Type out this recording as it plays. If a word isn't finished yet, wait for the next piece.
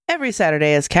Every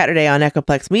Saturday is Cat Day on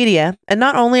Echoplex Media, and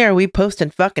not only are we posting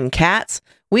fucking cats,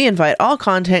 we invite all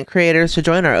content creators to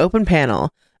join our open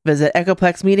panel. Visit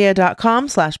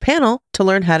echoplexmedia.com/panel to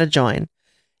learn how to join.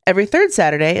 Every third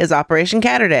Saturday is Operation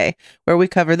Catterday, where we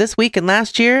cover this week and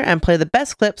last year and play the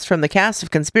best clips from the cast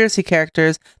of conspiracy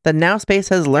characters that Now Space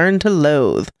has learned to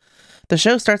loathe. The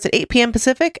show starts at 8 p.m.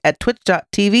 Pacific at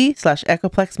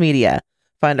twitch.tv/echoplexmedia.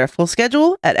 Find our full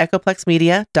schedule at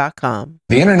echoplexmedia.com.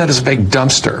 The internet is a big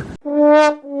dumpster.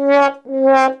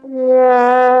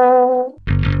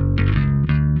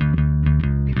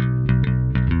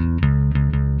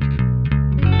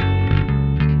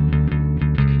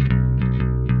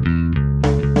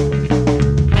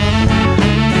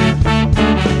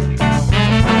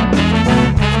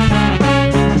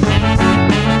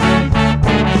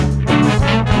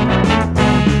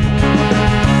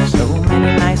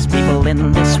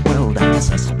 In this world,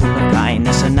 accessible of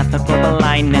kindness and ethical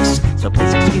blindness. So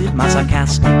please excuse my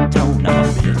sarcastic tone. I'm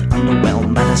a bit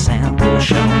underwhelmed by the sample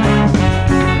shown.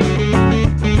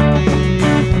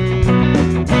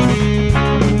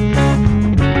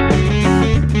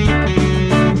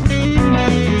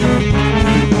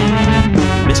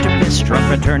 Mr. Bistro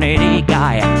fraternity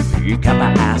guy, big up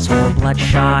a ass with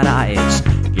bloodshot eyes.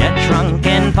 Get drunk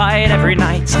and fight every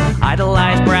night.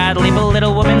 Idolize Bradley,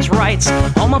 belittle women's rights.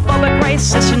 Homophobic,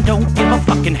 racist, and don't give a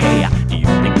fucking hey. Do you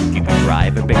think you can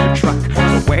drive a bigger truck?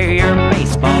 So wear your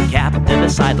baseball cap to the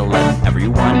side to let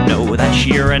everyone know that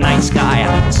you're a nice guy.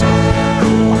 So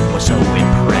cool, was so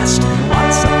impressed.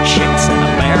 Lots of chicks and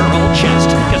a barrel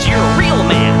chest. Cause you're a real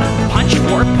man. Punch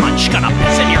for punch, gonna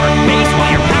piss in your face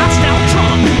while you're passed out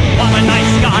drunk. I'm a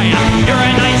nice guy, you're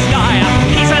a nice guy.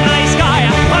 He's a nice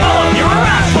guy, but all of you are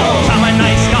assholes. I'm a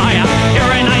nice guy,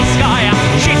 you're a nice guy.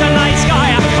 She's a nice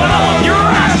guy, but all of you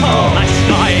are assholes. Nice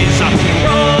guys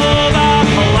rule the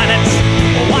planets.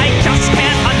 Oh, I just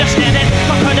can't understand it.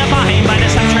 Fuck defined by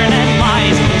deception and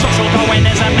lies. Social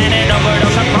Darwinism and an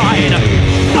overdose of pride.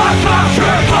 Fuck off,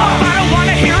 Sherlock! I don't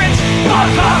wanna hear it.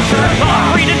 Fuck off,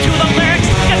 Sherlock! Read into the lyrics,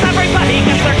 cause everybody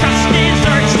gets their just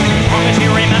desserts. As long as you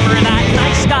remember that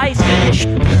nice guys finished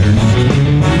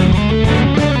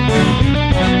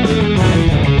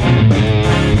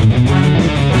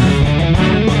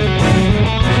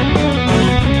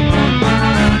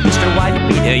Mr.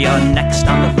 Whitebeater, you're next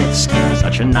on the list.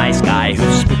 Such a nice guy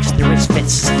who speaks through his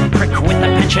fists. Prick with a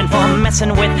penchant for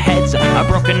messing with heads. A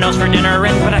broken nose for dinner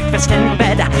and breakfast in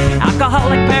bed.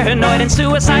 Alcoholic, paranoid, and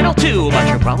suicidal too. But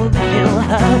you'll probably kill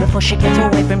her before she gets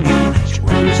away from you. She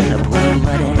lives in a pool of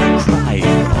blood and cry.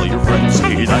 All your friends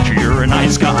say that you're a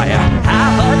nice guy.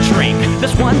 Have a drink,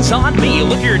 this one's on me.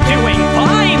 Look, you're doing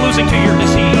fine, losing to your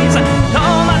disease.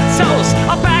 Comatose,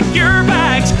 I'll pack your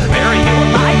bags. Bury you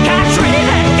like cash, ready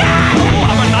to gag.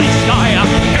 Oh, I'm a nice guy,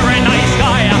 you're a nice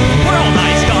guy. We're all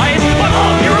nice guys, but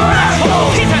all of you are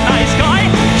assholes. He's a nice guy,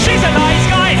 she's a nice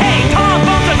guy. Hey, Tom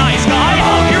Bone's a nice guy.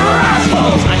 All of you are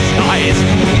assholes. Nice guys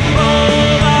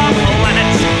rule the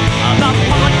planet. The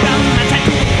public dominant.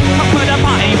 Put a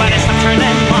body by deception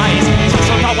and lies.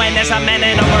 Social Darwinism and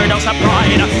an overdose of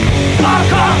pride.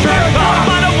 Fuck off, jerk off.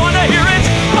 I don't wanna hear it.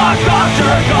 Fuck off,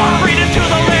 jerk off. Read into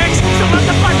the lyrics. So let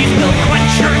the party spill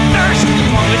quench your thirst. As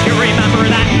long as you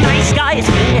remember that nice guys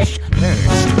finish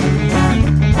first.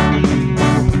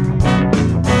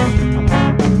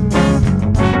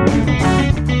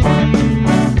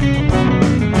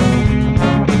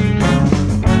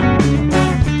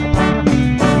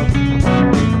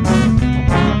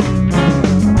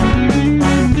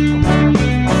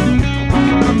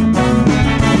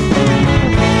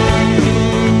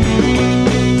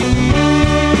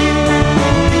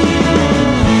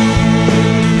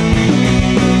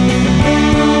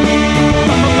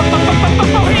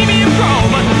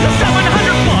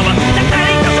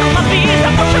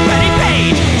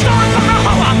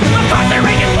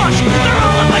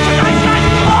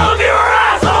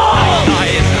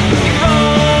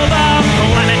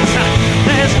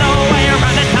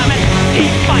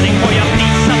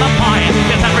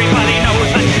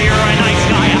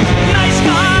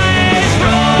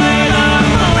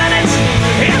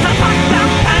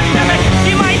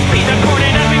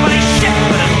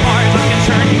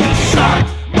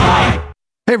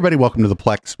 Hey everybody, welcome to the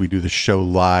Plex. We do the show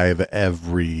live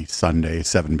every Sunday,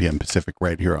 7 p.m. Pacific,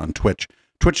 right here on Twitch.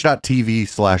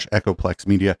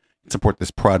 Twitch.tv/EchoplexMedia. Support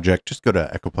this project. Just go to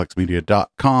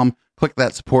echoplexmedia.com, click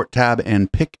that support tab,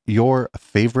 and pick your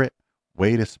favorite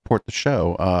way to support the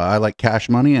show. I like cash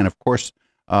money and, of course,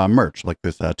 merch, like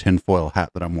this tinfoil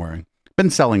hat that I'm wearing. Been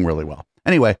selling really well.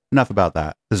 Anyway, enough about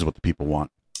that. This is what the people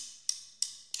want.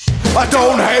 I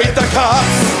don't hate the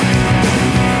cops.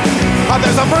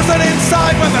 There's a person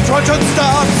inside when the truncheon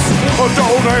stops.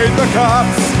 Donate the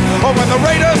cops. When the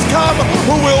raiders come,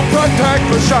 who will protect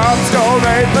the shops?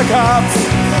 Donate the cops.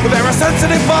 They're a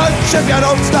sensitive bunch if you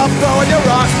don't stop throwing your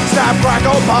rocks. Snap,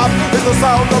 crackle, pop is the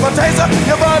sound of a taser.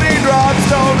 Your buddy drops.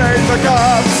 Donate the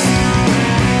cops.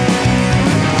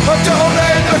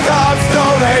 Donate the cops.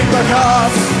 Donate the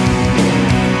cops.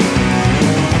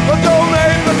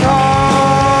 Donate the cops.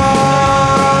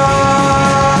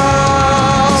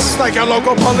 Thank your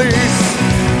local police,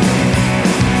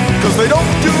 'cause they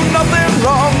don't do nothing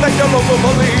wrong. Thank your local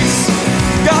police.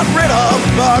 Got rid of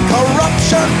the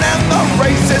corruption and the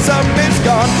racism is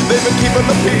gone. They've been keeping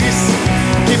the peace,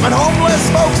 keeping homeless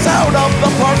folks out of the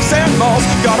parks and malls.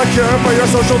 Got a cure for your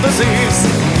social disease.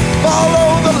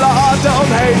 Follow the law,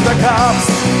 don't hate the cops.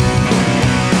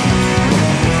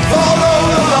 Follow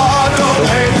the law, don't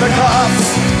hate the cops.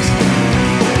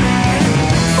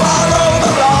 Follow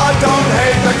the law, don't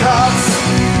hate the cops.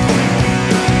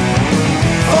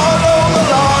 Follow the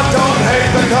law, don't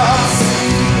hate the cops.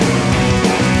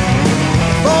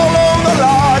 Follow the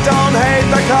law, don't hate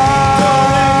the cops.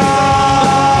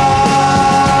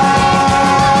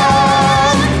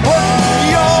 Put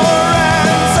your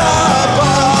hands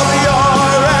above your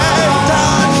head to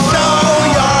show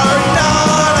you're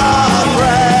not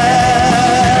afraid.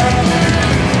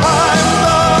 I'm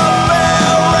the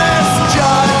fairest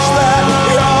judge that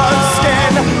your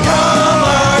skin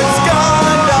color's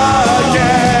gonna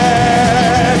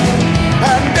get.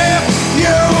 And if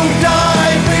you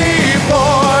die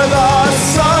before the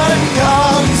sun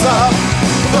comes up,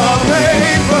 the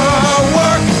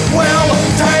paperwork will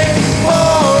take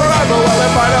forever. Well,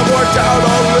 it might have worked out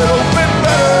a little bit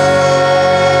better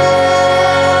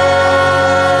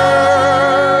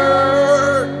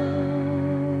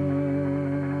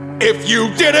if you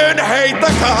didn't hate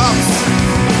the cops.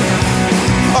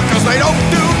 'Cause they don't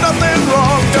do nothing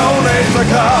wrong. Donate the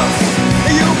cops.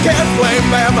 You can't blame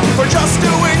them for just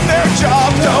doing their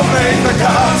job. Donate the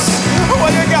cops.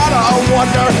 Well, you gotta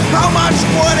wonder, how much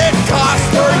would it cost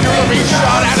for you to be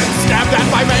shot at and stabbed at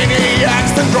by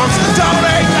maniacs and drunks?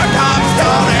 Donate the cops.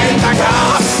 Donate the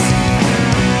cops.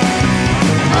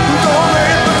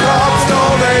 Donate the cops.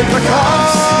 Donate the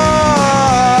cops.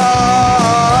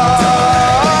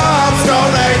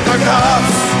 Donate the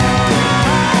cops.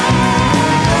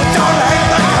 Don't hate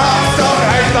the cops, don't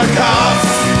hate the cops.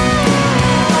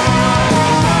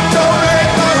 Don't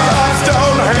hate the cops,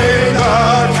 don't hate the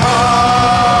cops.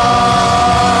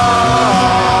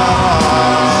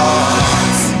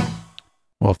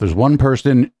 Well, if there's one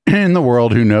person in the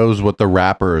world who knows what the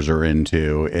rappers are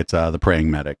into, it's the praying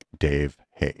medic, Dave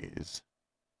Hayes.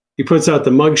 He puts out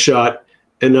the mugshot,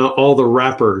 and now all the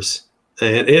rappers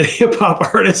and hip hop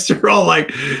artists are all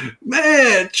like,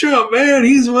 "Man, Trump, man,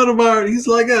 he's one of our, he's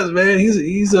like us, man.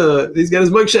 He's got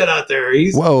his mugshot out there.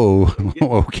 He's Whoa,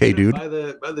 okay, dude. by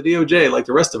the DOJ, like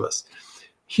the rest of us."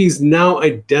 He's now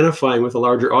identifying with a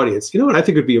larger audience. You know what I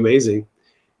think would be amazing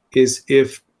is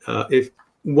if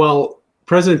while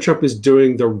President Trump is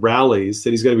doing the rallies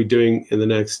that he's going to be doing in the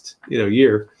next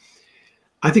year,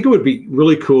 I think it would be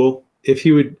really cool if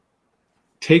he would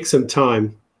take some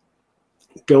time,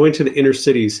 go into the inner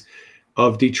cities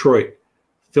of Detroit,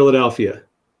 Philadelphia,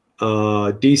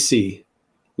 DC,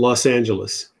 Los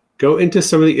Angeles, go into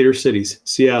some of the inner cities,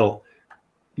 Seattle,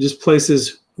 just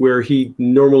places where he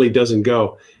normally doesn't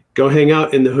go. Go hang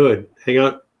out in the hood, hang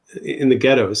out in the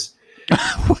ghettos.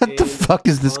 What the fuck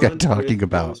is this guy talking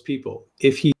about? Those people.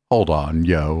 If he Hold on,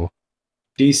 yo.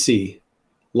 DC,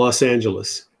 Los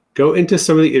Angeles, go into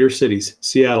some of the inner cities,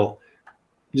 Seattle,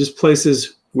 just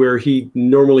places where he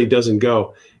normally doesn't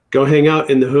go. Go hang out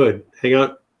in the hood, hang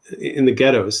out in the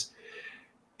ghettos,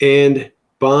 and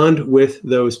bond with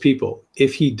those people.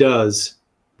 If he does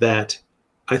that,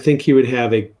 I think he would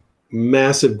have a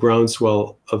massive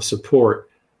groundswell of support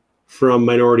from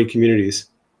minority communities.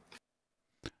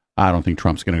 I don't think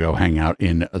Trump's going to go hang out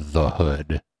in the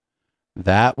hood.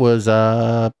 That was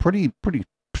pretty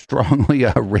strongly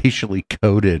racially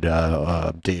coded.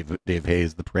 Dave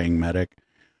Hayes, the praying medic.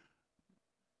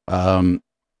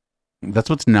 That's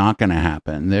what's not going to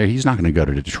happen. There, he's not going to go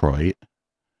to Detroit,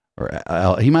 or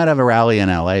he might have a rally in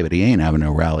LA, but he ain't having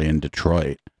a rally in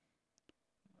Detroit.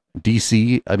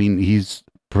 DC. I mean,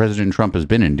 President Trump has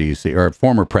been in DC, or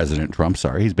former President Trump.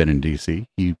 Sorry, he's been in DC.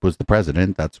 He was the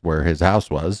president. That's where his house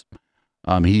was.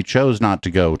 He chose not to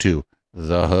go to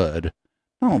the hood.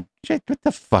 Oh, get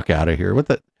the fuck out of here!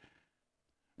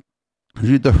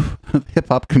 Dude, the hip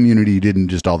hop community didn't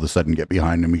just all of a sudden get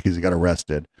behind him because he got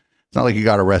arrested. It's not like he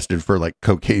got arrested for like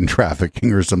cocaine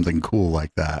trafficking or something cool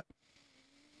like that.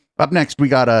 Up next, we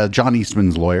got John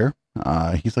Eastman's lawyer.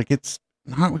 He's like, it's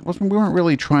we weren't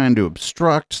really trying to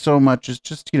obstruct so much as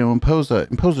just, impose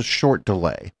a short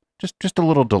delay. Just a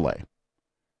little delay.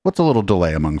 What's a little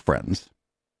delay among friends?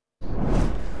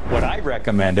 What I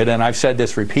recommended, and I've said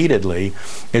this repeatedly,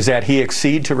 is that he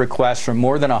accede to requests from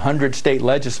more than 100 state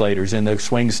legislators in the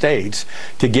swing states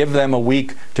to give them a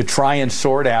week to try and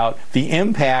sort out the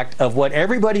impact of what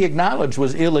everybody acknowledged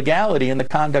was illegality in the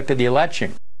conduct of the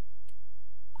election.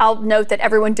 I'll note that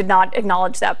everyone did not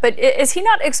acknowledge that. But is he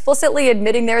not explicitly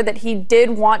admitting there that he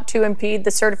did want to impede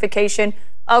the certification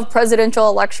of presidential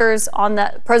electors on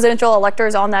that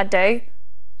day?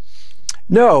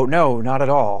 No, not at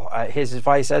all. His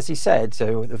advice, as he said,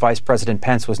 so the Vice President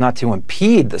Pence, was not to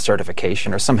impede the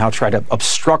certification or somehow try to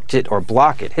obstruct it or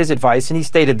block it. His advice, and he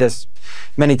stated this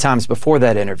many times before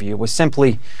that interview, was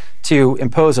simply to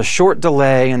impose a short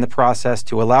delay in the process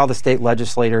to allow the state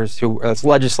legislators who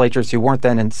weren't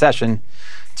then in session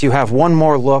to have one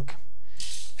more look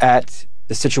at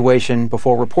the situation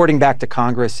before reporting back to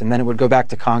Congress, and then it would go back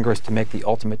to Congress to make the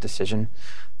ultimate decision.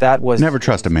 That was never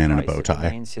trust a man in a bow tie. It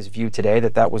remains his view today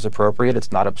that was appropriate.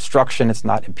 It's not obstruction. It's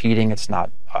not impeding. It's not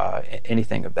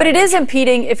anything of that. But it is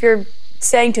impeding if you're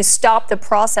saying to stop the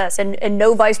process, and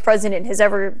no vice president has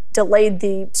ever delayed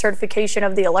the certification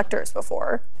of the electors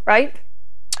before, right?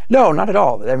 No, not at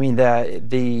all. I mean,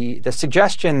 the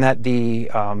suggestion that the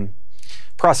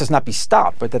process not be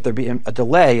stopped, but that there be a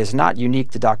delay is not unique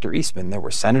to Dr. Eastman. There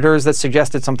were senators that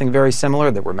suggested something very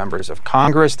similar. There were members of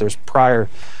Congress. There's prior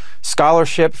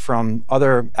scholarship from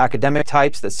other academic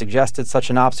types that suggested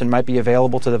such an option might be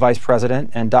available to the vice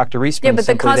president, and Dr. Eastman. Yeah, but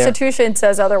the Constitution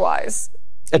says otherwise.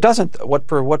 It doesn't. What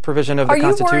provision of the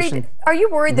Constitution? Are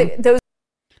you worried that those?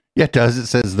 Yeah, it does. It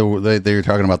says they're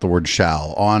talking about the word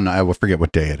shall on. I will forget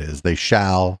what day it is. They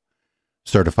shall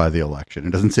certify the election.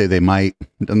 It doesn't say they might.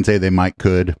 It doesn't say they might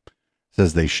could. It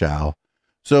says they shall.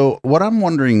 So what I'm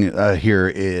wondering here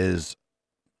is,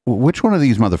 which one of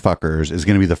these motherfuckers is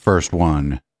going to be the first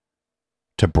one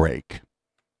to break,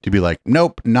 to be like,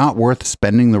 nope, not worth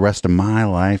spending the rest of my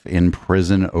life in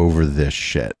prison over this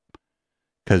shit,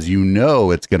 because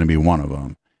it's going to be one of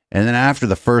them. And then after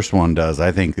the first one does,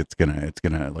 I think it's gonna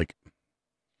like,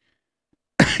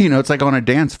 it's like on a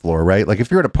dance floor, right? Like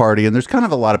if you're at a party and there's kind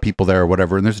of a lot of people there or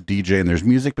whatever, and there's a DJ and there's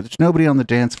music, but there's nobody on the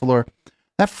dance floor.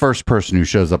 That first person who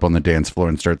shows up on the dance floor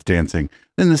and starts dancing,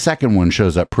 then the second one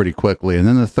shows up pretty quickly, and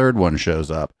then the third one shows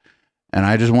up. And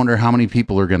I just wonder how many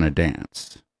people are going to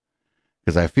dance,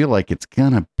 because I feel like it's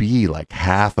going to be like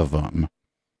half of them,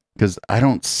 because I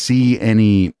don't see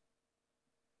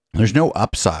there's no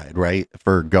upside, right,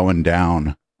 for going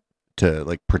down to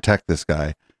like protect this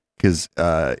guy, because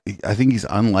I think he's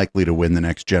unlikely to win the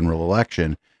next general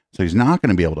election. So he's not going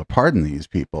to be able to pardon these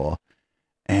people.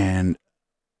 And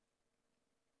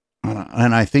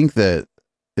I think that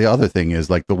the other thing is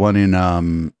like the one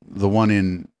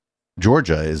in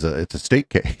Georgia it's a state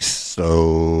case,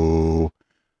 so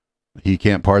he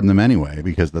can't pardon them anyway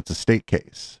because that's a state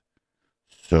case.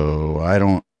 So I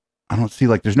don't see,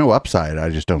 like, there's no upside. I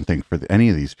just don't think for any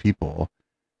of these people,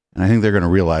 and I think they're going to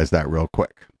realize that real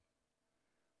quick.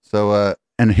 So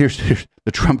and here's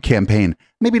the Trump campaign,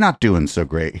 maybe not doing so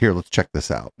great. Here, let's check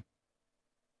this out.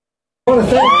 I want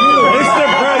to thank you,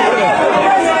 Mr. President.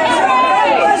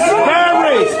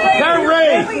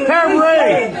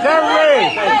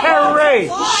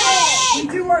 We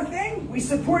do our thing, we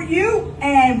support you,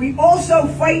 and we also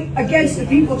fight against the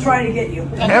people trying to get you.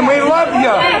 And we love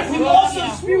you. We also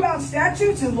spew out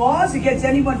statutes and laws against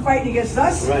anyone fighting against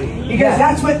us, because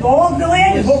that's what law of the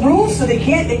land is, what rules, so they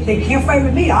can't fight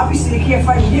with me. Obviously, they can't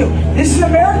fight with you. This is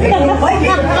America. You don't like it.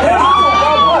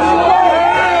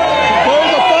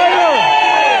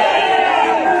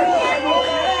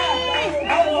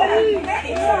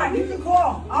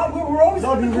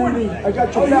 I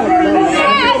got your back.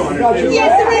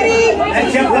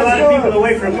 That kept a lot of people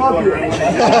away from you.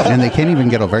 And they can't even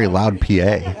get a very loud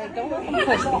PA.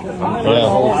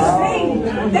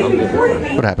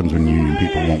 What happens when union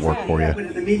people won't work for you? But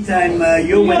in the meantime,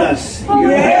 you're with us.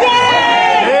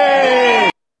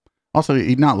 Also,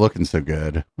 he's not looking so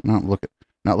good. Not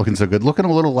looking so good. Looking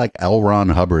a little like L. Ron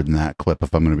Hubbard in that clip,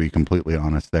 if I'm going to be completely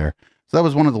honest there. So that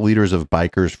was one of the leaders of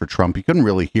Bikers for Trump. You couldn't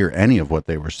really hear any of what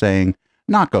they were saying.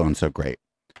 Not going so great.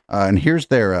 And here's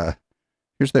their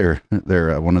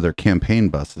one of their campaign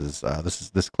buses.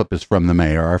 This clip is from the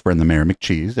mayor, our friend the Mayor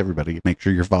McCheese. Everybody, make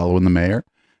sure you're following the mayor.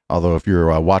 Although if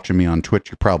you're watching me on Twitch,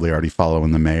 you're probably already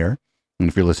following the mayor. And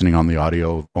if you're listening on the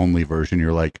audio only version,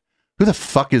 you're like, who the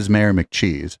fuck is Mayor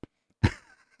McCheese?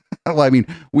 Well, I mean,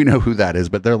 we know who that is,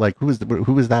 but they're like, who is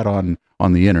that on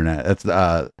the internet?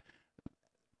 That's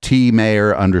T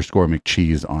Mayor _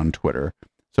 McCheese on Twitter.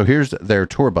 So here's their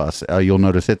tour bus. You'll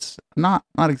notice it's not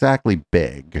exactly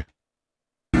big.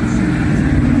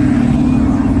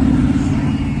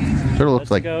 Sort of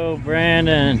looks like go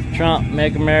Brandon Trump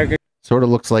make America. Sort of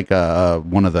looks like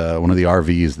one of the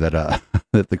RVs that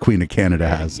that the Queen of Canada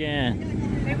has. Yeah.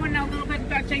 They want to know a little bit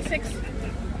about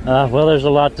J6. Well, there's a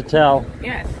lot to tell.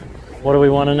 Yes. What do we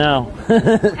want to know?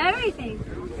 Everything.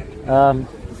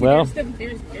 Well,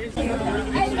 There's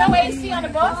no AC on the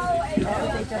bus.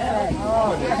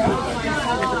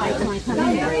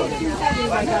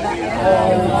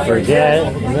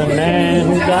 forget the man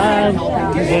who died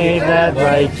gave that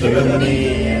right to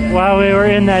me. While we were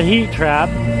in that heat trap,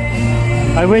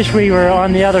 I wish we were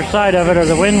on the other side of it, or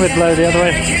the wind would blow the other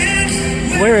way.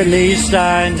 Where at least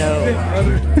I know.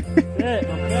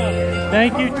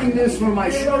 Thank you. This for my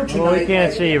show tonight. Oh, we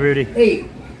can't see you, Rudy. 8,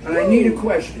 and I need a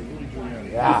question.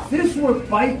 If this were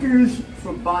bikers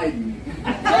for Biden.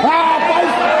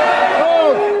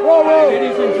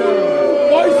 Ladies and gentlemen,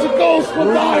 bicycles for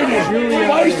Biden!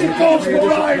 Bicycles for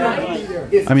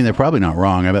Biden! I mean, they're probably not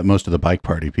wrong. I bet most of the bike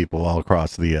party people all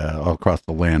across the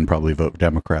land probably vote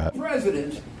Democrat.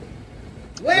 President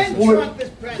When Trump is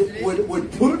president.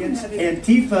 would put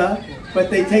Antifa,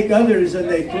 but they take others and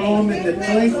they throw them in the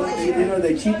tank. You know,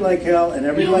 they cheat like hell, and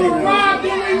everybody knows.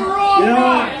 You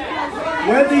know,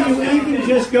 whether you even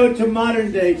just go to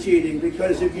modern day cheating,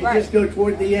 because if you just go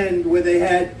toward the end where they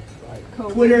had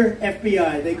Twitter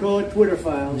FBI, they call it Twitter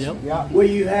files, where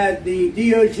you had the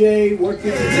DOJ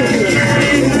working.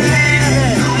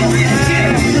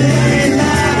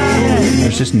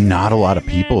 There's just not a lot of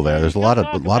people there. There's a lot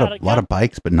of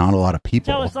bikes, but not a lot of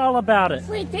people. Tell us all about it.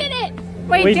 We did it.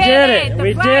 We did it. The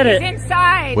We flag did is it.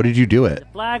 inside. What did you do it?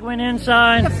 Flag went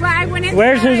inside. The flag went inside.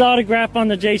 Where's his autograph on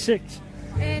the J6?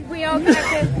 And we all got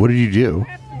the What did you do?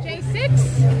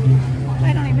 J6.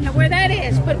 I don't even know where that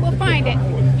is, but we'll find it.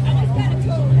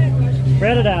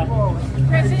 Spread it out.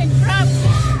 President Trump.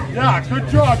 Yeah, good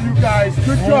job, you guys.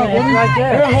 Good job. Right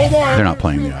there. Here, hold on. They're not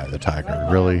playing the Eye of the Tiger,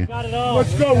 really. Got it all.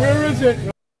 Let's go. Where is it?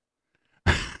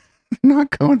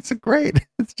 Not going so great.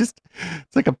 It's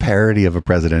like a parody of a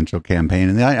presidential campaign.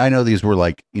 And I know these were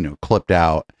like, clipped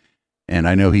out, and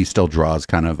I know he still draws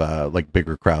kind of like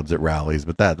bigger crowds at rallies,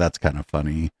 but that's kind of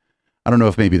funny. I don't know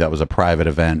if maybe that was a private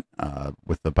event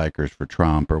with the Bikers for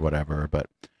Trump or whatever,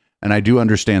 and I do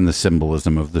understand the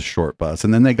symbolism of the short bus.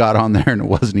 And then they got on there and it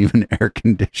wasn't even air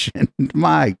conditioned.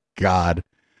 My God.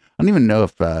 I don't even know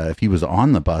if he was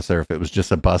on the bus or if it was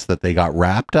just a bus that they got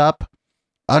wrapped up.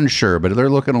 Unsure, but they're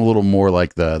looking a little more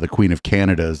like the Queen of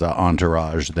Canada's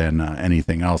entourage than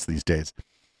anything else these days.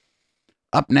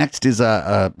 Up next is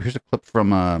here's a clip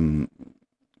from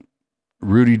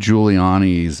Rudy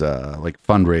Giuliani's like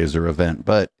fundraiser event,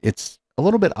 but it's a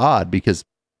little bit odd because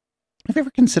have you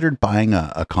ever considered buying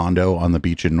a condo on the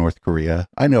beach in North Korea?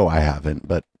 I know I haven't,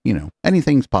 but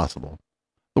anything's possible.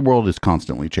 The world is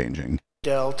constantly changing.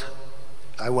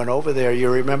 I went over there.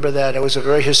 You remember that? It was a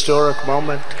very historic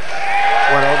moment.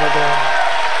 Went over there.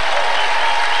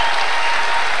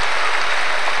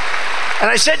 And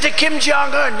I said to Kim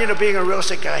Jong-un, being a real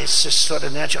estate guy, it's just sort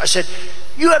of natural. I said,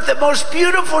 you have the most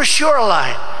beautiful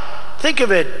shoreline. Think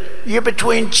of it. You're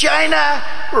between China,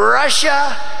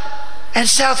 Russia, and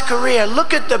South Korea.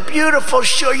 Look at the beautiful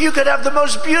shore. You could have the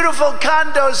most beautiful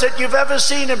condos that you've ever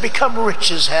seen and become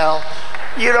rich as hell.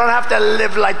 You don't have to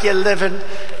live like you're living.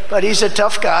 But he's a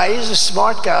tough guy, he's a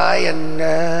smart guy,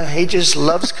 and he just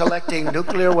loves collecting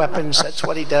nuclear weapons. That's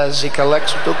what he does. He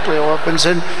collects nuclear weapons,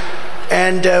 and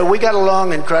we got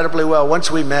along incredibly well once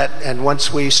we met and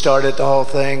once we started the whole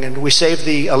thing. And we saved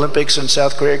the Olympics in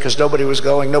South Korea because nobody was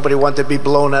going. Nobody wanted to be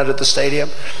blown out of the stadium.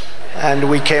 And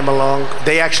we came along.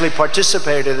 They actually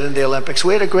participated in the Olympics.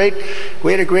 We had a great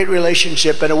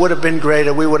relationship, and it would have been great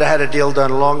if we would have had a deal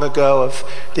done long ago if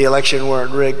the election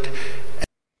weren't rigged.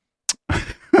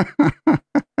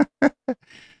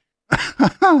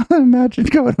 Imagine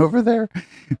going over there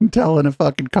and telling a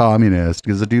fucking communist,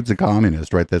 because the dude's a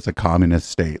communist, right? That's a communist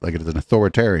state. Like, it is an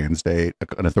authoritarian state,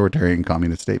 an authoritarian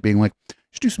communist state, being like,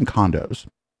 just do some condos.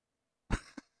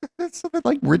 It's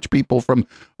like rich people from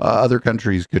other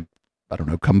countries could, I don't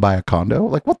know, come buy a condo.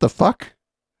 Like, what the fuck?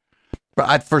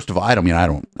 But first of all,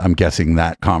 I'm guessing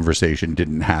that conversation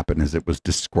didn't happen as it was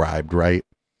described, right?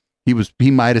 He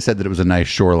might have said that it was a nice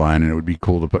shoreline and it would be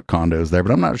cool to put condos there,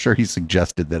 but I'm not sure he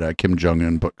suggested that Kim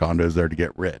Jong-un put condos there to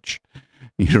get rich.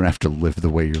 You don't have to live the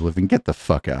way you're living. Get the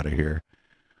fuck out of here.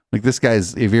 Like, this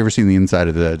guy's, have you ever seen the inside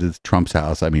of the Trump's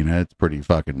house? I mean, it's pretty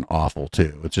fucking awful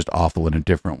too. It's just awful in a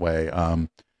different way.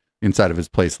 Inside of his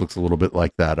place looks a little bit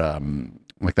like that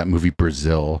movie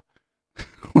Brazil,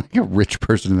 like a rich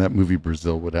person in that movie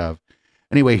Brazil would have.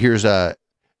 Anyway, here's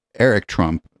Eric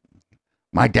Trump,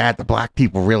 my dad, the black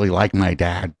people really like my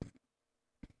dad.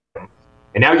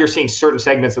 And now you're seeing certain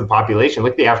segments of the population,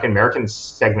 like the African American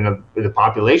segment of the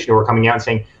population, who are coming out and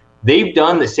saying they've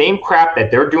done the same crap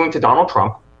that they're doing to Donald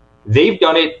Trump. They've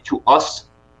done it to us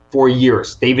for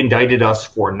years. They've indicted us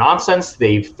for nonsense.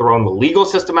 They've thrown the legal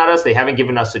system at us. They haven't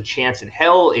given us a chance in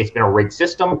hell. It's been a rigged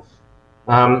system.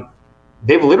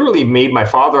 They've literally made my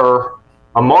father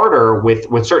a martyr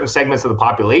with certain segments of the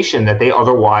population that they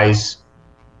otherwise,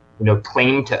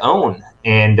 claim to own.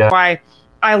 And why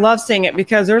I love seeing it,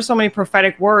 because there's so many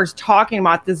prophetic words talking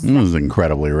about this. It was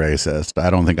incredibly racist. I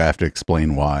don't think I have to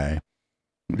explain why.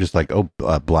 Just like,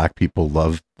 black people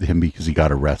love him because he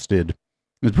got arrested.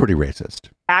 It was pretty racist.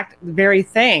 The very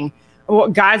thing,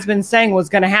 what God's been saying was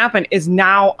going to happen is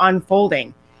now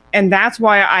unfolding. And that's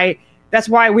why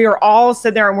we are all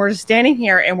sitting there and we're just standing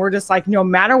here and we're just like, no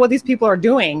matter what these people are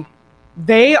doing,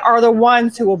 they are the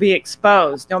ones who will be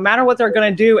exposed. No matter what they're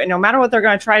going to do and no matter what they're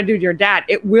going to try to do to your dad,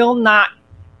 it will not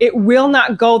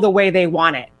go the way they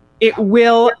want it. It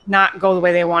will not go the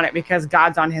way they want it, because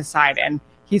God's on his side. And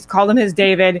he's called him his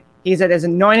David. He said his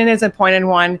anointed is appointed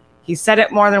one. He said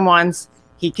it more than once.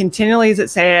 He continually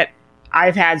say it.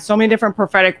 I've had so many different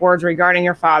prophetic words regarding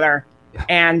your father.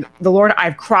 And the Lord,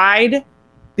 I've cried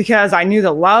because I knew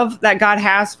the love that God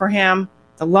has for him,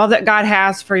 the love that God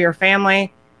has for your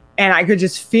family. And I could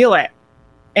just feel it.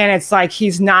 And it's like,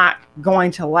 he's not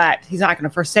going to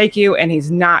forsake you, and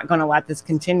he's not going to let this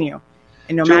continue.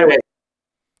 And no matter what.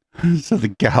 So the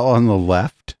gal on the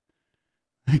left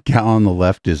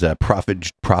is a prophet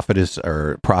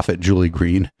Julie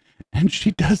Green. And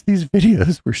she does these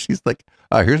videos where she's like,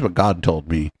 here's what God told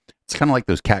me. It's kind of like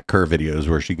those Kat Kerr videos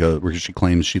where she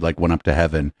claims she like went up to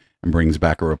heaven and brings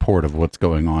back a report of what's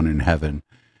going on in heaven.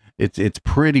 It's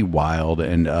pretty wild.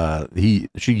 And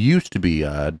she used to be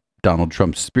Donald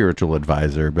Trump's spiritual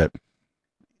advisor, but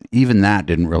even that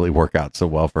didn't really work out so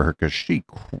well for her, because she's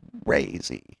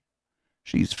crazy.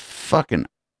 She's fucking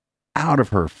out of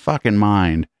her fucking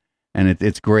mind. And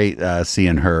it's great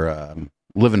seeing her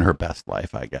living her best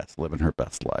life, I guess. Living her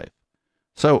best life.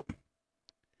 So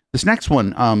this next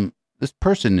one, this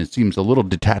person, it seems a little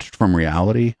detached from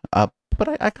reality, but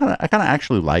I kind of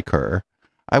actually like her.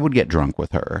 I would get drunk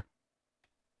with her.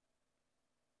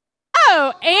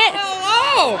 Oh,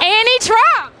 Annie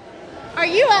Trump. Are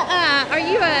you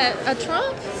a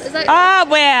Trump? Is that?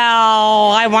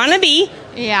 Well, I want to be.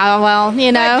 Yeah, well,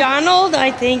 Donald,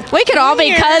 I think. We could all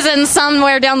be cousins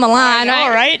somewhere down the line, right? All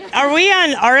right. Are we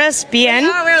on RSBN?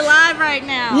 Yeah, we're live right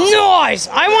now. Nice.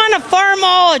 I want a farm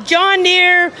all, a John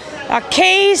Deere, a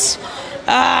case,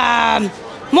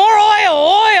 more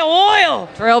oil.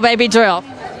 Drill, baby, drill.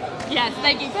 Yes,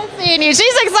 thank you. Good seeing you.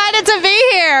 She's excited to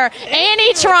be here.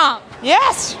 Annie Trump.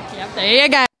 Yes. Yep, there you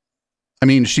go. I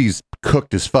mean, she's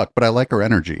cooked as fuck, but I like her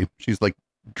energy. She's like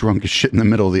drunk as shit in the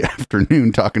middle of the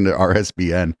afternoon talking to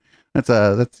RSBN. That's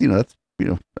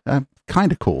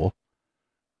kind of cool.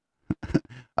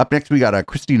 Up next, we got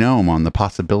Kristi Noem on the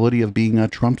possibility of being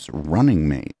Trump's running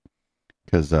mate,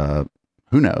 because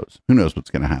who knows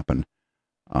what's going to happen.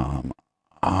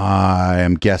 I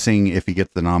am guessing if he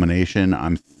gets the nomination,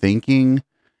 I'm thinking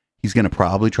he's going to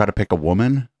probably try to pick a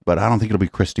woman, but I don't think it'll be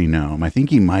Kristi Noem. I think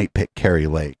he might pick Carrie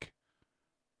Lake.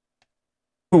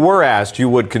 Who were asked, you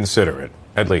would consider it,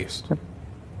 at least.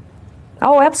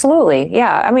 Oh, absolutely.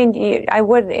 Yeah. I mean, I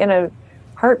would in a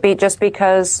heartbeat, just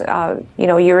because,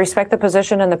 you respect the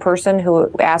position and the person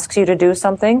who asks you to do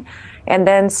something, and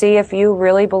then see if you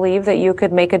really believe that you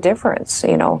could make a difference.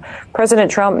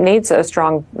 President Trump needs a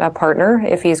strong partner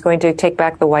if he's going to take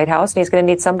back the White House, and he's going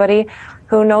to need somebody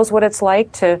who knows what it's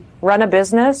like to run a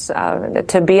business,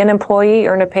 to be an employee,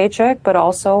 earn a paycheck, but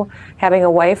also having a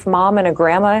wife, mom, and a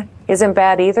grandma isn't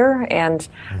bad either. And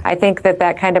I think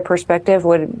that kind of perspective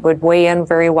would weigh in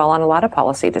very well on a lot of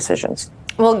policy decisions.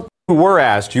 Well, who were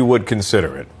asked, you would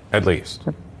consider it, at least.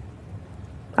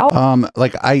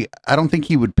 I don't think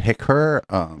he would pick her,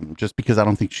 just because I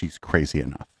don't think she's crazy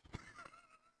enough.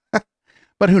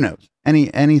 But who knows?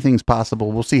 Anything's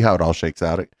possible. We'll see how it all shakes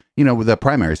out. The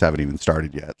primaries haven't even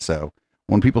started yet, so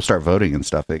when people start voting and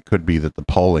stuff, it could be that the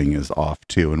polling is off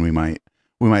too, and we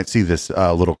might see this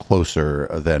a little closer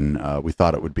than we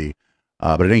thought it would be.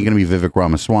 But it ain't going to be Vivek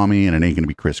Ramaswamy, and it ain't going to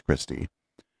be Chris Christie.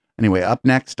 Anyway, up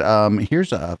next,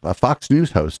 here's a Fox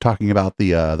News host talking about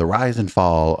the rise and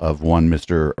fall of one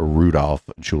Mr. Rudolph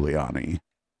Giuliani.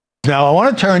 Now, I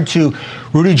want to turn to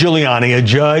Rudy Giuliani. A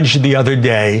judge the other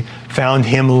day found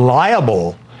him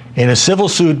liable in a civil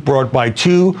suit brought by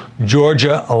two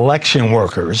Georgia election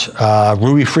workers,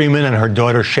 Ruby Freeman and her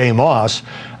daughter Shay Moss.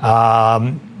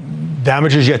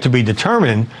 Damages yet to be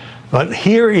determined. But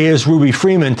here is Ruby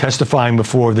Freeman testifying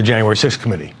before the January 6th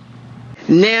committee.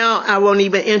 Now I won't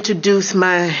even introduce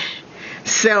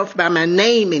myself by my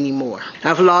name anymore.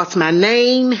 I've lost my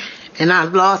name and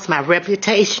I've lost my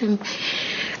reputation.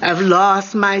 I've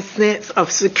lost my sense of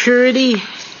security.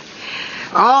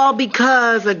 All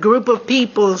because a group of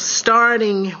people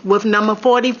starting with number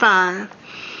 45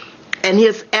 and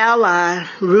his ally,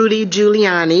 Rudy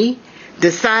Giuliani,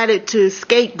 decided to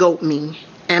scapegoat me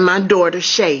and my daughter,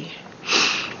 Shay,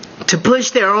 to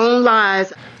push their own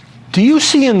lies. Do you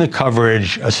see in the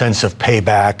coverage a sense of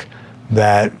payback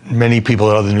that many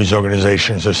people at other news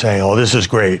organizations are saying, oh, this is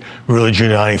great, Rudy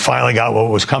Giuliani finally got what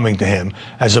was coming to him,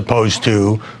 as opposed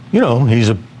to, he's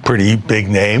a pretty big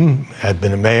name, had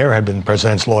been a mayor, had been the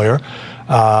president's lawyer,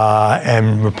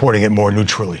 and reporting it more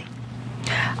neutrally?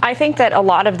 I think that a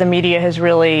lot of the media has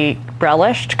really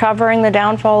relished covering the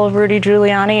downfall of Rudy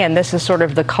Giuliani, and this is sort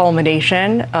of the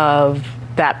culmination of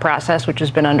that process, which has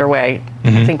been underway,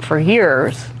 I think, for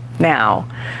years now.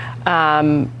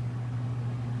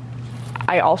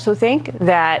 I also think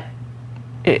that,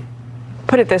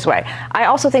 put it this way, I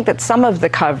also think that some of the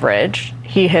coverage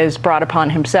he has brought upon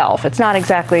himself. It's not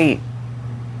exactly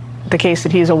the case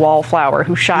that he's a wallflower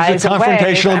who shies away. He's a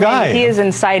confrontational guy. He has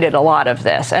incited a lot of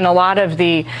this, and a lot of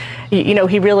the,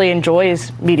 he really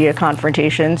enjoys media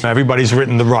confrontations. Everybody's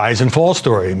written the rise and fall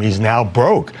story. He's now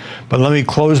broke. But let me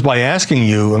close by asking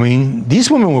you,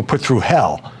 these women were put through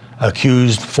hell,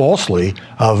 accused falsely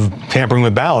of tampering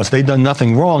with ballots. They'd done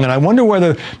nothing wrong. And I wonder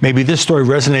whether maybe this story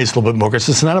resonates a little bit more, because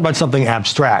it's not about something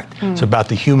abstract. It's about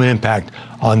the human impact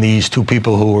on these two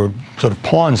people who were sort of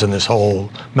pawns in this whole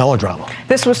melodrama.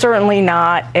 This was certainly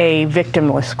not a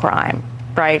victimless crime,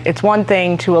 right? It's one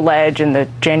thing to allege in the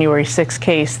January 6th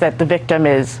case that the victim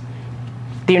is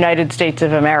the United States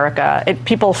of America.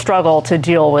 People struggle to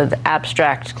deal with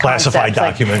abstract classified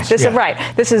documents. This is right.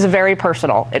 This is very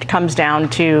personal. It comes down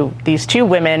to these two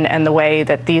women and the way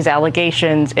that these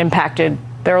allegations impacted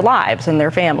their lives and their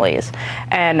families.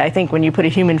 And I think when you put a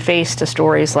human face to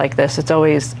stories like this, it's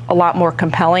always a lot more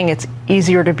compelling. It's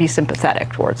easier to be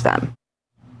sympathetic towards them.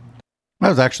 That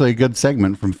was actually a good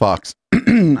segment from Fox.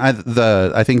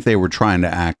 I think they were trying to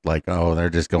act like, oh, they're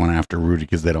just going after Rudy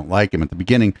because they don't like him at the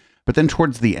beginning. But then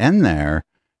towards the end there,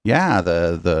 yeah,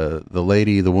 the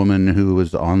lady, the woman who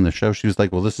was on the show, she was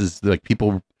like, well, this is like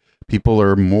people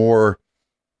are more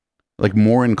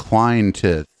inclined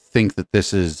to think that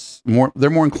this is they're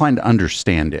more inclined to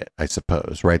understand it, I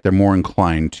suppose, right? They're more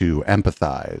inclined to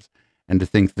empathize and to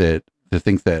think that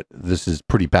this is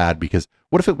pretty bad, because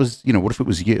what if it was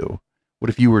you? What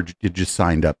if you just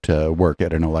signed up to work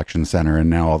at an election center and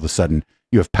now all of a sudden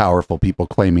you have powerful people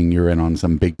claiming you're in on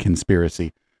some big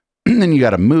conspiracy? And then you got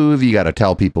to move, you got to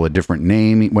tell people a different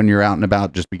name when you're out and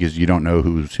about just because you don't know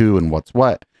who's who and what's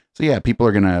what. So yeah, people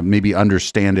are going to maybe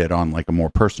understand it on like a more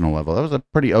personal level. That was a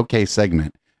pretty okay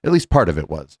segment. At least part of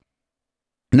it was.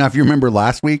 Now, if you remember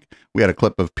last week, we had a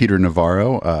clip of Peter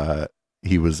Navarro.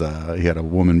 He had a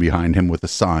woman behind him with a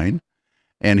sign,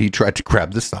 and he tried to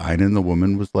grab the sign, and the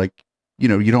woman was like, you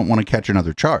don't want to catch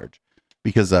another charge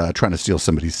because trying to steal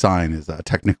somebody's sign is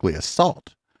technically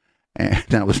assault. And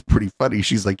that was pretty funny.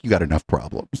 She's like, you got enough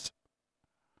problems.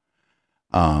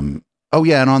 Oh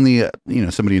yeah. And on the,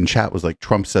 somebody in chat was like,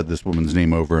 Trump said this woman's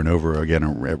name over and over again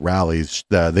at rallies.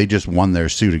 They just won their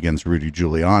suit against Rudy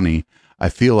Giuliani. I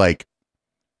feel like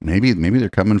maybe they're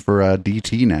coming for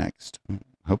DT next.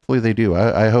 Hopefully they do.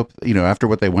 I hope, after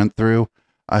what they went through,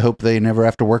 I hope they never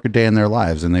have to work a day in their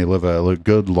lives and they live a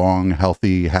good, long,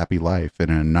 healthy, happy life in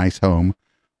a nice home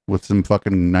with some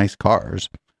fucking nice cars.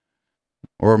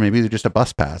 Or maybe they're just a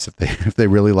bus pass if they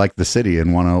really like the city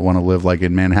and want to live like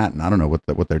in Manhattan. I don't know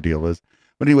what their deal is.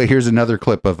 But anyway, here's another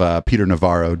clip of Peter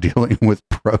Navarro dealing with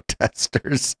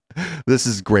protesters. This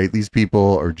is great. These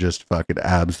people are just fucking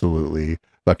absolutely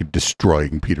fucking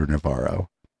destroying Peter Navarro.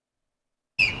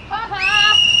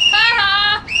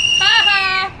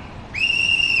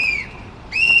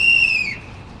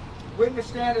 Witness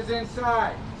stand is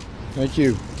inside. Thank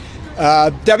you.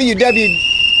 WW.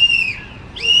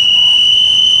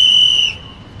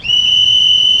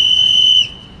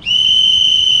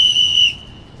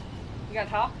 You gotta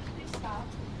talk?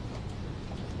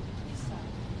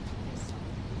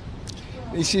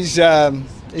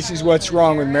 This is what's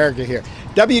wrong with America here.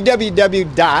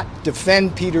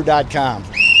 www.defendpeter.com.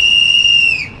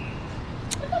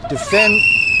 Defend.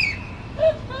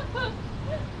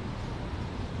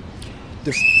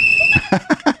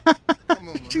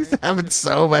 She's having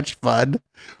so much fun.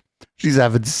 She's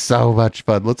having so much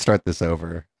fun. Let's start this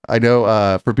over. I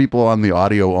know for people on the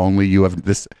audio only, you have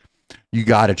this. you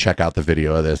got to check out the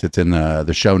video of this. It's in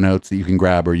the show notes that you can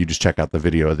grab, or you just check out the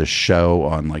video of this show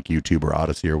on like YouTube or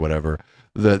Odyssey or whatever.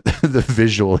 The the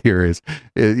visual here is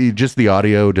just the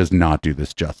audio does not do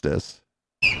this justice.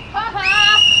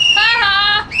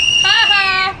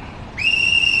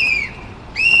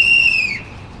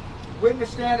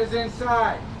 Witness stand is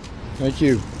inside. Thank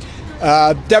you.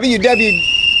 WW.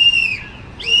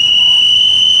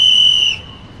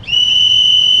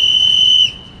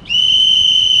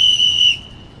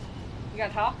 You got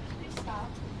to talk?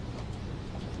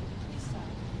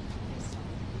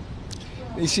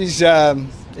 This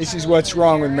is what's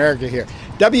wrong with America here.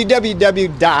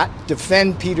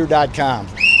 www.defendpeter.com.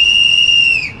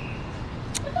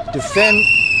 Defend.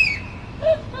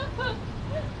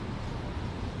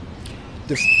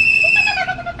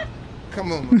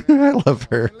 Come on, man. I love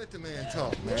her. Let the man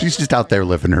talk, man. She's just out there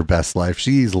living her best life.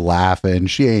 She's laughing.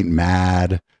 She ain't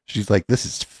mad. She's like, this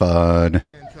is fun.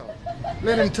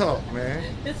 Let him talk, man.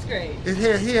 It's great.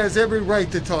 He has every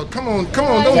right to talk. Come on,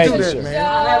 don't do that,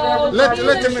 man. Let the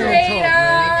man talk,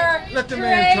 man. Let the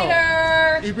man talk.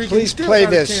 Please play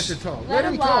this. Let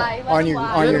him talk on your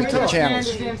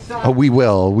channels. Oh, we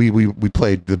will. We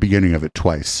played the beginning of it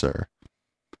twice, sir.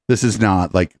 This is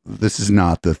not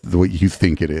the what you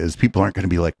think it is. People aren't going to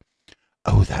be like,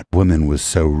 oh, that woman was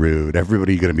so rude.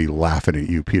 Everybody going to be laughing at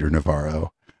you, Peter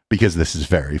Navarro, because this is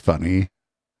very funny.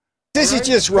 This is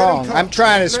just wrong. I'm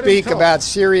trying to speak about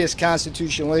serious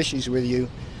constitutional issues with you.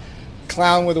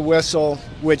 Clown with a whistle,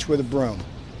 witch with a broom.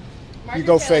 You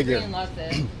go figure.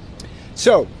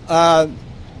 So,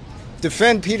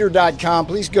 defendpeter.com.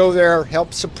 Please go there.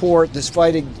 Help support this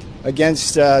fight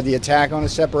against the attack on the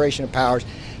separation of powers.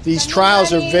 These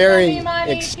trials are very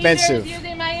expensive. Peter's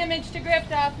using my image to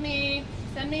grift off me.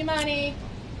 Send me money.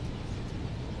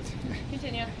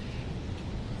 Continue.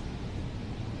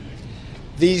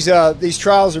 These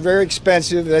trials are very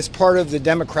expensive. That's part of the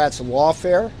Democrats'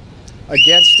 lawfare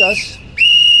against us.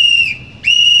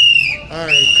 All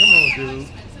right, come on, dude.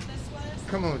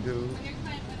 Come on, dude.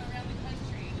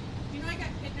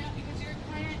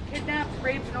 Kidnapped,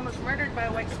 raped, and almost murdered by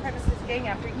a white supremacist gang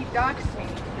after he doxed me.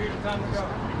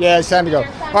 Yeah, it's time to go.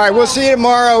 All right, we'll see you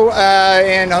tomorrow,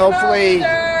 and hopefully...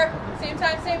 Tomorrow, sir. Same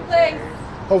time, same place.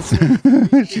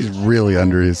 Hopefully. She's really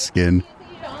under his skin. You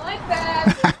don't like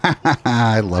that.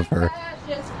 I love her.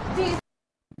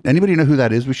 Anybody know who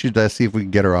that is? We should see if we can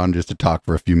get her on just to talk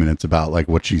for a few minutes about like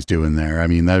what she's doing there. I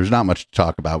mean, there's not much to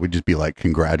talk about. We'd just be like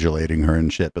congratulating her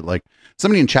and shit. But like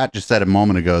somebody in chat just said a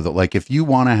moment ago that like if you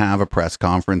want to have a press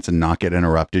conference and not get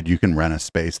interrupted, you can rent a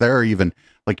space. There are even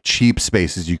like cheap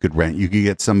spaces you could rent. You could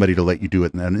get somebody to let you do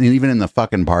it, and even in the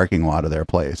fucking parking lot of their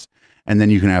place. And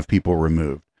then you can have people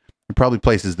removed. There are probably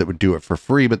places that would do it for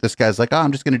free, but this guy's like, oh,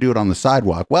 I'm just going to do it on the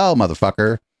sidewalk. Well,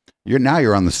 motherfucker,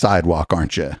 you're on the sidewalk,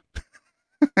 aren't you?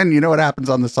 And you know what happens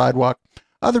on the sidewalk?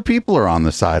 Other people are on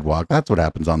the sidewalk. That's what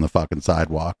happens on the fucking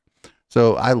sidewalk.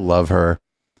 So I love her.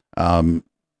 You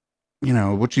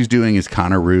know, what she's doing is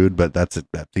kind of rude, but that's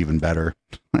even better.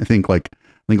 I think like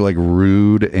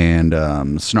rude and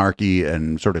snarky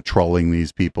and sort of trolling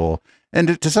these people.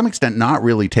 And to some extent, not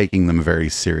really taking them very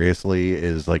seriously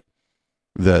is like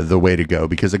the way to go,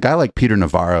 because a guy like Peter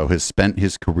Navarro has spent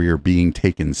his career being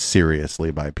taken seriously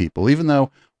by people, even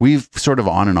though we've sort of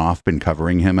on and off been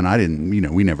covering him. And I didn't,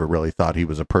 we never really thought he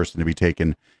was a person to be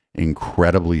taken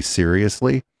incredibly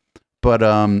seriously. But,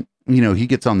 he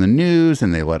gets on the news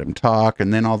and they let him talk.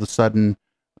 And then all of a sudden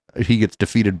he gets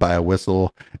defeated by a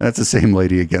whistle. And that's the same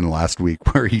lady again last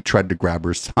week where he tried to grab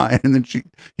her sign. And then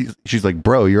she's like,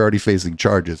 bro, you're already facing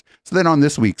charges. So then on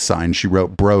this week's sign, she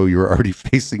wrote, bro, you're already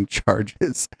facing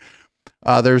charges.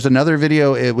 There's another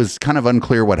video. It was kind of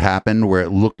unclear what happened, where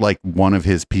it looked like one of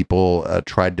his people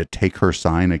tried to take her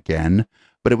sign again.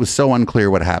 But it was so unclear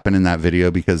what happened in that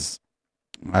video because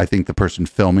I think the person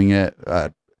filming it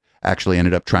actually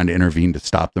ended up trying to intervene to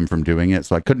stop them from doing it.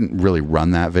 So I couldn't really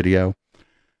run that video.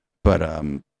 But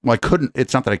I couldn't.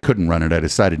 It's not that I couldn't run it. I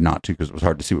decided not to because it was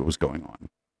hard to see what was going on.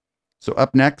 So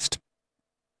up next,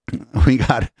 we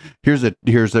got there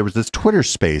was this Twitter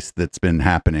space that's been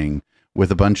happening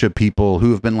with a bunch of people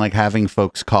who have been like having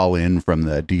folks call in from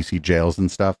the DC jails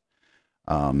and stuff.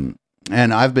 And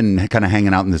I've been kind of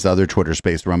hanging out in this other Twitter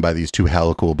space run by these two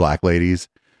hella cool black ladies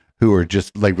who are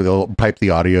just like, they'll pipe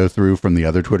the audio through from the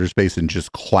other Twitter space and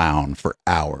just clown for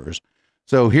hours.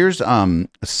 So here's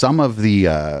some of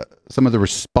the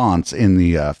response in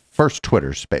the first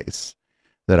Twitter space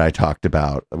that I talked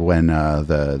about when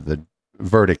the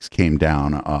verdicts came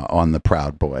down on the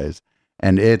Proud Boys,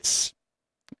 and it's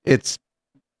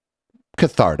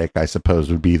cathartic, I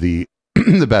suppose, would be the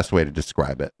the best way to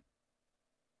describe it.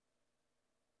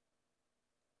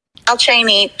 Al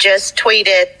Cheney just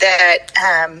tweeted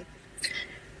that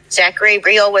Zachary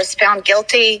Real was found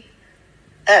guilty.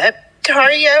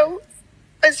 Dario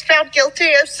was found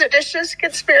guilty of seditious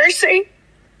conspiracy.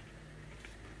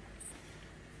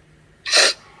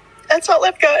 That's all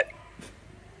I've got.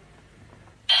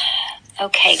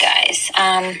 Okay, guys.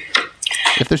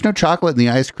 If there's no chocolate in the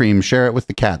ice cream, share it with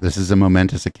the cat. This is a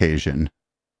momentous occasion.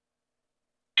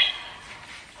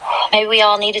 Maybe we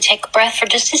all need to take a breath for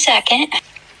just a second.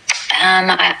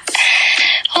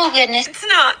 Oh, goodness. It's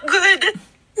not good.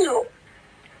 No.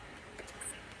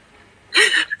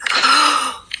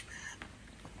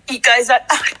 You guys,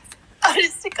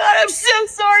 honest to God, I'm so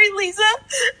sorry, Lisa.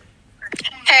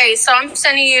 Hey, so I'm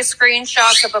sending you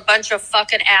screenshots of a bunch of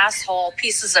fucking asshole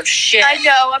pieces of shit. I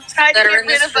know. I'm trying to that get are in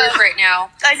this rid of group them right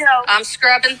now. I know. I'm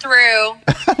scrubbing through.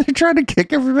 They're trying to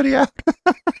kick everybody out.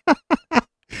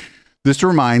 This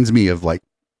reminds me of like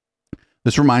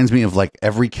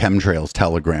every chemtrails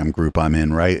Telegram group I'm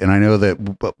in, right? And I know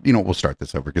that, you know, we'll start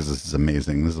this over because this is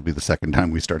amazing. This will be the second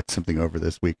time we started something over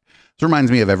this week. This reminds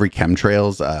me of every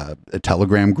chemtrails a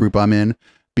Telegram group I'm in,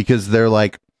 because they're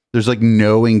like, there's like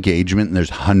no engagement and there's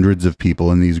hundreds of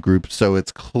people in these groups. So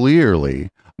it's clearly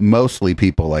mostly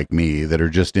people like me that are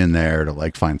just in there to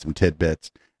like find some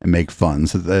tidbits and make fun.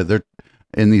 So they're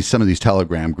in some of these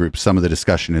Telegram groups. Some of the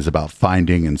discussion is about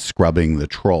finding and scrubbing the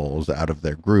trolls out of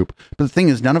their group. But the thing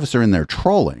is, none of us are in there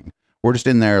trolling. We're just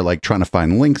in there like trying to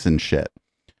find links and shit.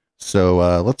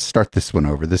 So let's start this one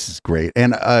over. This is great.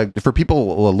 And for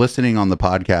people listening on the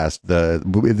podcast,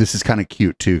 this is kind of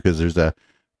cute too, because there's a,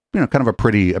 you know, kind of a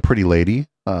pretty lady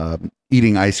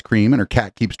eating ice cream, and her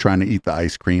cat keeps trying to eat the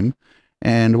ice cream.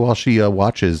 And while she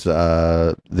watches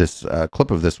this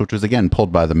clip of this, which was again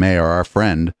pulled by the mayor, our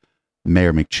friend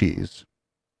Mayor McCheese.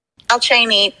 Al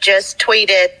Cheney just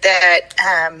tweeted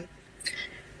that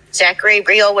Zachary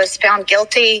Real was found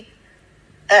guilty.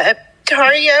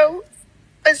 Dario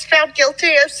was found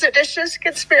guilty of seditious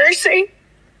conspiracy.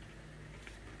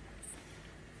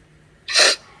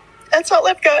 That's all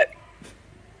I've got.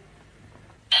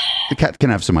 The cat can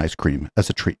have some ice cream as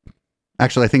a treat.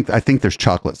 Actually, I think there's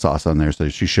chocolate sauce on there, so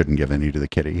she shouldn't give any to the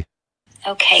kitty.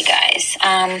 Okay, guys.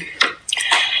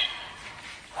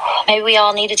 Maybe we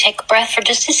all need to take a breath for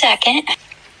just a second.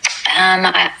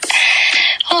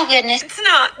 Oh, goodness. It's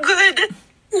not good.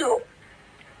 No.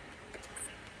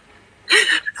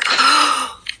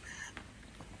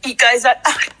 You guys,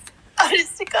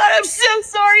 honest to God, I'm so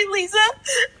sorry, Lisa.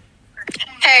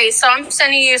 Hey, so I'm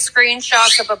sending you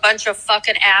screenshots of a bunch of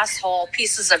fucking asshole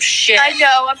pieces of shit. I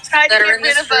know. I'm trying to that get are in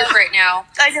rid this of them group right now.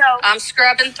 I know. I'm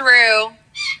scrubbing through,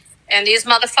 and these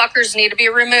motherfuckers need to be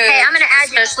removed. Hey, I'm going to add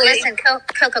especially, you. Listen,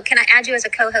 Coco, can I add you as a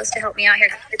co-host to help me out here?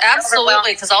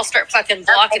 Absolutely, because I'll start fucking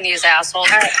blocking these assholes.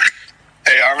 Hey,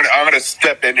 I'm gonna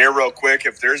step in here real quick.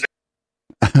 If there's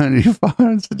You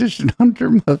found sedition hunter,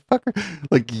 motherfucker.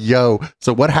 Like, yo.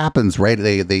 So what happens, right?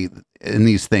 They in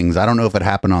these things, I don't know if it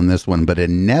happened on this one, but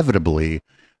inevitably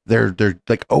they're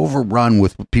like overrun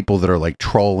with people that are like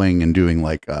trolling and doing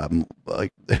like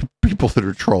people that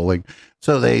are trolling.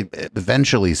 So they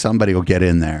eventually somebody will get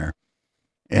in there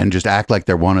and just act like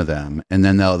they're one of them, and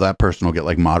then that person will get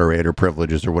like moderator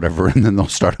privileges or whatever, and then they'll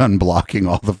start unblocking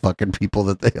all the fucking people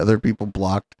that the other people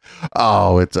blocked.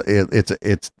 Oh,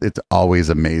 it's always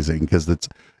amazing, because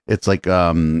it's like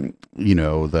you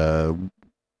know,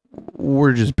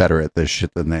 we're just better at this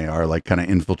shit than they are, like kind of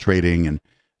infiltrating, and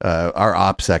our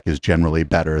OPSEC is generally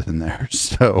better than theirs.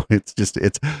 So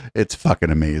it's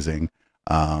fucking amazing.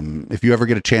 If you ever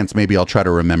get a chance, maybe I'll try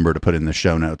to remember to put in the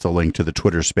show notes a link to the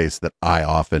Twitter space that I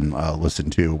often listen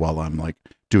to while I'm like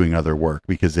doing other work,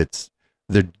 because it's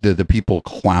the people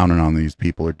clowning on these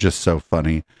people are just so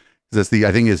funny. I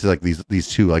think it's like these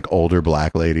two like older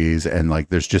black ladies, and like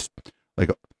there's just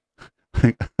like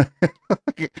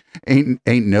ain't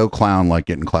no clown like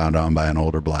getting clowned on by an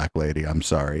older black lady. I'm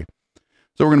sorry.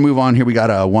 So we're going to move on here. We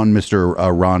got one Mr.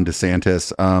 Ron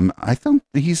DeSantis. I think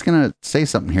he's going to say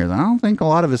something here that I don't think a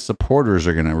lot of his supporters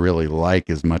are going to really like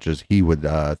as much as he would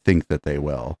think that they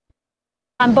will.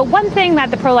 But one thing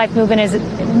that the pro-life movement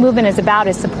is about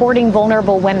is supporting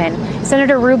vulnerable women.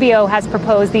 Senator Rubio has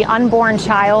proposed the Unborn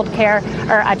Child Care,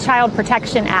 or a Child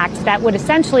Protection Act, that would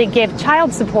essentially give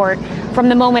child support from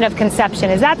the moment of conception.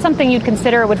 Is that something you'd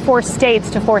consider would force states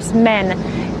to force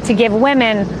men to give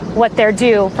women what they're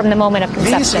due from the moment of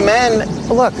conception? These men,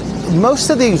 look, most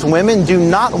of these women do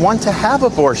not want to have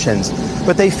abortions,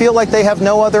 but they feel like they have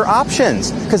no other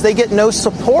options because they get no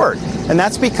support. And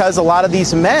that's because a lot of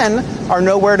these men are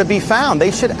nowhere to be found.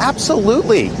 They should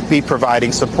absolutely be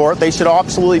providing support. They should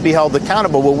absolutely be held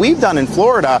accountable. What we've done in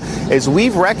Florida is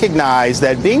we've recognized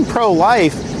that being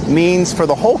pro-life means for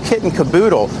the whole kit and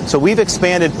caboodle. So we've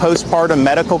expanded postpartum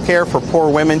medical care for poor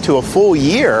women to a full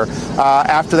year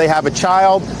after they have a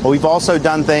child. We've also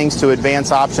done things to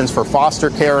advance options for foster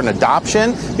care and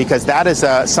adoption, because that is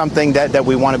something that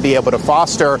we want to be able to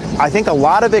foster. I think a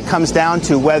lot of it comes down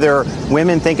to whether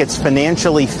women think it's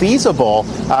financially feasible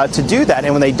to do that.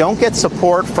 And when they don't get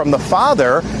support from the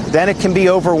father, then it can be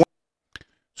overwhelming.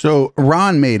 So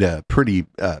Ron made a pretty,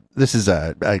 this is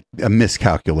a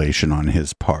miscalculation on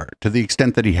his part, to the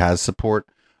extent that he has support.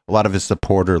 A lot of his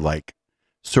support are like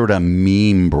sort of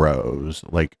meme bros,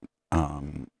 like a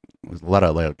lot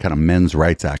of like kind of men's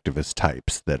rights activist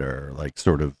types that are like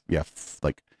sort of,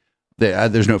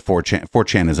 there's no 4chan.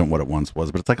 4chan isn't what it once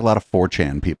was, but it's like a lot of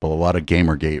 4chan people, a lot of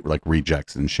Gamergate like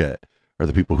rejects and shit are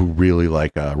the people who really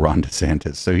like Ron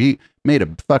DeSantis. So he made a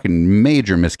fucking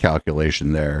major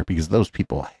miscalculation there, because those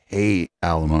people hate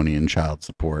alimony and child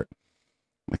support.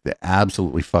 Like, they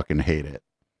absolutely fucking hate it.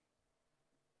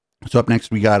 So up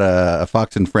next, we got a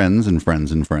Fox and Friends and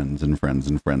Friends and Friends and Friends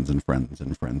and Friends and Friends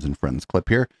and Friends and Friends clip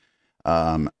here.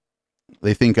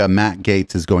 They think Matt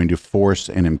Gaetz is going to force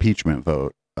an impeachment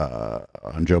vote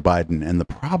on Joe Biden. And the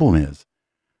problem is,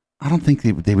 I don't think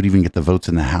they would even get the votes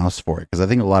in the House for it, because I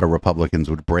think a lot of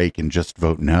Republicans would break and just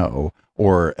vote no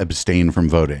or abstain from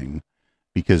voting,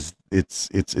 because it's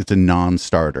a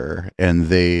non-starter.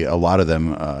 And a lot of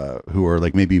them who are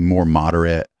like maybe more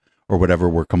moderate or whatever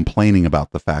were complaining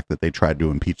about the fact that they tried to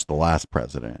impeach the last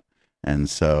president. And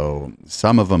so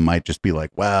some of them might just be like,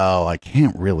 well, I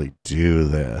can't really do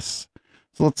this.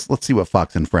 So let's see what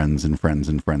Fox and Friends and Friends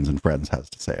and Friends and Friends has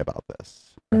to say about this.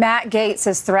 Matt Gaetz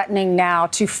is threatening now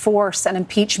to force an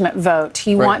impeachment vote.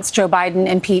 He wants Joe Biden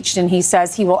impeached, and he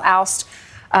says he will oust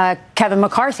Kevin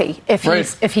McCarthy if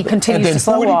he continues to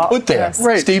slow walk. Who would he put there?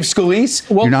 Right. Steve Scalise?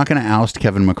 You're not going to oust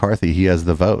Kevin McCarthy. He has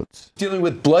the votes. Dealing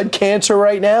with blood cancer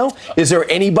right now? Is there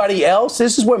anybody else?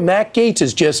 This is what Matt Gaetz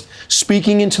is just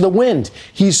speaking into the wind.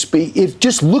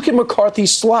 Just look at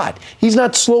McCarthy's slot. He's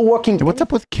not slow walking. What's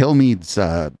up with Kilmeade's,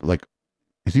 has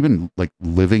he been like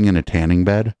living in a tanning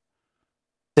bed?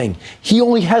 He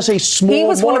only has a small He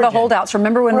was one of the margin. holdouts.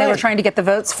 Remember when they were trying to get the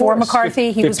votes for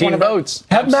McCarthy? He was one of the votes.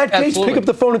 Have Matt Gaetz pick up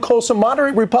the phone and call some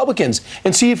moderate Republicans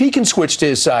and see if he can switch to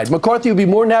his side. McCarthy would be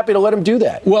more than happy to let him do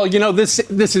that. Well, this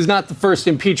is not the first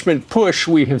impeachment push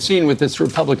we have seen with this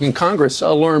Republican Congress.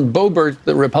 Lauren Boebert,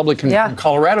 the Republican from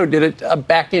Colorado, did it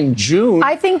back in June.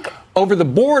 I think over the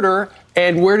border.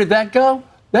 And where did that go?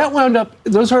 That wound up,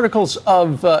 those articles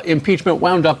of impeachment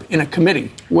wound up in a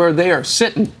committee where they are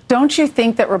sitting. Don't you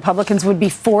think that Republicans would be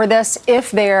for this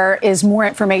if there is more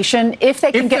information, if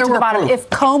they can get to the bottom, if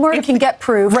Comer can get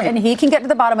proof and he can get to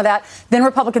the bottom of that, then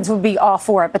Republicans would be all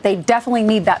for it. But they definitely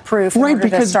need that proof in order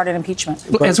to start an impeachment.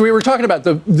 As we were talking about,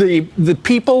 the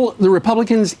people, the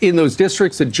Republicans in those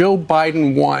districts that Joe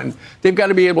Biden won, they've got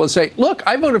to be able to say, look,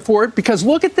 I voted for it because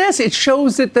look at this. It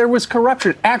shows that there was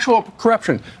corruption, actual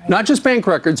corruption, not just bank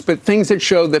records, but things that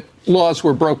show that laws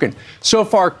were broken. So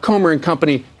far, Comer and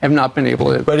company have not been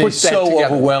able to. But it's so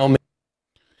overwhelming.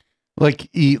 Like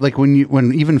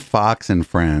when even Fox and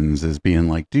Friends is being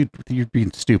like, dude, you're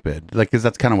being stupid. Like, because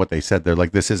that's kind of what they said. They're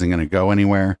like, this isn't going to go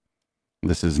anywhere.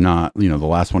 This is not, the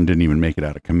last one didn't even make it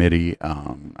out of committee.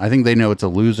 I think they know it's a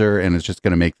loser, and it's just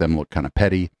going to make them look kind of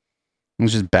petty.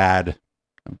 It's just bad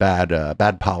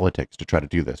politics to try to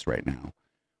do this right now.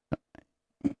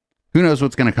 Who knows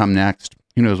what's going to come next?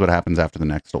 Who knows what happens after the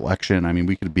next election? I mean,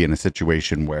 we could be in a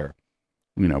situation where,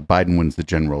 Biden wins the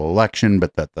general election,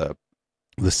 but that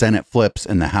the Senate flips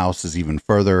and the House is even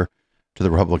further to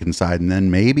the Republican side, and then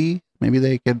maybe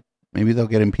they'll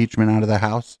get impeachment out of the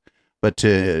House. But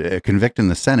to convict in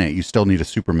the Senate, you still need a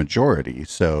supermajority.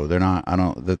 So they're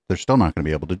still not going to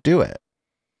be able to do it.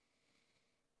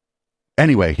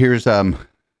 Anyway, here's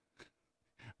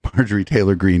Marjorie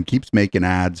Taylor Greene keeps making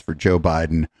ads for Joe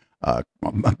Biden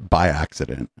by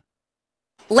accident.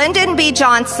 Lyndon B.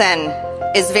 Johnson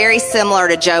is very similar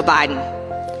to Joe Biden.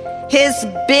 His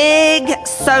big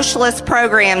socialist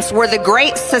programs were the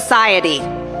Great Society.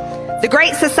 The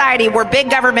Great Society were big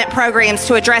government programs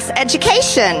to address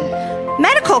education,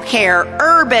 medical care,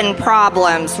 urban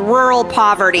problems, rural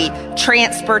poverty,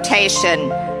 transportation,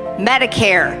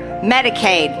 Medicare,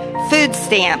 Medicaid, food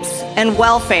stamps, and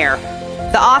welfare,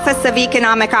 the Office of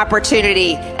Economic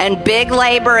Opportunity, and big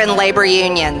labor and labor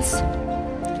unions.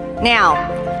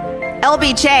 Now,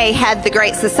 LBJ had the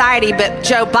Great Society, but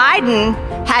Joe Biden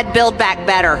had Build Back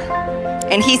Better,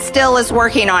 and he still is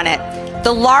working on it.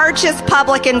 The largest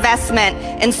public investment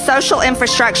in social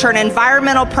infrastructure and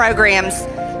environmental programs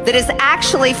that is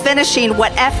actually finishing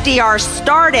what FDR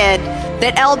started,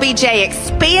 that LBJ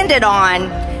expanded on,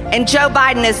 and Joe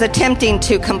Biden is attempting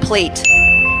to complete.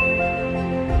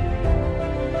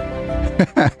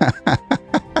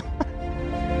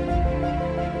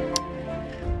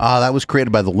 That was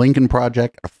created by the Lincoln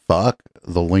Project. Fuck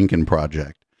the Lincoln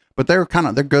Project. But they're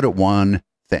good at one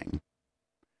thing.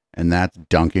 And that's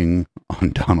dunking on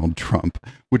Donald Trump,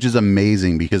 which is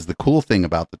amazing because the cool thing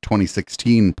about the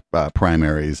 2016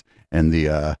 primaries and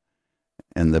the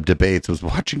debates was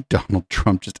watching Donald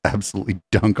Trump just absolutely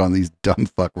dunk on these dumb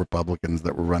fuck Republicans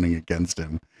that were running against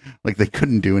him. Like they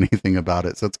couldn't do anything about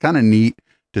it. So it's kind of neat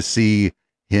to see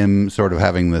him sort of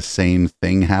having the same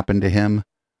thing happen to him.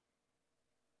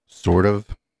 Sort of.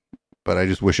 But I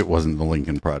just wish it wasn't the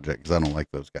Lincoln Project because I don't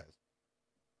like those guys.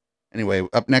 Anyway,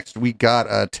 up next we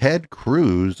got Ted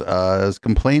Cruz is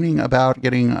complaining about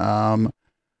getting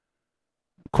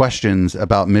questions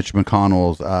about Mitch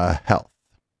McConnell's health.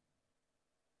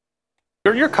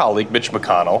 Your colleague, Mitch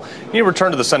McConnell, he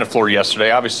returned to the Senate floor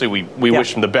yesterday. Obviously, we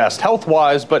wish him the best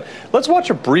health-wise, but let's watch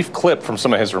a brief clip from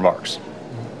some of his remarks.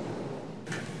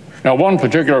 Now, one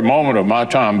particular moment of my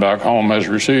time back home has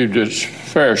received its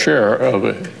fair share of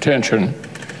attention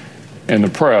in the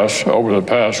press over the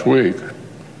past week.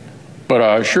 But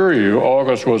I assure you,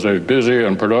 August was a busy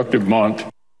and productive month.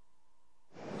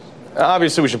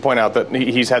 Obviously, we should point out that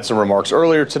he's had some remarks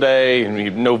earlier today,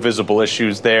 and no visible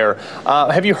issues there.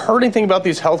 Have you heard anything about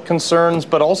these health concerns?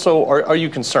 But also, are you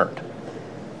concerned?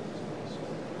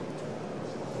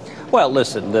 Well,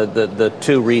 listen, the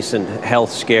two recent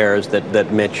health scares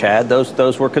that Mitch had,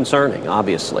 those were concerning,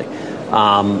 obviously.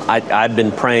 I've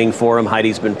been praying for him.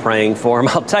 Heidi's been praying for him.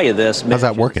 I'll tell you this. How's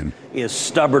that working? Is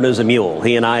stubborn as a mule.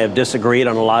 He and I have disagreed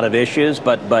on a lot of issues,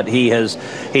 but he's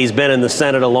been in the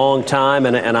Senate a long time,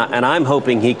 and I'm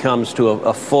hoping he comes to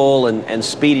a full and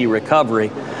speedy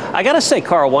recovery. I got to say,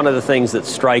 Carl, one of the things that's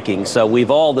striking, so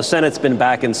the Senate's been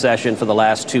back in session for the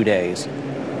last 2 days.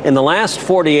 In the last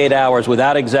 48 hours,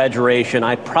 without exaggeration,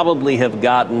 I probably have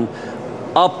gotten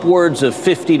upwards of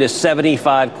 50 to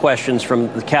 75 questions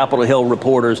from the Capitol Hill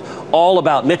reporters, all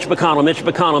about Mitch McConnell, Mitch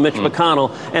McConnell, Mitch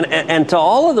McConnell. And to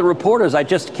all of the reporters, I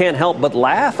just can't help but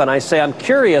laugh. And I say, I'm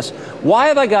curious, why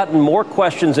have I gotten more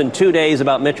questions in 2 days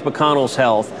about Mitch McConnell's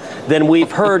health than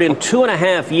we've heard in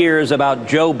 2.5 years about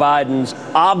Joe Biden's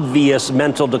obvious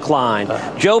mental decline?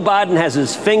 Joe Biden has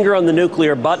his finger on the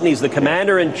nuclear button. He's the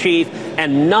commander-in-chief,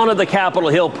 and none of the Capitol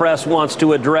Hill press wants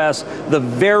to address the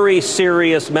very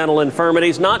serious mental infirmity.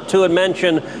 Not to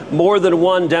mention more than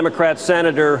one Democrat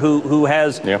senator who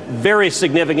has very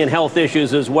significant health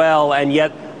issues as well, and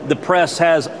yet the press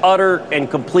has utter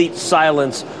and complete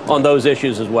silence on those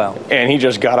issues as well. And he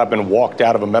just got up and walked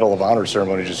out of a Medal of Honor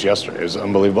ceremony just yesterday. It was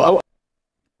unbelievable.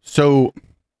 So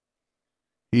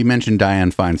he mentioned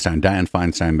Dianne Feinstein. Dianne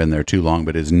Feinstein been there too long,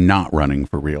 but is not running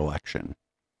for re-election.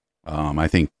 I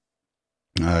think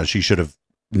she should have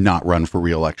not run for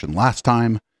re-election last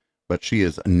time. But she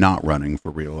is not running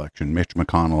for re-election. Mitch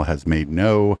McConnell has made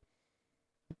no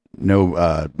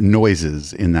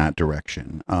noises in that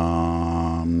direction.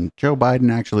 Joe Biden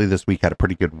actually this week had a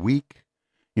pretty good week.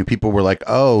 People were like,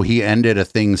 oh, he ended a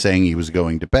thing saying he was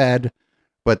going to bed.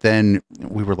 But then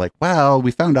we were like, well,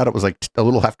 we found out it was like a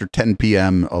little after 10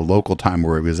 p.m. a local time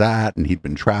where he was at, and he'd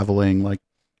been traveling. Like,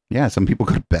 yeah, some people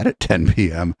go to bed at 10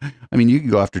 p.m. I mean, you can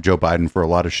go after Joe Biden for a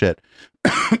lot of shit.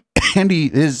 And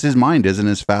his mind isn't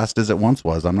as fast as it once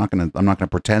was. I'm not gonna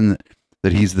pretend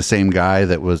that he's the same guy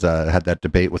that was had that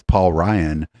debate with Paul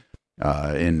Ryan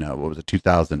in what was it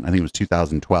 2000? I think it was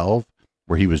 2012,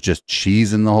 where he was just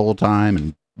cheesing the whole time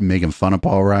and making fun of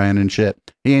Paul Ryan and shit.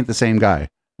 He ain't the same guy.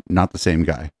 Not the same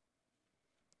guy.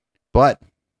 But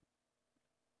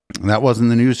that wasn't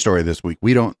the news story this week.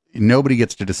 Nobody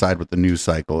gets to decide what the news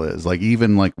cycle is. Like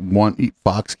even like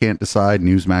Fox can't decide,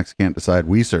 Newsmax can't decide.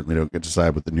 We certainly don't get to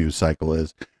decide what the news cycle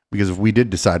is, because if we did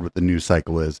decide what the news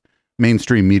cycle is,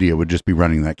 mainstream media would just be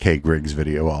running that Kay Griggs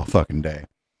video all fucking day.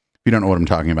 If you don't know what I'm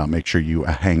talking about, make sure you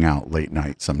hang out late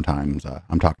night sometimes.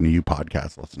 I'm talking to you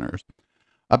podcast listeners.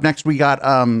 Up next, we got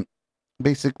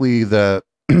basically the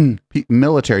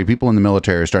military. People in the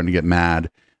military are starting to get mad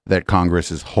that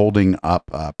Congress is holding up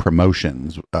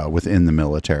promotions within the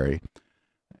military.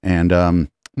 And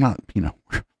we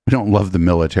don't love the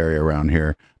military around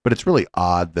here, but it's really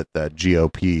odd that the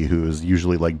GOP, who is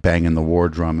usually like banging the war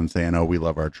drum and saying, oh, we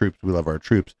love our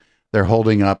troops, they're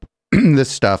holding up this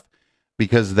stuff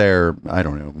because they're, I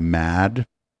don't know, mad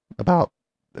about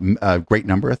a great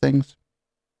number of things.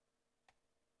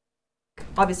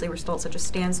 Obviously, we're still at such a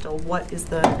standstill. What's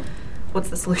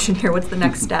the solution here? What's the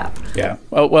next step? Yeah.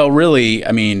 Well, really,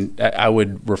 I mean, I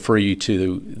would refer you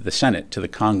to the Senate, to the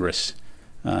Congress,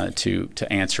 to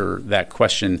answer that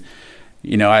question.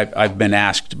 You know, I've been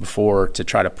asked before to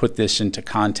try to put this into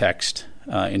context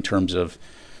in terms of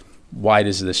why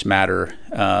does this matter?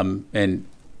 And,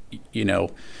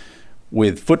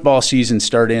 with football season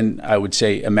starting, I would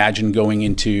say imagine going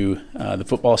into the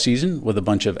football season with a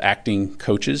bunch of acting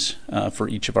coaches for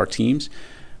each of our teams,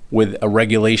 with a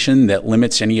regulation that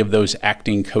limits any of those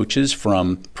acting coaches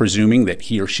from presuming that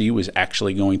he or she was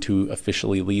actually going to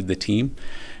officially lead the team.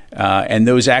 And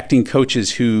those acting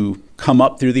coaches who come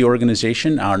up through the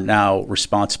organization are now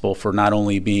responsible for not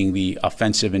only being the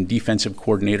offensive and defensive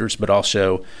coordinators, but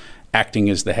also acting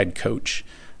as the head coach.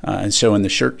 And so in the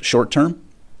short term,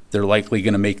 they're likely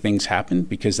going to make things happen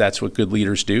because that's what good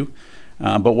leaders do.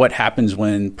 But what happens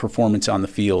when performance on the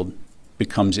field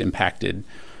becomes impacted?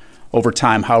 Over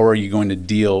time, how are you going to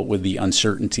deal with the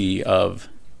uncertainty of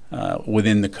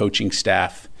within the coaching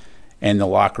staff and the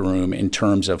locker room in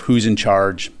terms of who's in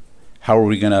charge, how are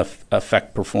we going to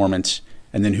affect performance,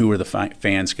 and then who are the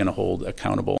fans going to hold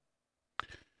accountable?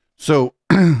 So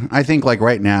I think like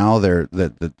right now, I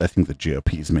think the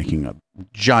GOP is making a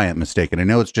giant mistake. And I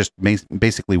know it's just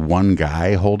basically one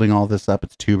guy holding all this up.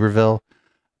 It's Tuberville.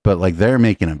 But like they're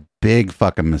making a big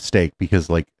fucking mistake because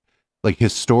like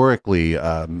historically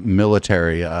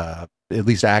military, at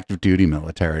least active duty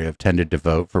military, have tended to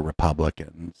vote for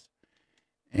Republicans.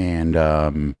 And,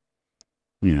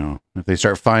 if they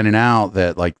start finding out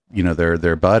that like,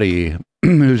 their buddy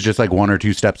who's just like one or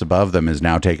two steps above them is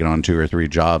now taking on 2 or 3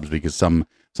 jobs because some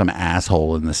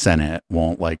asshole in the Senate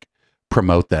won't like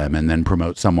promote them and then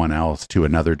promote someone else to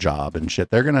another job and shit.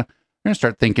 They're gonna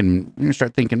start thinking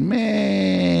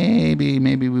maybe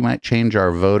we might change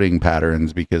our voting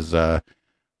patterns because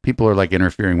people are like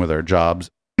interfering with our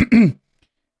jobs.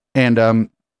 And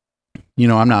I'm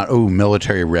not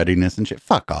military readiness and shit.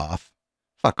 Fuck off.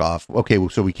 Okay, well,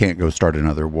 so we can't go start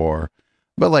another war.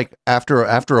 But like after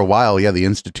a while, yeah, the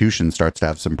institution starts to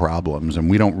have some problems, and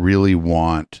we don't really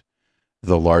want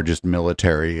the largest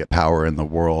military power in the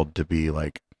world to be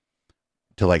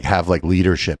have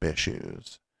leadership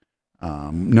issues.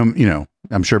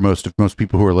 I'm sure most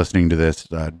people who are listening to this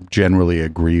generally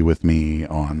agree with me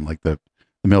on like the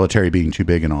military being too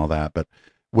big and all that. But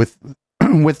with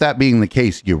that being the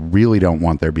case, you really don't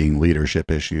want there being leadership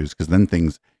issues because then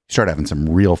things start having some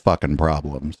real fucking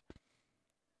problems.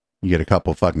 You get a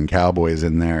couple fucking cowboys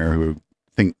in there who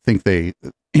think they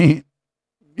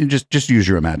just use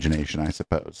your imagination, I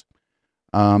suppose.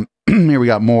 Here we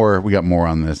got more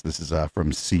on this. This is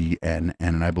from CNN,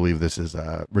 and I believe this is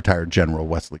retired General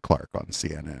Wesley Clark on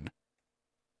CNN.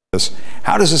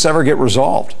 How does this ever get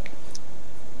resolved?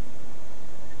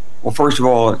 Well, first of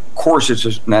all, of course, it's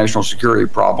a national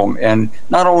security problem. And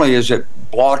not only is it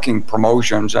blocking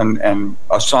promotions and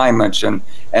assignments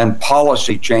and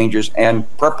policy changes and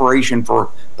preparation for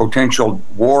potential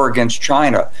war against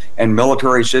China and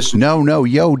military assistance. No,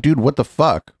 yo, dude, what the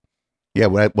fuck? Yeah,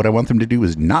 what I want them to do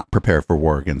is not prepare for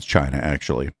war against China,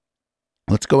 actually.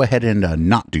 Let's go ahead and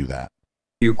not do that.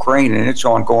 Ukraine and its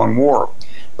ongoing war.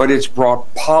 But it's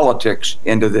brought politics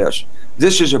into this.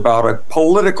 This is about a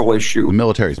political issue. The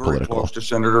military is political. Close to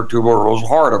Senator Tuberville's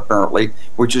heart, apparently,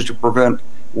 which is to prevent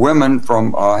women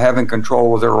from having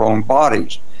control of their own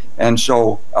bodies. And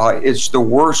so it's the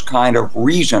worst kind of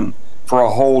reason for a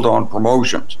hold on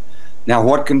promotions. Now,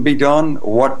 what can be done,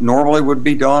 what normally would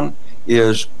be done,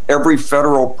 is every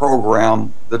federal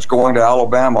program that's going to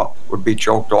Alabama would be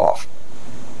choked off.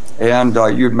 And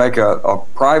you'd make a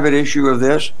private issue of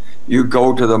this. You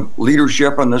go to the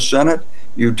leadership in the Senate.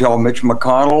 You tell Mitch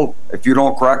McConnell, if you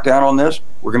don't crack down on this,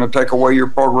 we're going to take away your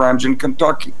programs in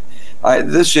Kentucky.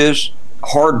 This is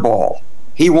hardball.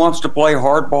 He wants to play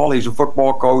hardball. He's a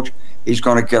football coach. He's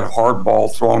going to get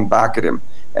hardball thrown back at him.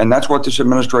 And that's what this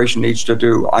administration needs to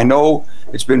do. I know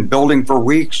it's been building for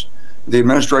weeks. The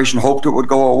administration hoped it would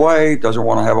go away, doesn't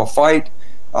want to have a fight,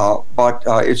 but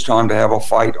it's time to have a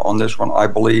fight on this one, I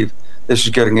believe. This is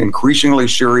getting increasingly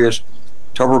serious.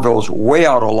 Tuberville's way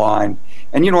out of line.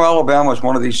 And, Alabama is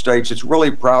one of these states that's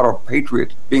really proud of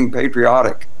being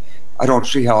patriotic. I don't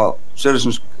see how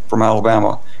citizens from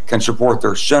Alabama can support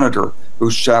their senator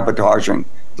who's sabotaging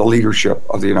the leadership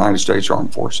of the United States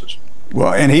Armed Forces.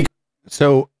 Well,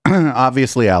 so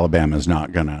obviously Alabama's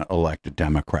not going to elect a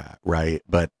Democrat, right?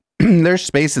 But there's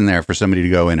space in there for somebody to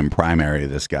go in and primary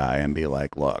this guy and be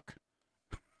like, look,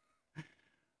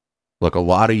 a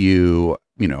lot of you,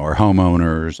 are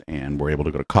homeowners and were able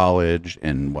to go to college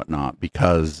and whatnot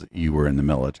because you were in the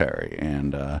military.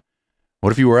 And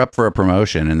what if you were up for a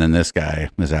promotion and then this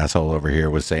asshole over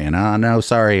here was saying, no,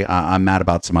 sorry, I'm mad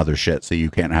about some other shit, so you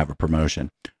can't have a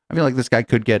promotion. I feel like this guy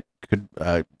could get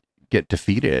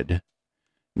defeated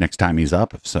next time he's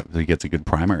up if he gets a good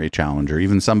primary challenger,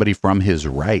 even somebody from his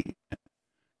right.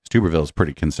 Tuberville's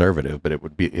pretty conservative, but it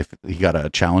would be if he got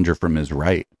a challenger from his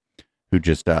right. who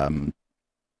just kind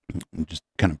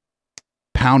of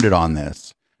pounded on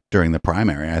this during the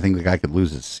primary. I think the guy could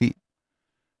lose his seat.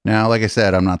 Now, like I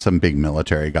said, I'm not some big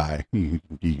military guy.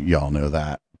 Y'all know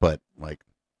that. But like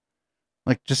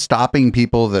just stopping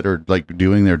people that are like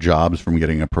doing their jobs from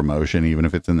getting a promotion, even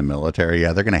if it's in the military,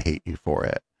 yeah, they're going to hate you for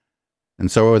it. And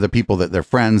so are the people that their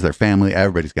friends, their family,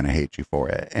 everybody's going to hate you for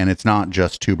it. And it's not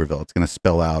just Tuberville. It's going to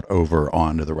spill out over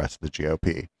onto the rest of the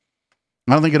GOP.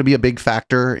 I don't think it'll be a big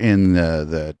factor in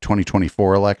the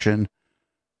 2024 election,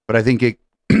 but I think it,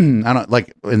 I don't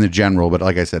like in the general, but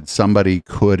like I said, somebody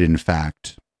could in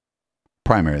fact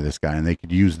primary this guy and they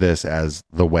could use this as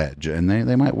the wedge and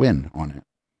they might win on it.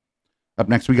 Up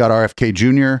next, we got RFK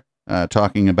Jr.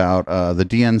 Talking about the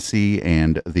DNC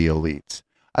and the elites.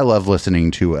 I love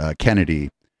listening to Kennedy,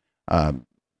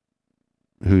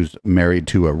 who's married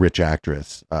to a rich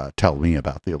actress, tell me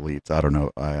about the elites. I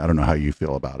don't know how you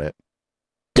feel about it.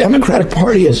 Democratic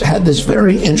Party has had this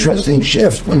very interesting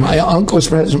shift. When my uncle was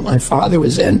president, my father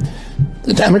was in,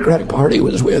 the Democratic Party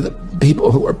was where the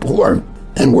people who were poor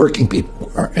and working people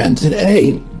were. And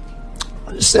today,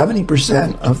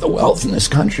 70% of the wealth in this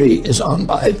country is owned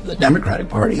by the Democratic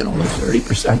Party and only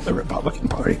 30% the Republican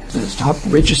Party. The top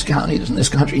richest counties in this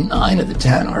country, 9 of the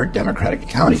 10 are Democratic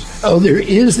counties. So there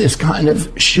is this kind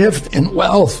of shift in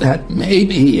wealth that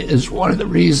maybe is one of the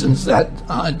reasons that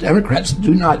Democrats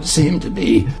do not seem to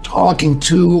be talking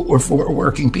to or for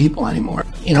working people anymore.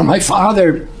 You know, my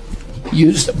father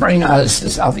used to bring us to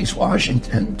Southeast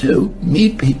Washington to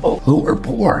meet people who were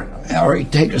poor, or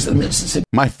he'd take us to the Mississippi.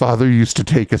 My father used to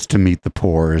take us to meet the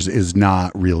poor is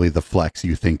not really the flex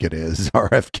you think it is,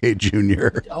 RFK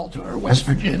Jr. Delta or West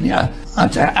Virginia,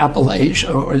 to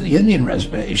Appalachia or the Indian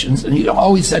reservations, and he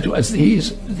always said to us,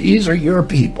 these are your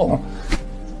people.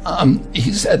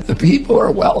 He said the people who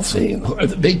are wealthy, who are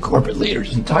the big corporate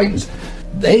leaders and titans,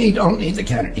 they don't need the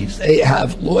Kennedys. They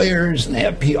have lawyers and they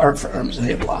have PR firms and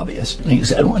they have lobbyists. And he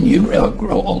said, when you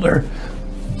grow older,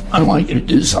 I want you to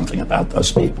do something about those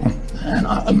people. And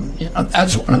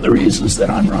that's one of the reasons that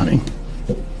I'm running.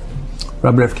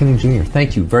 Robert F. Kennedy Jr.,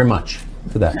 thank you very much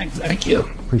for that. Thank you.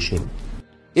 Appreciate it.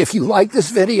 If you like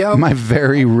this video... My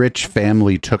very rich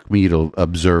family took me to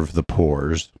observe the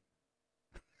poors.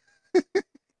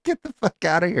 Get the fuck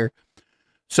out of here.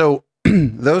 So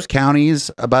those counties,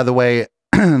 by the way,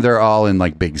 they're all in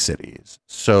like big cities.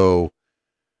 So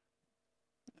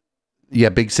yeah,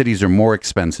 big cities are more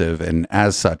expensive and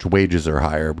as such wages are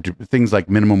higher. Things like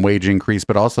minimum wage increase,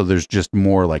 but also there's just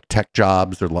more like tech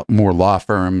jobs, there are more law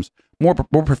firms, more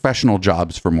professional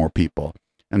jobs for more people.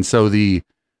 And so the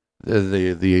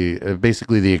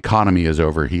basically the economy is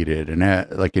overheated and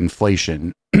like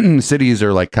inflation, cities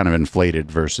are like kind of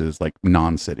inflated versus like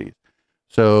non-cities.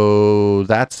 So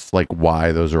that's like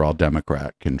why those are all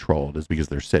Democrat controlled, is because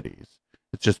they're cities.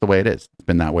 It's just the way it is. It's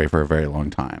been that way for a very long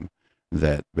time,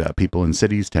 that people in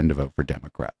cities tend to vote for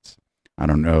Democrats. I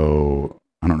don't know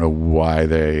why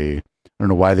they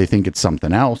think it's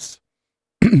something else.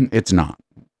 It's not.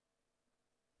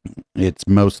 It's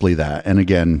mostly that. And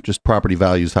again, just property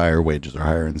values higher, wages are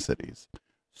higher in cities.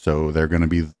 So they're going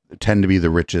to tend to be the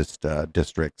richest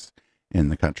districts in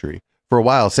the country. For a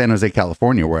while, San Jose,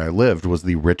 California, where I lived, was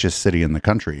the richest city in the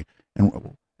country.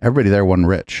 And everybody there wasn't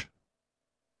rich.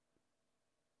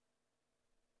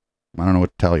 I don't know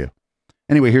what to tell you.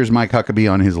 Anyway, here's Mike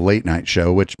Huckabee on his late night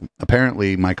show, which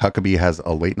apparently Mike Huckabee has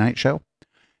a late night show.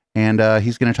 And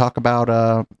he's going to talk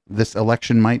about this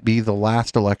election might be the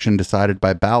last election decided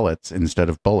by ballots instead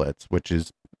of bullets, which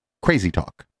is crazy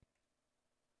talk.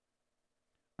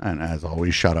 And as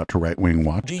always, shout out to Right Wing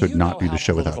Watch. Could not do the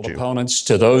show without you. Opponents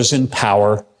to those in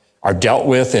power are dealt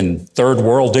with in third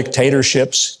world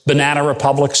dictatorships, banana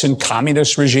republics, and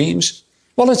communist regimes?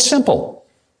 Well, it's simple.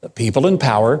 The people in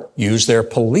power use their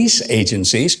police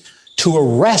agencies to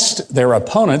arrest their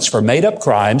opponents for made-up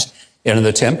crimes in an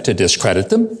attempt to discredit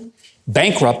them,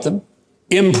 bankrupt them,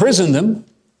 imprison them,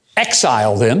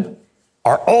 exile them,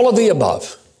 or all of the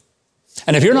above.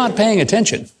 And if you're not paying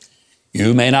attention,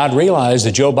 you may not realize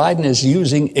that Joe Biden is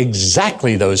using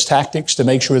exactly those tactics to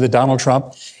make sure that Donald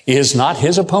Trump is not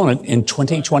his opponent in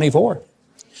 2024.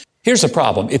 Here's the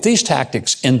problem. If these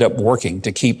tactics end up working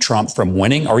to keep Trump from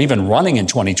winning or even running in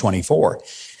 2024,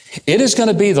 it is going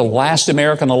to be the last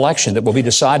American election that will be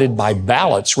decided by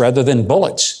ballots rather than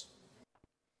bullets.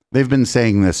 They've been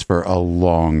saying this for a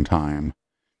long time.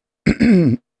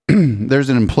 There's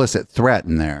an implicit threat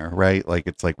in there, right? Like,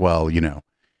 it's like, well, you know,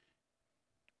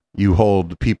 you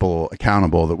hold people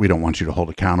accountable that we don't want you to hold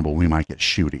accountable. We might get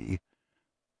shooty.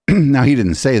 Now, he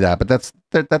didn't say that, but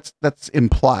that's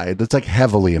implied. That's like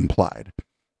heavily implied.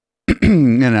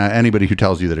 and anybody who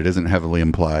tells you that it isn't heavily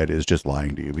implied is just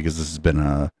lying to you, because this has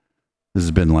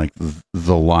been like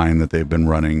the line that they've been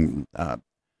running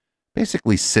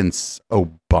basically since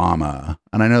Obama.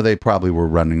 And I know they probably were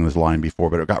running this line before,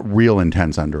 but it got real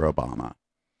intense under Obama.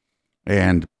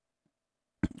 And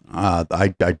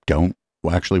I don't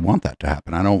actually want that to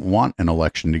happen. I don't want an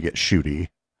election to get shooty.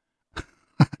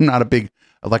 I'm not a big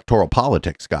electoral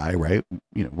politics guy, right?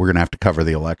 You know, we're going to have to cover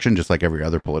the election just like every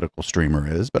other political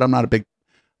streamer is, but I'm not a big,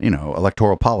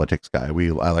 electoral politics guy.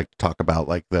 I like to talk about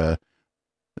like the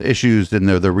issues and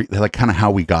the like kind of how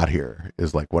we got here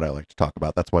is like what I like to talk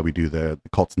about. That's why we do the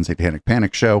Cults and Satanic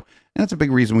Panic show. And that's a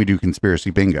big reason we do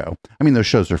Conspiracy Bingo. I mean, those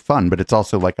shows are fun, but it's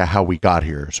also like a how we got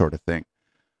here sort of thing.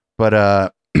 But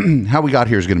how we got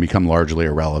here is going to become largely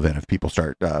irrelevant if people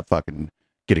start fucking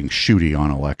getting shooty on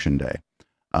election day.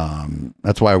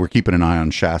 That's why we're keeping an eye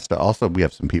on Shasta. Also, we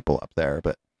have some people up there,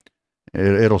 but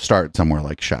it'll start somewhere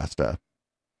like Shasta.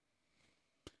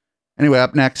 Anyway,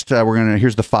 up next,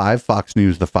 here's the 5, Fox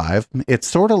News, the 5. It's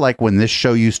sort of like when this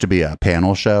show used to be a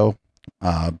panel show,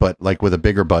 but like with a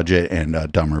bigger budget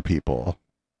and dumber people.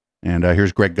 And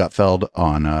here's Greg Gutfeld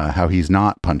on how he's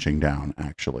not punching down,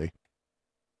 actually.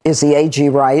 Is the AG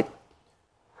right?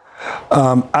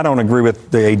 I don't agree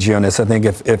with the AG on this. I think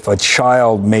if a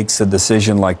child makes a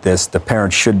decision like this, the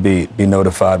parents should be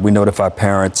notified. We notify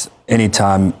parents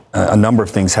anytime a number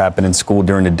of things happen in school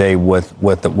during the day with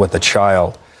a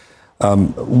child.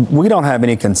 We don't have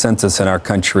any consensus in our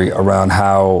country around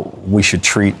how we should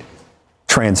treat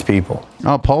trans people.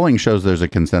 Polling shows there's a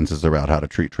consensus about how to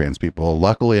treat trans people.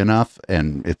 Luckily enough,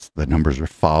 and the numbers are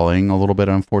falling a little bit,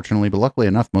 unfortunately, but luckily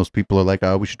enough, most people are like,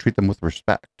 we should treat them with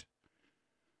respect.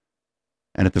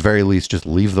 And at the very least, just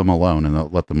leave them alone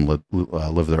and let them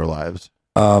live their lives.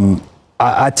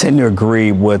 I tend to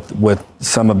agree with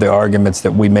some of the arguments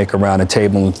that we make around the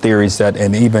table and theories that,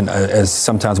 and even as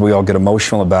sometimes we all get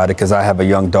emotional about it, because I have a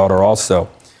young daughter also.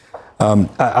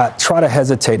 I try to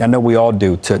hesitate. I know we all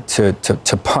do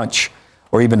to punch,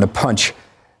 or even to punch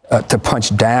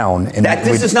down. And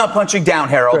this is not punching down,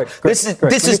 Harold. This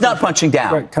is not punching down.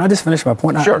 Greg, can I just finish my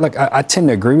point? Sure. I tend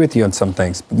to agree with you on some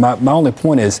things. But my only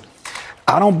point is,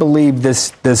 I don't believe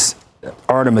this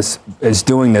Artemis is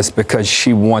doing this because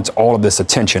she wants all of this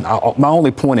attention. My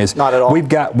only point is, not at all. We've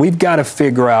got to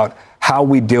figure out how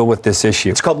we deal with this issue.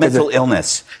 It's called mental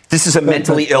illness. This is a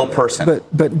mentally ill person.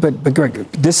 But Greg,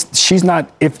 she's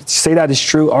not. If say that is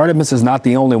true, Artemis is not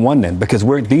the only one then, because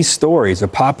these stories are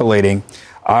populating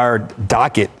our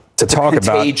docket to talk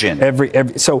about every.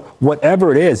 So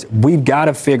whatever it is, we've got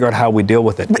to figure out how we deal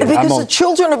with it. Because the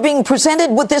children are being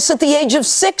presented with this at the age of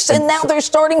 6, and now they're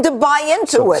starting to buy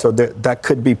into it. So that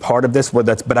could be part of this.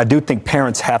 But I do think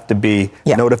parents have to be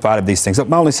notified of these things. So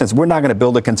my only sense, we're not going to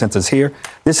build a consensus here.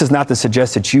 This is not to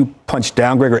suggest that you punch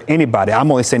down Greg or anybody.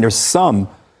 I'm only saying there's some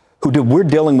who do. We're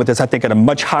dealing with this, I think, at a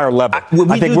much higher level.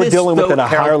 I think we're dealing with it at a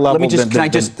higher level.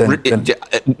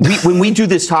 When we do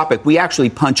this topic, we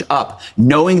actually punch up,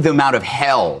 knowing the amount of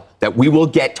hell that we will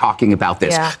get talking about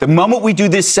this. Yeah. The moment we do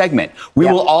this segment, we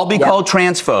will all be called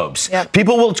transphobes. Yep.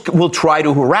 People will try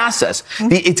to harass us.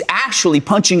 Mm-hmm. It's actually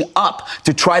punching up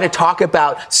to try to talk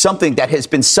about something that has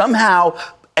been somehow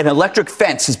an electric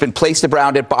fence has been placed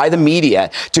around it by the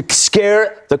media to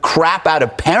scare the crap out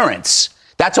of parents.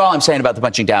 That's all I'm saying about the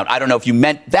punching down. I don't know if you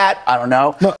meant that. I don't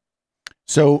know. No.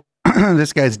 So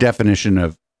this guy's definition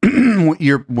of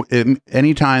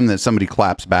anytime that somebody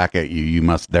claps back at you, you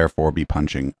must therefore be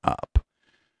punching up.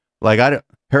 Like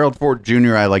Harold Ford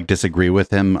Jr., I disagree with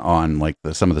him on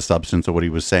some of the substance of what he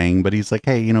was saying, but he's like,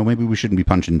 hey, maybe we shouldn't be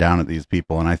punching down at these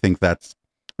people. And I think that's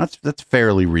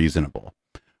fairly reasonable.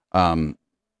 Greg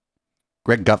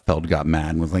Gutfeld got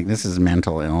mad and was like, this is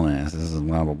mental illness. This is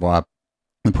blah, blah, blah.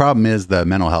 The problem is the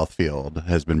mental health field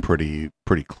has been pretty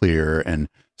clear and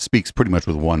speaks pretty much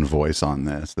with one voice on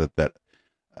this, that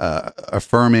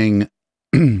affirming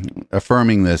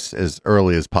this as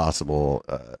early as possible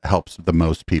helps the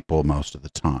most people most of the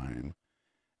time.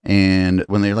 And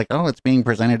when they're like, oh, it's being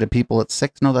presented to people at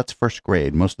 6, no, that's first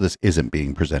grade. Most of this isn't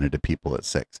being presented to people at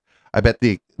 6. I bet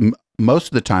most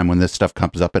of the time when this stuff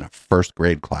comes up in a first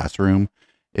grade classroom,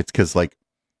 it's because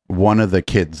one of the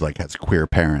kids has queer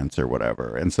parents or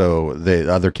whatever. And so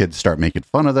the other kids start making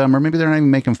fun of them, or maybe they're not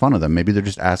even making fun of them. Maybe they're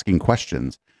just asking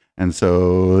questions. And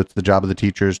so it's the job of the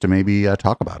teachers to maybe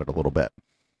talk about it a little bit.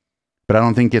 But I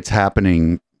don't think it's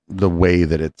happening the way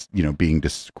that it's, being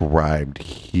described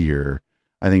here.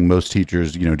 I think most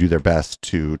teachers, do their best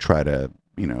to try to,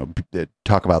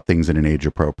 talk about things in an age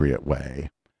appropriate way.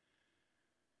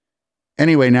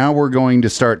 Anyway, now we're going to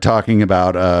start talking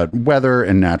about weather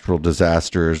and natural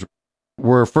disasters.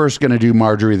 we're first going to do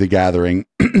Marjorie the Gathering.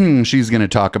 She's going to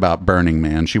talk about Burning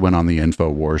Man. She went on the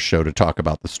InfoWars show to talk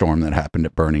about the storm that happened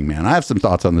at Burning Man. I have some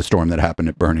thoughts on the storm that happened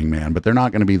at Burning Man, but they're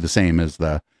not going to be the same as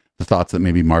the thoughts that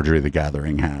maybe Marjorie the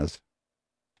Gathering has.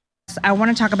 I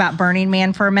want to talk about Burning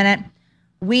Man for a minute.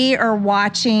 We are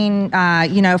watching,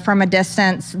 from a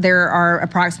distance. There are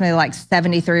approximately like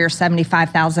 73 or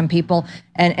 75,000 people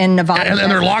in Nevada.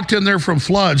 And they're locked in there from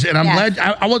floods. And I'm glad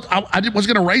I was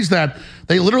going to raise that.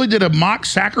 They literally did a mock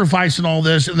sacrifice and all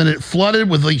this, and then it flooded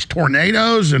with these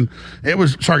tornadoes. And it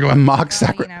was, sorry, go ahead. A mock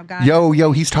sacrifice.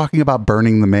 Yo, he's talking about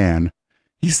burning the man.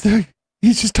 He's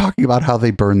just talking about how they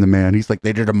burned the man. He's like,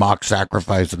 they did a mock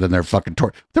sacrifice and then they're fucking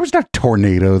there was no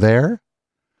tornado there.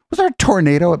 Was there a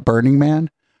tornado at Burning Man?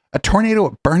 A tornado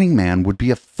at Burning Man would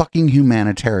be a fucking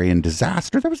humanitarian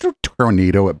disaster. There was no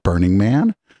tornado at Burning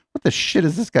Man. What the shit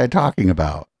is this guy talking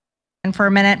about? And for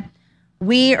a minute,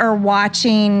 we are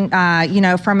watching,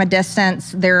 from a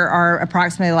distance. There are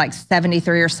approximately like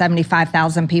 73 or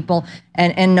 75,000 people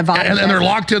in Nevada. And they're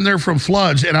locked in there from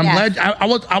floods. And I'm glad I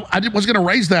was going to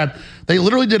raise that. They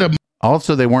literally did a.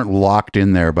 Also, they weren't locked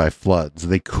in there by floods.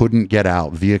 They couldn't get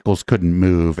out. Vehicles couldn't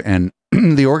move. And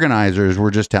the organizers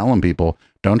were just telling people,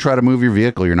 don't try to move your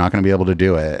vehicle. You're not going to be able to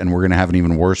do it. And we're going to have an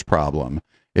even worse problem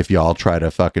if y'all try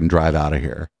to fucking drive out of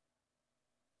here.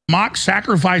 Mock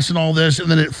sacrifice and all this,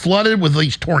 and then it flooded with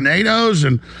these tornadoes.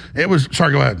 And it was,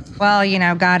 sorry, go ahead.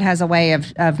 Well, God has a way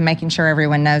of making sure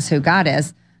everyone knows who God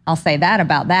is. I'll say that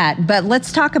about that. But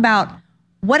let's talk about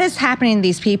what is happening to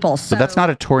these people. So that's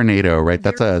not a tornado, right?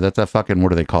 That's a fucking, what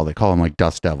do they call? They call them like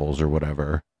dust devils or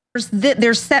whatever.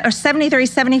 There's 73,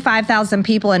 75,000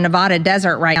 people in Nevada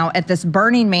desert right now at this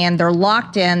Burning Man. They're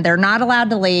locked in. They're not allowed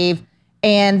to leave.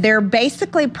 And they're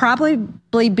basically probably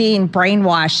being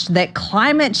brainwashed that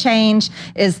climate change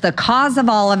is the cause of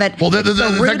all of it. Well, it's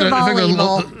the root of all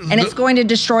evil, and it's going to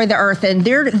destroy the earth. And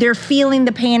they're feeling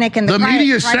the panic and the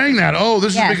media is saying that. Oh,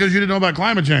 this is because you didn't know about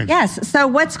climate change. Yes. So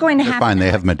what's going to happen? Fine, they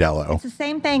have Modelo. It's the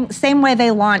same thing, same way they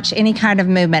launch any kind of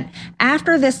movement.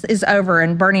 After this is over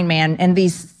in Burning Man, and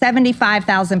these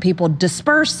 75,000 people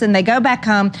disperse and they go back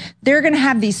home, they're going to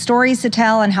have these stories to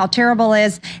tell and how terrible it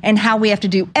is and how we have to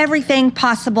do everything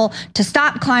possible to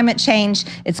stop climate change.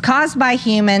 It's caused by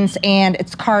humans, and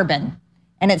it's carbon,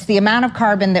 and it's the amount of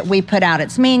carbon that we put out.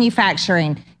 It's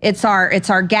manufacturing. It's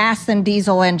our gas and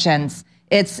diesel engines.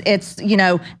 It's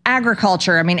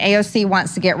agriculture. I mean, AOC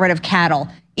wants to get rid of cattle.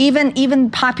 Even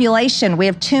population. We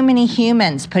have too many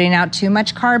humans putting out too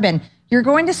much carbon. You're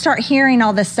going to start hearing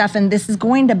all this stuff, and this is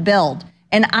going to build.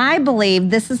 And I believe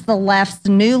this is the left's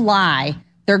new lie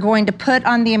they're going to put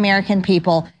on the American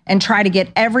people and try to get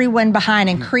everyone behind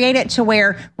and create it to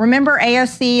where, remember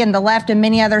AOC and the left and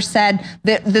many others said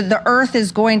that the earth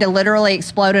is going to literally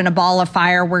explode in a ball of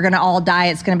fire. We're going to all die.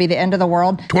 It's going to be the end of the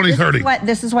world. 2030.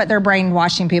 This is what they're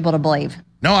brainwashing people to believe.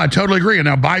 No, I totally agree. And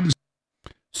now Biden's.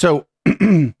 So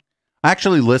I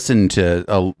actually listened to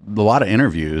a lot of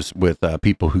interviews with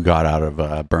people who got out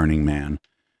of Burning Man.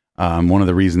 One of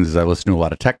the reasons is I listen to a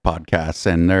lot of tech podcasts,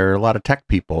 and there are a lot of tech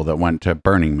people that went to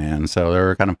Burning Man. So there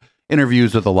are kind of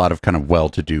interviews with a lot of kind of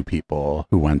well-to-do people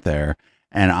who went there.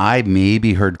 And I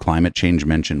maybe heard climate change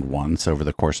mentioned once over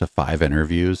the course of 5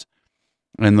 interviews.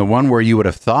 And the one where you would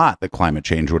have thought that climate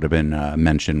change would have been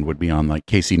mentioned would be on like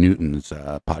Casey Newton's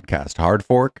podcast, Hard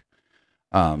Fork.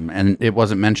 And it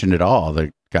wasn't mentioned at all.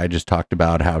 The guy just talked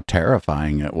about how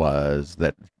terrifying it was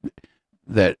that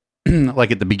like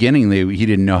at the beginning, he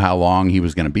didn't know how long he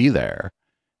was going to be there.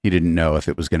 He didn't know if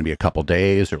it was going to be a couple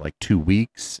days or like 2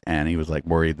 weeks. And he was like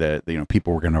worried that,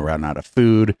 people were going to run out of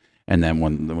food. And then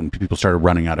when people started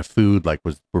running out of food, like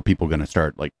were people going to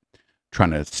start like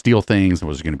trying to steal things? And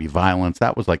was there going to be violence?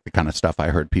 That was like the kind of stuff I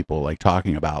heard people like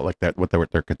talking about, like that, what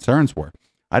their concerns were.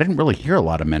 I didn't really hear a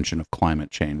lot of mention of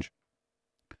climate change.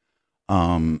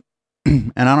 And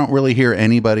I don't really hear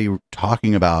anybody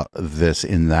talking about this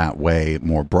in that way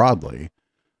more broadly.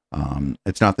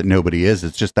 It's not that nobody is.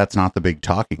 It's just that's not the big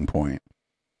talking point.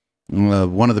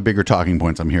 One of the bigger talking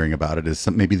points I'm hearing about it is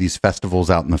maybe these festivals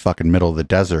out in the fucking middle of the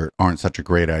desert aren't such a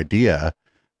great idea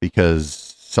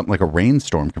because something like a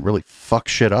rainstorm can really fuck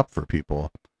shit up for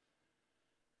people.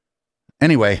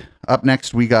 Anyway, up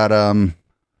next we got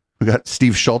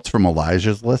Steve Schultz from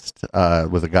Elijah's List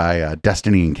with a guy,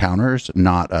 Destiny Encounters,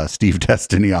 not Steve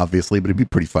Destiny, obviously, but it'd be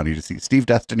pretty funny to see Steve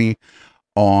Destiny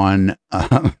on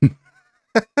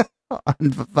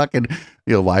fucking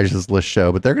the Elijah's List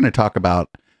show. But they're going to talk about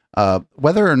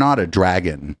whether or not a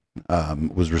dragon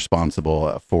was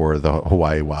responsible for the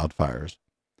Hawaii wildfires.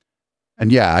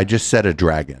 And yeah, I just said a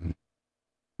dragon.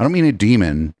 I don't mean a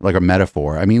demon, like a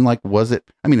metaphor. I mean, like,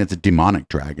 it's a demonic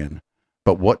dragon.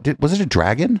 But was it a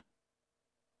dragon?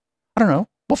 I don't know.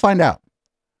 We'll find out.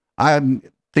 I'm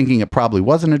thinking it probably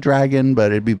wasn't a dragon,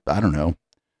 but I don't know.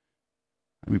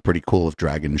 It'd be pretty cool if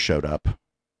dragons showed up.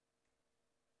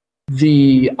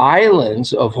 The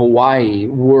islands of Hawaii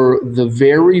were the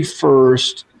very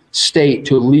first state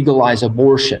to legalize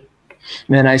abortion.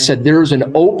 And I said, there's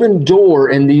an open door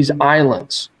in these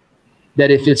islands that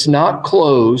if it's not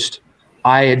closed,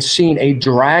 I had seen a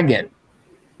dragon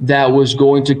that was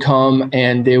going to come,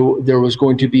 and there was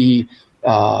going to be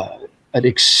a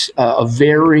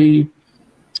very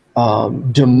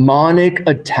demonic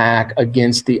attack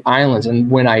against the islands.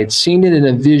 And when I had seen it in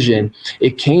a vision,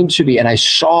 it came to me, and I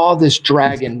saw this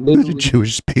dragon, literally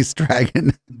Jewish space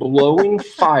dragon, blowing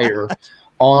fire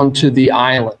onto the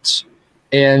islands.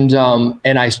 And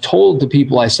I told the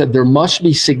people, I said, there must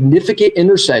be significant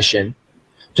intercession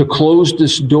to close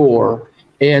this door,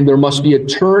 and there must be a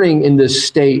turning in this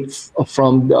state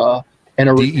from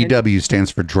DEW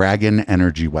stands for Dragon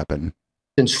Energy Weapon.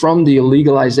 From the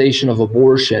legalization of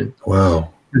abortion. Wow.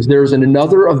 Because there's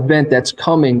another event that's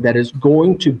coming that is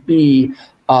going to be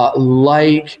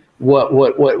like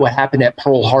what happened at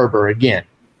Pearl Harbor again.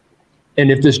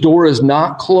 And if this door is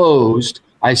not closed,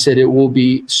 I said it will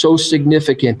be so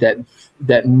significant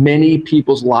that many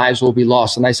people's lives will be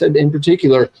lost. And I said in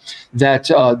particular that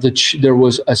there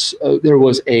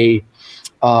was a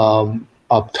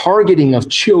targeting of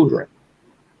children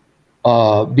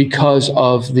because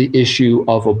of the issue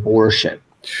of abortion.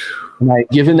 And I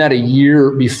given that a year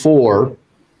before.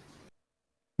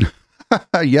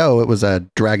 Yo, it was a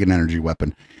dragon energy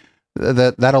weapon.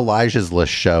 That Elijah's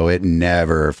List show, it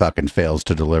never fucking fails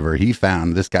to deliver. He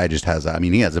found this guy just has,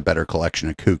 he has a better collection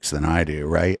of kooks than I do,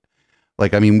 right?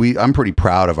 Like, I'm pretty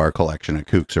proud of our collection of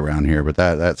kooks around here, but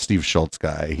that Steve Schultz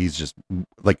guy, he's just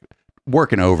like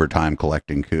working overtime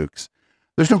collecting kooks.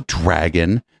 There's no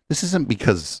dragon. This isn't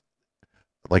because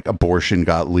like abortion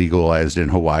got legalized in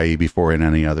Hawaii before in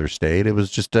any other state. It was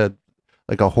just a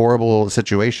horrible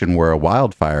situation where a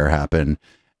wildfire happened.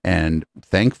 And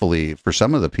thankfully for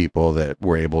some of the people that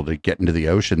were able to get into the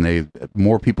ocean,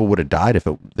 more people would have died if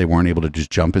they weren't able to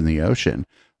just jump in the ocean.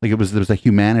 Like there was a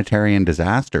humanitarian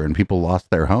disaster and people lost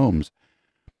their homes.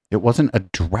 It wasn't a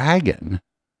dragon.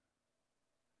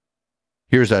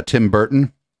 Here's Tim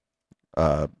Burton,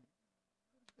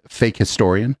 fake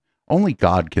historian. Only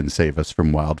God can save us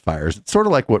from wildfires. It's sort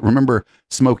of like remember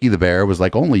Smokey the Bear was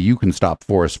like, only you can stop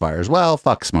forest fires. Well,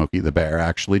 fuck Smokey the Bear,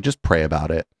 actually. Just pray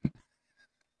about it.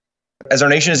 As our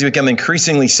nation has become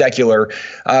increasingly secular,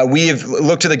 we have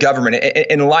looked to the government.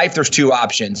 In life, there's two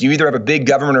options. You either have a big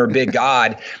government or a big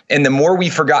God. And the more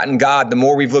we've forgotten God, the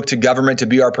more we've looked to government to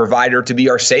be our provider, to be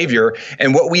our savior.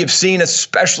 And what we have seen,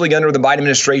 especially under the Biden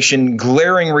administration,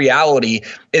 glaring reality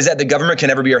is that the government can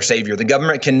never be our savior. The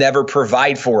government can never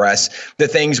provide for us the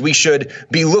things we should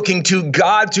be looking to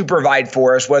God to provide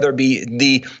for us, whether it be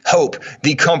the hope,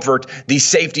 the comfort, the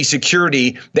safety,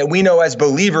 security that we know as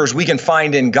believers we can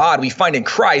find in God. We find in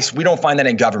Christ. We don't find that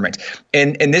in government.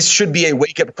 And this should be a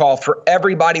wake-up call for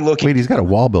everybody looking. Wait, he's got a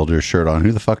wall builder shirt on.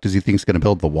 Who the fuck does he think is going to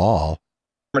build the wall?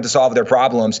 To solve their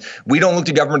problems. We don't look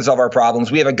to government to solve our problems.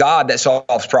 We have a God that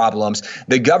solves problems.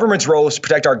 The government's role is to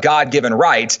protect our God-given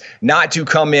rights, not to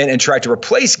come in and try to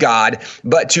replace God,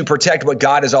 but to protect what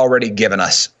God has already given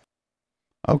us.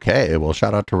 Okay, well,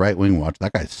 shout out to Right Wing Watch.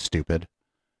 That guy's stupid.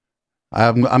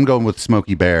 I'm going with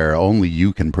Smokey Bear. Only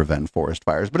you can prevent forest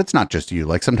fires, but it's not just you.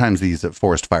 Like sometimes these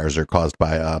forest fires are caused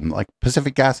by like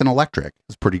Pacific Gas and Electric.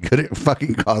 It's pretty good at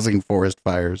fucking causing forest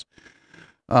fires.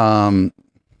 But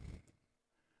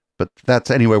that's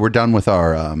anyway. We're done with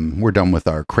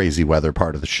our crazy weather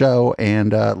part of the show,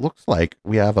 and looks like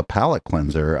we have a palate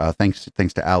cleanser. Thanks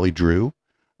to Allie Drew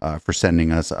for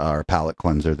sending us our palate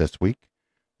cleanser this week.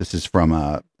 This is from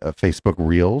Facebook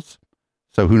Reels.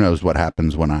 So who knows what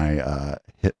happens when I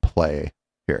hit play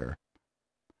here?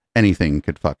 Anything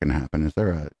could fucking happen. Is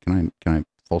there can I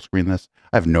full screen this?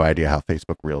 I have no idea how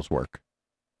Facebook Reels work.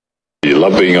 You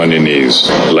love being on your knees.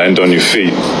 Land on your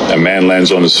feet. A man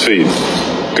lands on his feet.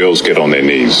 Girls get on their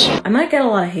knees. I might get a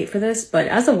lot of hate for this, but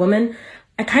as a woman,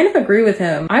 I kind of agree with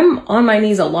him. I'm on my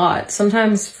knees a lot,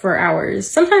 sometimes for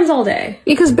hours, sometimes all day.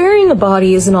 Because burying a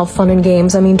body isn't all fun and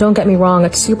games. I mean, don't get me wrong,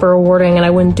 it's super rewarding and I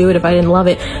wouldn't do it if I didn't love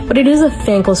it. But it is a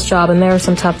thankless job and there are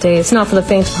some tough days. It's not for the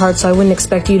faint of heart, so I wouldn't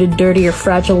expect you to dirty your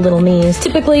fragile little knees.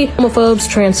 Typically, homophobes,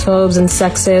 transphobes, and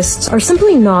sexists are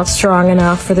simply not strong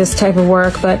enough for this type of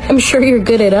work, but I'm sure you're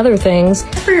good at other things.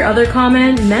 For your other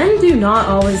comment, men do not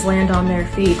always land on their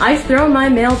feet. I've thrown my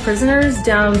male prisoners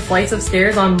down flights of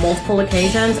stairs on multiple occasions.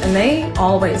 occasions, and they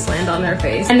always land on their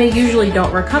face. And they usually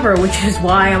don't recover, which is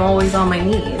why I'm always on my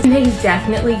knees. And they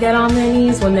definitely get on their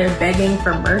knees when they're begging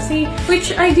for mercy,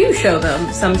 which I do show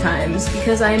them sometimes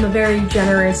because I am a very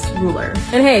generous ruler.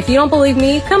 And hey, if you don't believe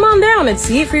me, come on down and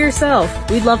see it for yourself.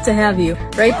 We'd love to have you.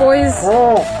 Right, boys?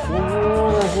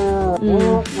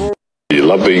 You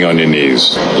love being on your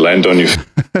knees. Land on your...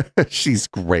 She's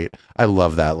great. I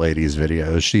love that lady's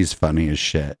videos. She's funny as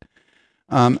shit.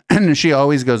 And she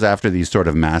always goes after these sort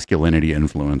of masculinity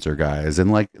influencer guys.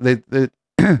 And like,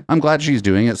 I'm glad she's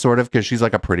doing it sort of because she's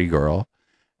like a pretty girl.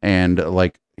 And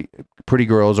like pretty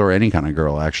girls or any kind of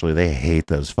girl, actually, they hate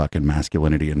those fucking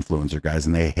masculinity influencer guys.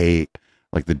 And they hate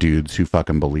like the dudes who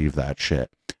fucking believe that shit.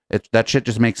 That shit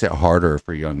just makes it harder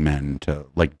for young men to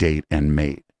like date and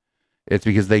mate. It's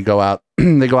because they go out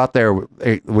there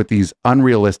with these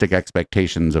unrealistic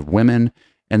expectations of women,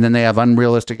 and then they have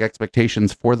unrealistic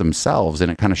expectations for themselves, and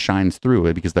it kind of shines through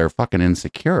it because they're fucking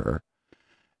insecure.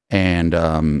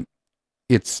 And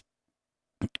it's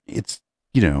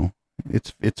you know,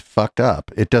 it's fucked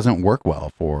up. It doesn't work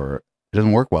well for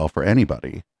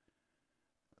anybody.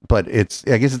 But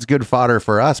I guess it's good fodder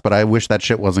for us, but I wish that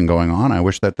shit wasn't going on. I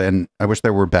wish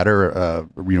there were better,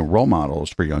 role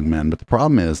models for young men. But the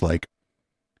problem is like,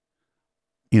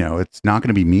 it's not going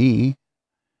to be me.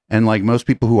 And like most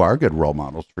people who are good role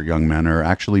models for young men are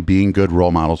actually being good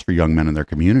role models for young men in their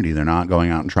community. They're not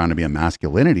going out and trying to be a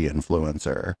masculinity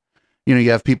influencer.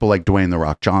 You have people like Dwayne "The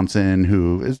Rock" Johnson,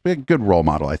 who is a good role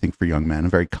model, I think, for young men, a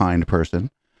very kind person.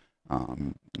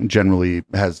 Generally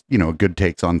has, good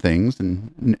takes on things,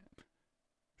 and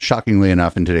shockingly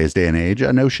enough in today's day and age,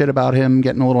 I know shit about him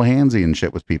getting a little handsy and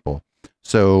shit with people.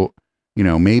 So,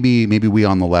 maybe we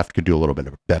on the left could do a little bit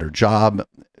of a better job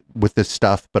with this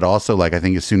stuff. But also, like, I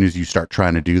think as soon as you start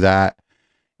trying to do that,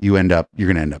 you're going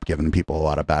to end up giving people a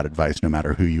lot of bad advice, no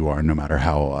matter who you are, no matter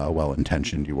how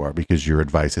well-intentioned you are, because your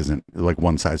advice isn't like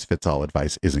one size fits all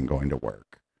advice isn't going to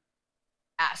work.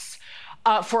 Yes.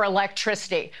 For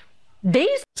electricity.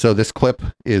 So this clip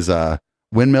is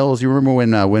windmills. You remember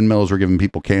when windmills were giving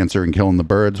people cancer and killing the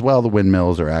birds? Well, the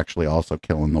windmills are actually also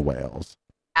killing the whales.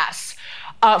 Yes.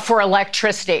 For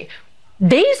electricity.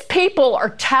 These people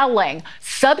are telling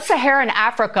sub-Saharan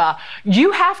Africa,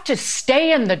 you have to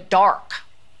stay in the dark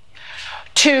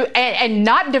and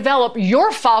not develop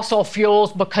your fossil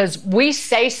fuels because we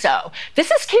say so. This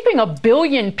is keeping 1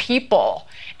 billion people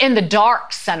in the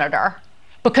dark, Senator,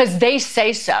 because they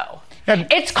say so.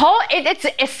 It's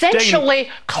essentially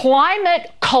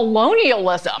climate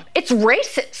colonialism. It's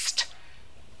racist.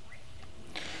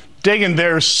 Dagan,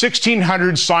 there's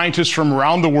 1,600 scientists from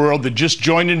around the world that just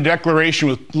joined in a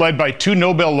declaration led by 2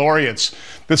 Nobel laureates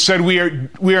that said we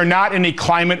are not in a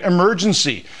climate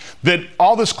emergency, that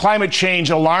all this climate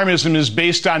change alarmism is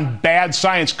based on bad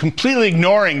science, completely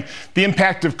ignoring the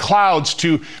impact of clouds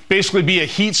to basically be a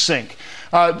heat sink.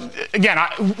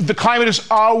 The climate has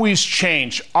always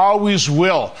changed, always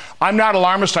will. I'm not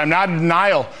alarmist, I'm not in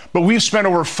denial, but we've spent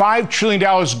over $5 trillion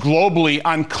globally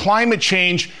on climate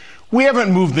change. We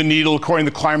haven't moved the needle, according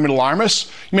to climate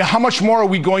alarmists. I mean, how much more are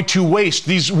we going to waste?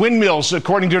 These windmills,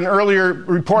 according to an earlier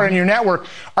report on your network,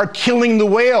 are killing the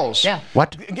whales. Yeah.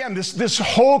 What? Again, this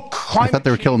whole climate... I thought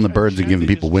they were killing the birds and giving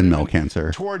people windmill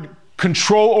cancer. ...toward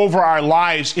control over our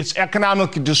lives. It's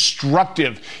economically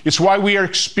destructive. It's why we are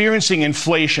experiencing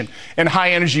inflation and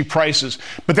high energy prices.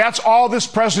 But that's all this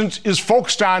president is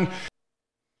focused on.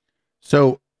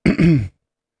 So...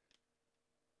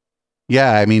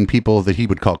 Yeah, I mean, people that he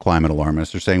would call climate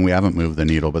alarmists are saying we haven't moved the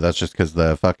needle, but that's just because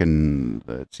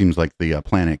it seems like the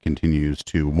planet continues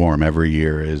to warm. Every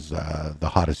year is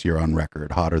the hottest year on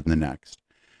record, hotter than the next.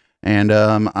 And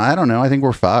I don't know. I think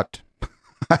we're fucked.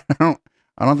 I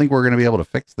don't think we're going to be able to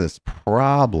fix this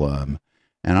problem.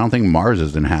 And I don't think Mars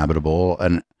is inhabitable.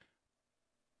 And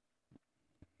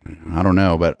I don't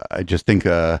know, but I just think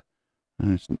I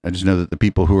just know that the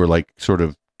people who are like sort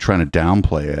of trying to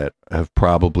downplay it have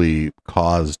probably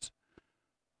caused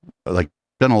done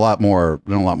a lot more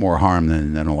harm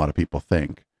than a lot of people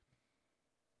think.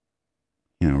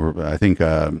 I think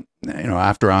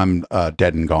after I'm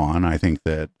dead and gone, I think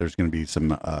that there's going to be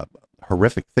some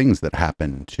horrific things that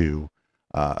happen to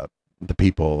the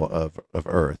people of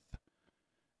Earth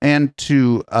and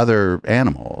to other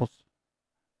animals.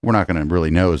 We're not going to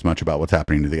really know as much about what's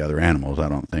happening to the other animals, I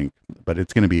don't think, but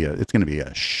it's going to be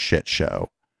a shit show.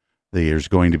 There's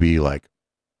going to be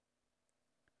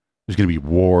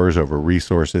wars over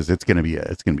resources. It's going to be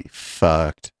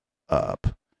fucked up.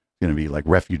 It's going to be like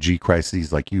refugee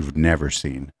crises like you've never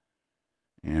seen.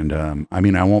 And I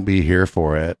mean, I won't be here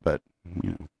for it, but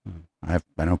I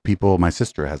know people. My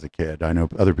sister has a kid. I know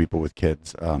other people with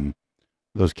kids.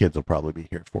 those kids will probably be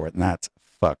here for it, and that's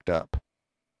fucked up.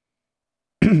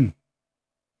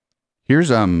 Here's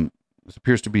this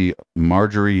appears to be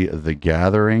Marjorie the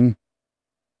Gathering.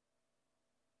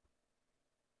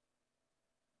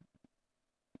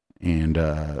 And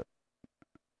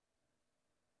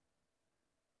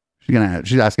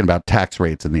she's asking about tax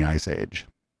rates in the Ice Age.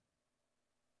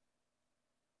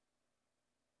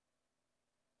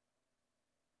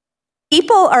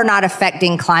 People are not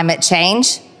affecting climate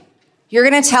change. You're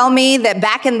going to tell me that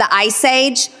back in the Ice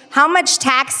Age, how much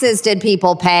taxes did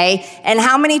people pay and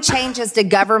how many changes did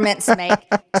governments make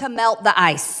to melt the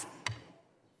ice?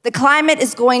 The climate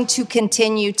is going to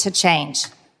continue to change.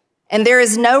 And there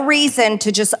is no reason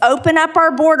to just open up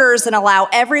our borders and allow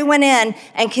everyone in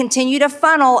and continue to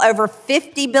funnel over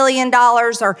 $50 billion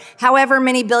or however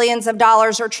many billions of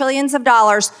dollars or trillions of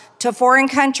dollars to foreign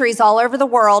countries all over the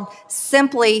world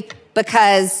simply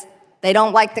because they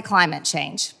don't like the climate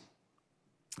change.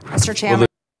 Mr. Chairman.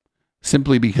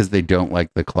 Simply because they don't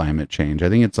like the climate change. I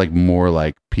think it's like more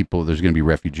like people, there's going to be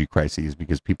refugee crises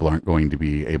because people aren't going to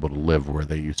be able to live where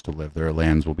they used to live. Their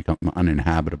lands will become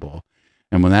uninhabitable.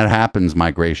 And when that happens,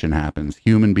 migration happens.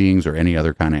 Human beings or any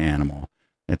other kind of animal.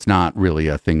 It's not really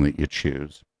a thing that you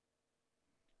choose.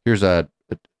 Here's a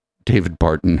David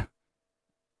Barton.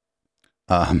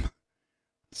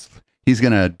 He's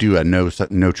going to do a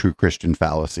no true Christian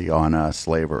fallacy on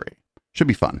slavery. Should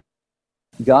be fun.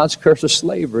 God's curse of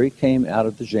slavery came out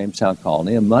of the Jamestown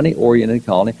colony, a money-oriented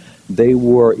colony. They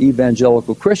were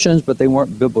evangelical Christians, but they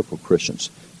weren't biblical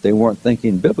Christians. They weren't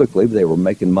thinking biblically. They were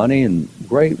making money and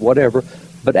great, whatever.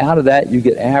 But out of that, you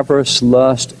get avarice,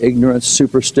 lust, ignorance,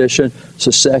 superstition,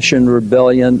 secession,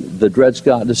 rebellion, the Dred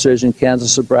Scott decision,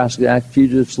 Kansas-Nebraska Act,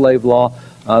 fugitive slave law,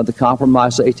 the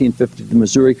compromise of 1850, the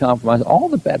Missouri Compromise. All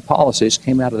the bad policies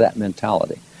came out of that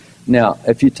mentality. Now,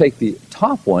 if you take the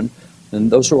top one, and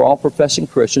those are all professing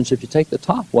Christians, if you take the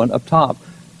top one up top,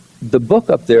 the book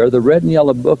up there, the red and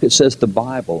yellow book, it says the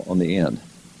Bible on the end.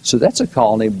 So that's a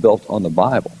colony built on the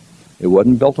Bible. It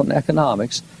wasn't built on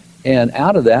economics. And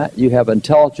out of that, you have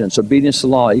intelligence, obedience to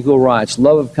law, equal rights,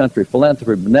 love of country,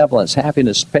 philanthropy, benevolence,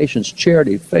 happiness, patience,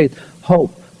 charity, faith,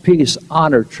 hope, peace,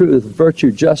 honor, truth,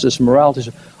 virtue, justice,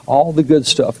 morality. All the good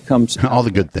stuff comes. All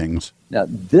the good things. Now,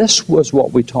 this was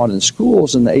what we taught in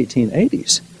schools in the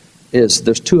 1880s, is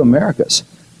there's two Americas,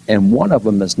 and one of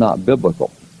them is not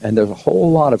biblical. And there's a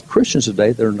whole lot of Christians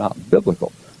today that are not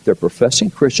biblical. They're professing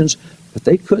Christians, but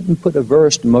they couldn't put a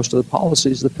verse to most of the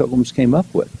policies the Pilgrims came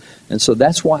up with. And so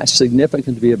that's why it's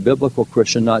significant to be a biblical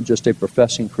Christian, not just a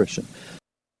professing Christian.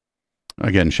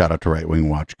 Again, shout out to Right Wing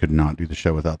Watch. Could not do the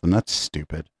show without them. That's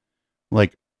stupid.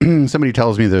 Like, somebody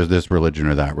tells me there's this religion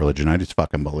or that religion, I just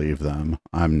fucking believe them.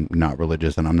 I'm not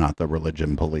religious, and I'm not the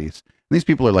religion police. And these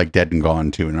people are like dead and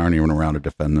gone too, and aren't even around to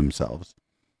defend themselves.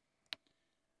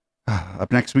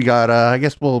 Up next, we got, I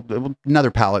guess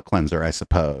another palate cleanser, I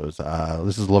suppose.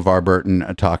 This is LeVar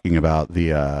Burton talking about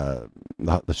the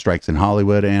strikes in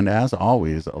Hollywood. And as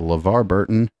always, LeVar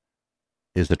Burton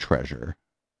is a treasure.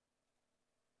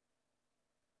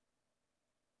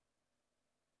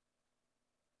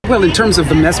 Well, in terms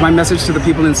of my message to the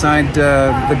people inside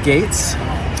the gates,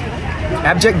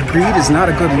 abject greed is not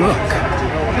a good look.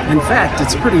 In fact,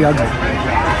 it's pretty ugly.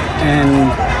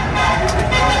 And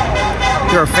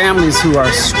there are families who are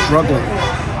struggling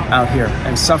out here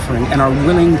and suffering and are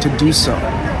willing to do so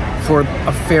for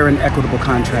a fair and equitable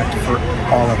contract for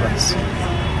all of us.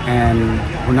 And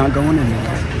we're not going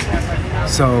anywhere.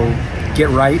 So get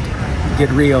right, get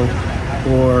real,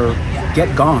 or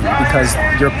get gone, because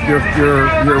your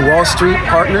Wall Street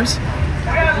partners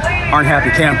aren't happy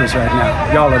campers right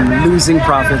now. Y'all are losing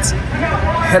profits,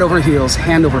 head over heels,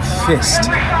 hand over fist.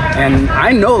 And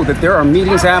I know that there are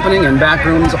meetings happening in back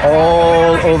rooms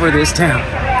all over this town.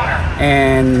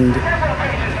 And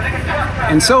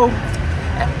so,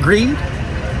 greed,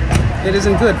 it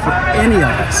isn't good for any of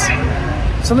us.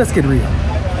 So let's get real.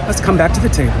 Let's come back to the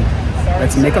table.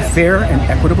 Let's make a fair and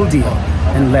equitable deal,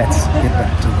 and let's get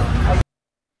back to work.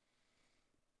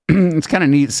 It's kind of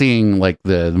neat seeing like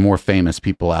the more famous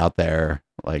people out there,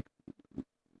 like,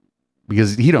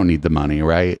 because he don't need the money,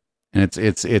 right? And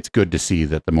it's good to see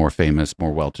that the more famous,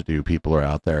 more well-to-do people are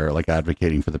out there, like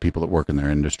advocating for the people that work in their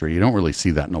industry. You don't really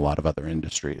see that in a lot of other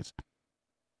industries.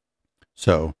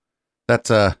 So that's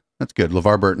good.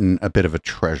 LeVar Burton, a bit of a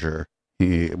treasure.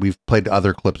 We've played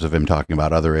other clips of him talking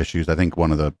about other issues. I think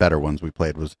one of the better ones we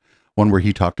played was one where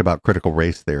he talked about critical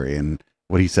race theory, and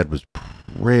what he said was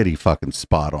pretty fucking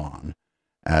spot on,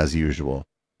 as usual.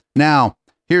 Now,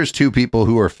 here's two people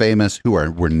who are famous who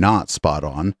were not spot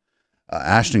on.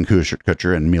 Ashton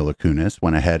Kutcher and Mila Kunis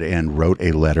went ahead and wrote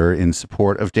a letter in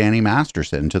support of Danny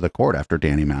Masterson to the court after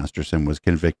Danny Masterson was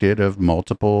convicted of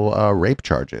multiple rape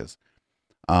charges.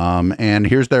 And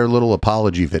here's their little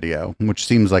apology video, which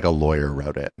seems like a lawyer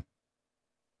wrote it.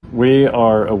 We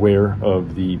are aware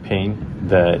of the pain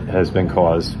that has been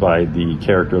caused by the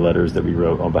character letters that we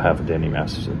wrote on behalf of Danny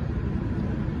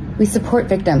Masterson. We support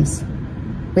victims.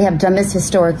 We have done this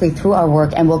historically through our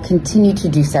work and will continue to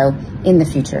do so in the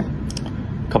future.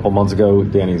 A couple months ago,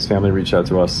 Danny's family reached out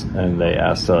to us and they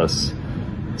asked us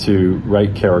to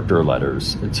write character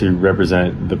letters to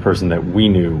represent the person that we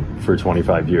knew for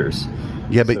 25 years.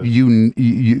 Yeah, but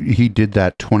he did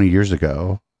that 20 years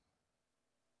ago.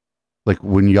 Like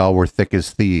when y'all were thick as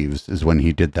thieves is when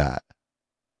he did that.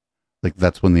 Like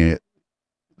that's when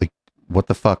what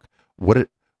the fuck? Who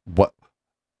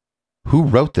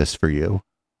wrote this for you?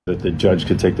 That the judge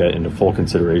could take that into full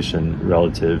consideration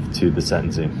relative to the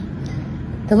sentencing.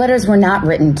 The letters were not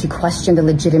written to question the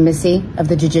legitimacy of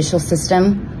the judicial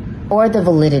system or the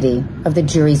validity of the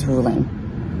jury's ruling.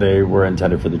 They were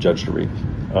intended for the judge to read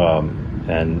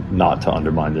and not to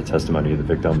undermine the testimony of the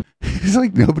victim. It's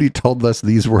like nobody told us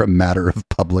these were a matter of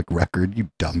public record, you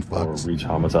dumb fucks. Or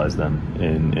re-traumatize them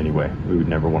in any way. We would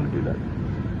never want to do that.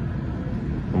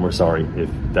 And we're sorry if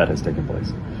that has taken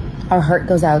place. Our heart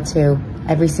goes out to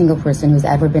every single person who's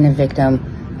ever been a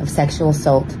victim of sexual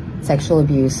assault, sexual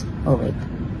abuse, or rape.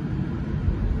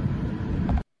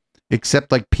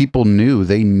 Except like people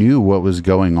they knew what was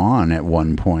going on at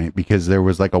one point because there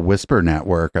was like a whisper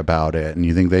network about it. And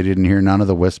you think they didn't hear none of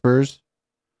the whispers?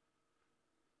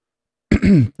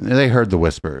 They heard the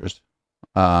whispers.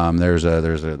 There's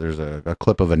a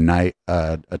clip of a night,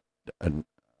 like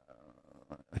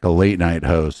a late night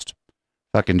host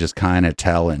fucking just kind of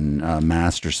telling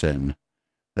Masterson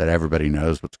that everybody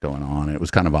knows what's going on. It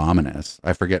was kind of ominous.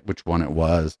 I forget which one it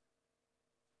was.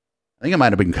 I think it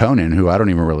might have been Conan, who I don't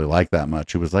even really like that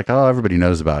much, who was like, oh, everybody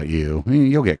knows about you.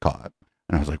 You'll get caught.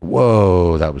 And I was like,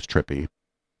 whoa, that was trippy.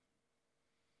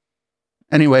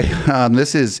 Anyway,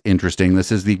 this is interesting.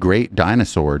 This is the Great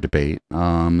Dinosaur Debate.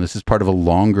 This is part of a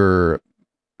longer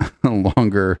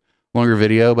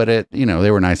video, but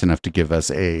they were nice enough to give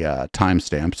us a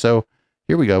timestamp. So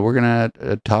here we go. We're going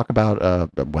to talk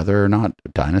about whether or not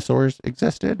dinosaurs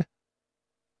existed.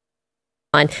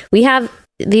 We have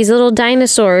these little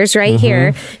dinosaurs right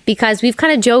here because we've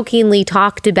kind of jokingly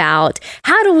talked about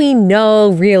how do we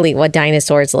know really what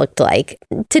dinosaurs looked like.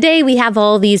 Today we have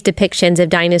all these depictions of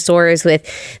dinosaurs with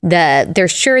they're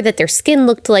sure that their skin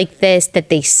looked like this, that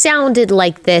they sounded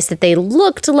like this, that they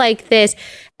looked like this.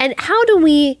 And how do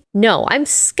we know? I'm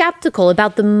skeptical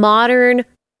about the modern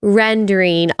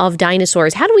rendering of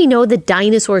dinosaurs. How do we know that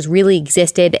dinosaurs really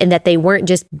existed and that they weren't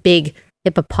just big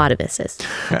hippopotamuses?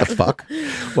 What the fuck?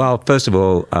 Well, first of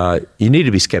all, you need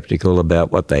to be skeptical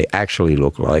about what they actually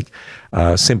look like,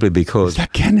 simply because... Is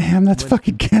that Ken Ham? That's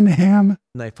fucking Ken Ham.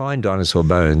 When they find dinosaur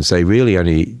bones, they really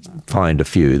only find a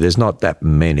few. There's not that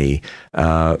many.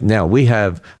 Now, we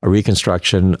have a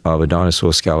reconstruction of a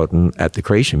dinosaur skeleton at the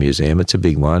Creation Museum. It's a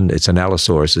big one. It's an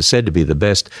Allosaurus. It's said to be the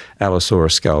best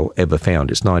Allosaurus skull ever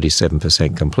found. It's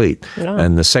 97% complete. Yeah.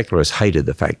 And the secularists hated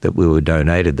the fact that we were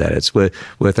donated that. It's worth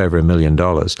over $1 million.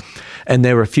 And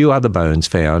there were a few other bones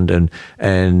found,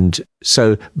 and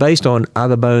so based on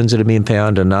other bones that have been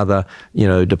found and other,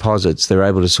 deposits, they're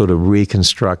able to sort of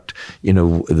reconstruct,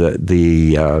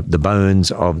 the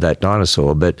bones of that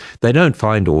dinosaur. But they don't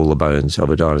find all the bones of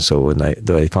a dinosaur when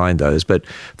they find those. But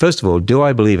first of all, do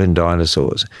I believe in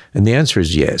dinosaurs? And the answer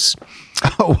is yes.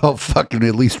 Oh, well, fucking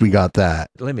at least we got that.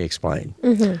 Let me explain.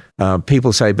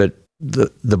 People say, but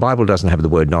the Bible doesn't have the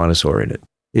word dinosaur in it.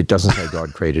 It doesn't say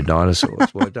God created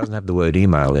dinosaurs. Well, it doesn't have the word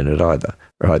email in it either,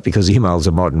 right? Because email is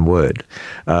a modern word.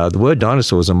 The word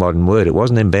dinosaur is a modern word. It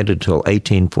wasn't invented until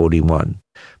 1841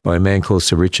 by a man called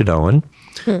Sir Richard Owen.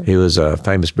 He was a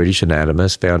famous British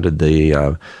anatomist, founded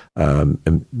the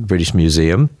British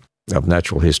Museum of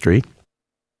Natural History.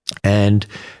 And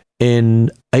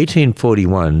in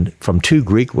 1841, from two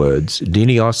Greek words,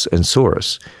 dinios and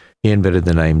saurus, he invented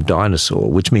the name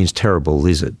dinosaur, which means terrible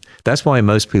lizard. That's why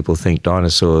most people think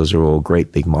dinosaurs are all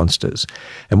great big monsters.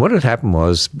 And what had happened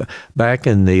was, back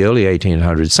in the early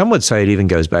 1800s, some would say it even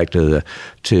goes back to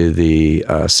the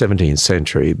 17th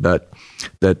century, but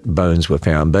that bones were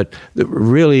found. But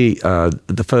really,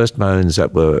 the first bones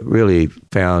that were really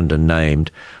found and named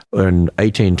were in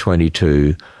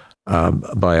 1822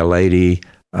 by a lady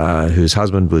whose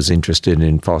husband was interested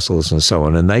in fossils and so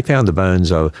on, and they found the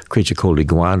bones of a creature called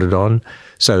Iguanodon.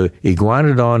 So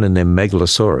Iguanodon and then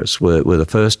Megalosaurus were the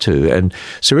first two. And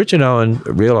Sir Richard Owen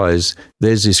realized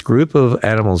there's this group of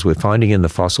animals we're finding in the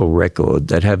fossil record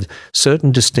that have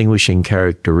certain distinguishing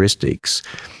characteristics.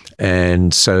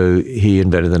 And so he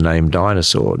invented the name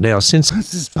dinosaur. Now, since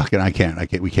this is fucking,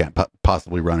 we can't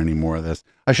possibly run any more of this.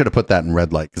 I should have put that in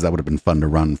red light because that would have been fun to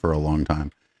run for a long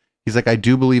time. He's like, I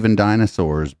do believe in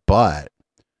dinosaurs, but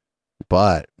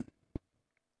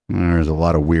there's a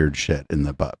lot of weird shit in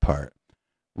the but part.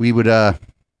 We would, I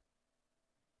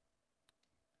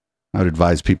would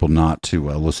advise people not to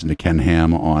listen to Ken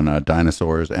Ham on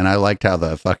dinosaurs. And I liked how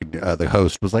the fucking the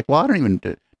host was like, well, I don't even,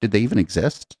 did they even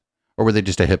exist? Or were they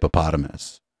just a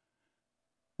hippopotamus?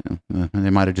 You know, they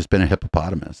might have just been a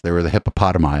hippopotamus. They were the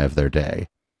hippopotami of their day.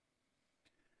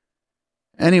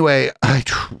 Anyway, I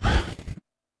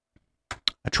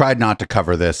tried not to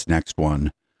cover this next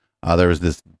one. There was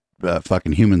this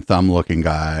fucking human thumb looking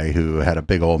guy who had a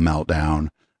big old meltdown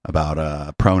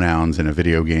about pronouns in a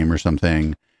video game or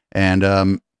something. And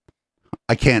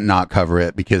I can't not cover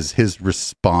it because his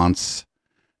response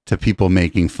to people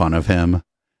making fun of him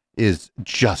is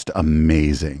just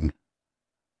amazing.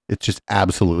 It's just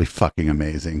absolutely fucking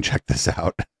amazing. Check this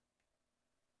out.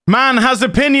 Man has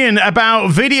opinion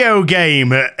about video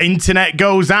game. Internet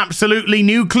goes absolutely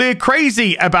nuclear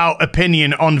crazy about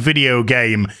opinion on video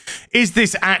game. Is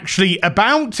this actually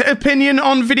about opinion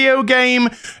on video game?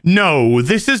 No,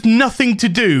 this has nothing to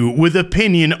do with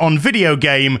opinion on video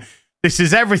game. This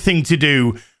has everything to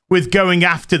do with going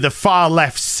after the far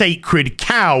left sacred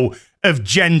cow of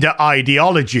gender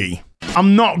ideology.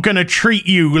 I'm not going to treat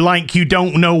you like you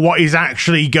don't know what is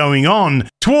actually going on.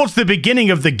 Towards the beginning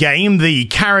of the game, the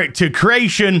character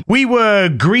creation, we were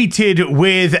greeted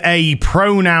with a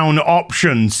pronoun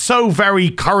option, so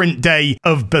very current day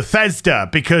of Bethesda,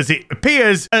 because it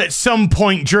appears at some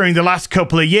point during the last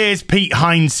couple of years, Pete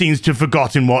Hines seems to have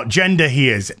forgotten what gender he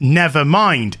is. Never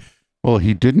mind. Well,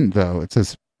 he didn't, though. It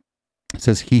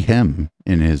says he, him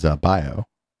in his bio.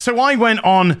 So I went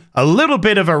on a little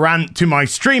bit of a rant to my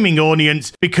streaming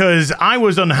audience because I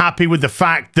was unhappy with the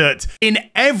fact that in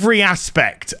every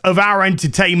aspect of our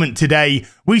entertainment today,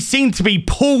 we seem to be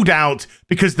pulled out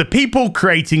because the people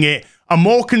creating it are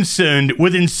more concerned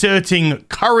with inserting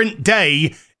current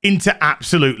day into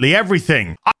absolutely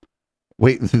everything.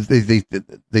 Wait,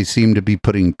 they seem to be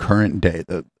putting current day.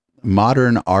 The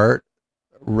modern art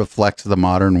reflects the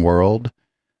modern world.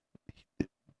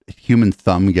 Human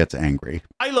thumb gets angry.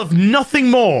 I love nothing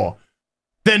more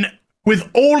than, with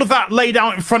all of that laid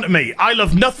out in front of me, I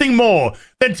love nothing more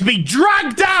than to be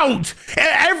dragged out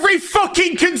at every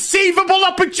fucking conceivable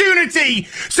opportunity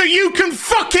so you can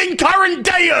fucking current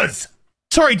day us.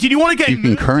 Sorry, did you want to get... You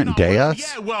can current day us?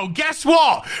 Yeah, well, guess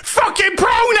what? Fucking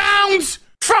pronouns!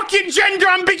 Fucking gender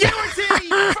ambiguity!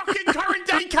 Fucking current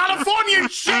day Californian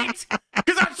shit!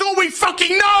 Because that's all we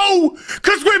fucking know!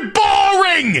 Because we're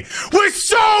boring! We're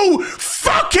so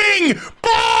fucking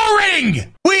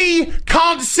boring! We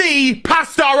can't see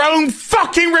past our own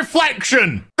fucking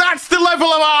reflection! That's the level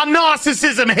of our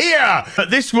narcissism here! But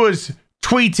this was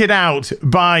tweeted out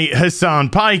by Hassan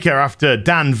Piker after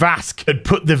Dan Vask had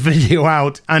put the video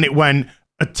out and it went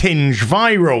a tinge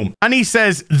viral. And he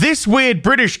says, this weird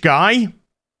British guy...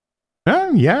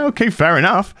 Oh, yeah, okay, fair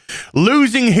enough.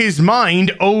 Losing his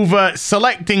mind over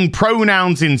selecting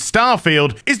pronouns in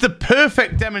Starfield is the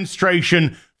perfect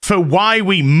demonstration for why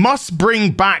we must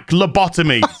bring back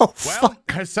lobotomy. Oh, well,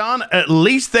 Hassan, at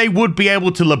least they would be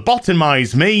able to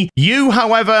lobotomize me. You,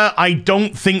 however, I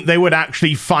don't think they would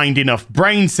actually find enough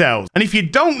brain cells. And if you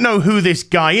don't know who this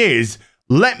guy is,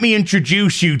 let me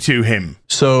introduce you to him.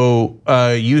 So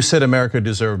you said America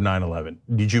deserved 9/11.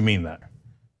 Did you mean that?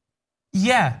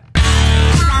 Yeah.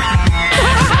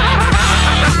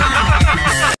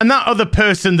 And that other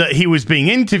person that he was being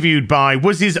interviewed by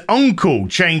was his uncle,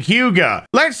 Cenk Uygur.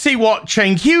 Let's see what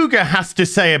Cenk Uygur has to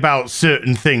say about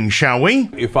certain things, shall we?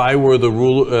 If I were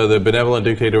the benevolent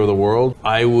dictator of the world,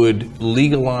 I would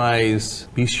legalize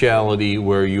bestiality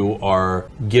where you are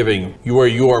giving, where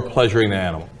you are pleasuring the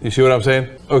animal. You see what I'm saying?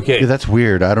 Okay. Yeah, that's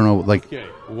weird. I don't know, like... Okay.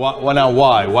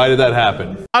 Why? Why did that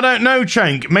happen? I don't know,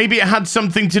 Cenk. Maybe it had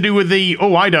something to do with the,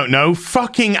 I don't know,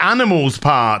 fucking animals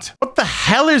part. What the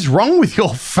hell is wrong with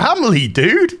your family,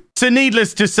 dude? So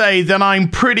needless to say that I'm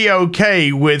pretty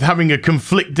okay with having a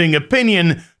conflicting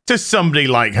opinion to somebody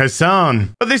like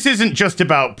Hassan. But this isn't just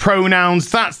about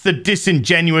pronouns. That's the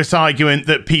disingenuous argument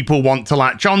that people want to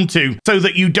latch onto so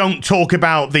that you don't talk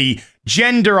about the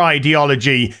gender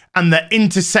ideology, and the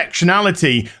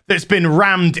intersectionality that's been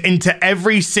rammed into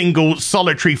every single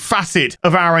solitary facet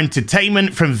of our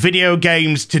entertainment, from video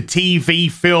games to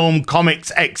TV, film,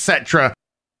 comics, etc.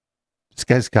 This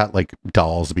guy's got like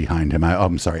dolls behind him.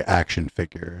 I'm sorry, action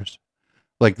figures.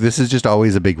 Like, this is just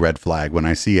always a big red flag when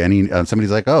I see any somebody's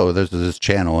like, oh, there's this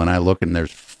channel, and I look and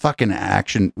there's fucking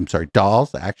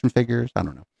dolls, action figures, I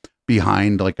don't know,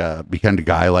 behind a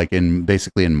guy like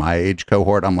basically in my age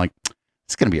cohort. I'm like,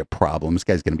 it's gonna be a problem. This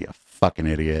guy's gonna be a fucking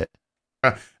idiot,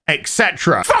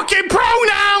 etc. Fucking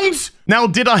pronouns. Now,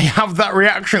 did I have that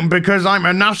reaction because I'm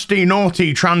a nasty,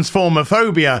 naughty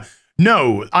transformophobia?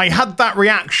 No, I had that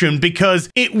reaction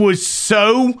because it was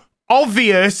so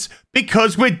obvious,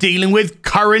 because we're dealing with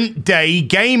current day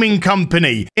gaming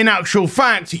company. In actual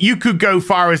fact, you could go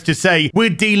far as to say we're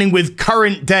dealing with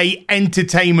current day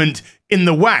entertainment in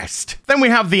the West. Then we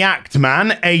have the Act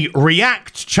Man, a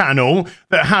React channel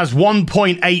that has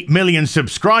 1.8 million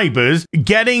subscribers,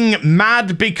 getting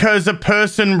mad because a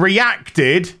person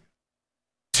reacted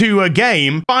to a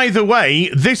game. By the way,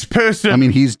 this person... I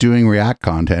mean, he's doing React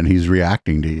content. He's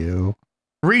reacting to you.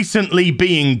 Recently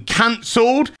being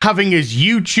cancelled, having his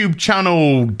YouTube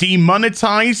channel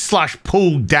demonetized /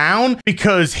 pulled down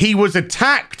because he was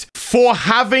attacked for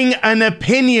having an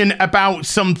opinion about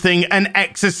something and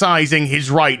exercising his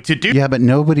right to do. Yeah, but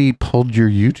nobody pulled your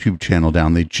YouTube channel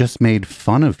down. They just made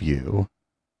fun of you.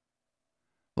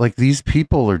 Like, these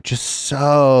people are just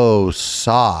so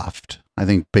soft. I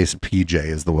think PJ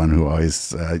is the one who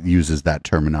always uses that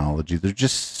terminology. They're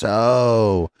just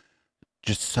so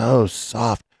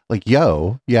soft. Like,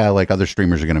 like other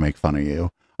streamers are going to make fun of you.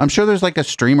 I'm sure there's like a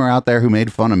streamer out there who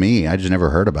made fun of me. I just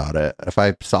never heard about it. If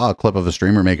I saw a clip of a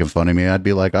streamer making fun of me, I'd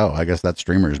be like, oh, I guess that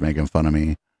streamer is making fun of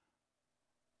me.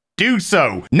 Do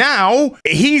so. Now,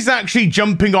 he's actually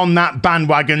jumping on that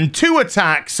bandwagon to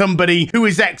attack somebody who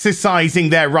is exercising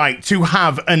their right to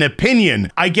have an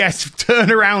opinion. I guess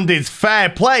turnaround is fair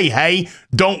play, hey?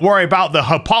 Don't worry about the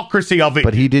hypocrisy of it.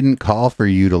 But he didn't call for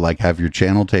you to like have your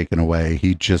channel taken away.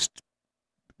 He just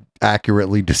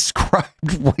accurately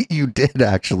described what you did,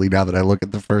 actually. Now that I look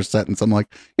at the first sentence, I'm like,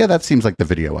 yeah, that seems like the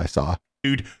video I saw.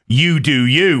 Dude, you do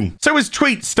you. So his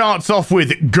tweet starts off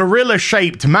with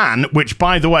gorilla-shaped man, which,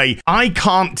 by the way, I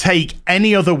can't take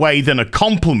any other way than a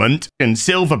compliment, in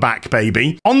silverback,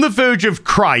 baby. On the verge of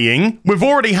crying. We've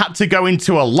already had to go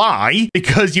into a lie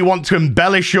because you want to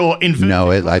embellish your information. No,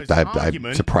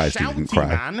 I'm surprised he didn't cry.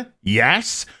 Man,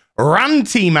 yes.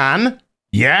 Ranty man,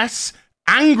 yes.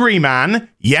 Angry man,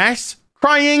 yes.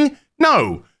 Crying,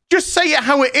 no. Just say it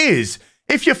how it is.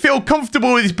 If you feel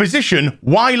comfortable with his position,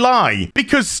 why lie?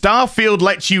 Because Starfield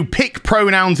lets you pick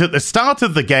pronouns at the start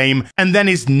of the game and then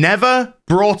is never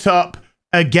brought up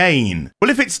again.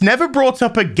 Well, if it's never brought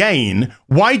up again,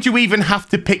 why do you even have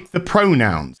to pick the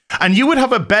pronouns? And you would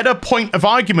have a better point of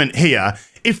argument here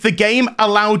if the game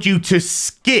allowed you to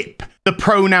skip the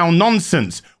pronoun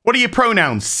nonsense. What are your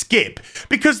pronouns? Skip.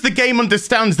 Because the game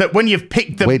understands that when you've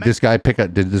picked the... Wait,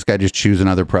 did this guy just choose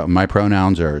another my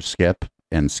pronouns are skip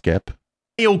and skip?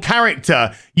 Male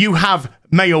character, you have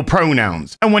male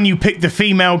pronouns. And when you pick the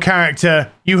female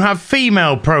character, you have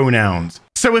female pronouns.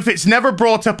 So if it's never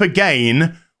brought up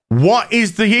again, what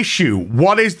is the issue?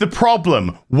 What is the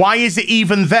problem? Why is it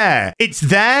even there? It's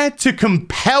there to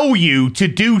compel you to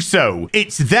do so.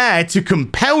 It's there to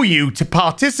compel you to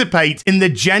participate in the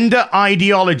gender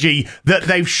ideology that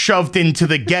they've shoved into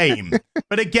the game.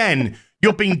 But again,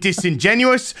 you're being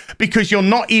disingenuous because you're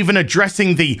not even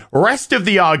addressing the rest of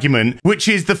the argument, which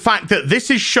is the fact that this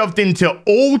is shoved into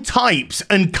all types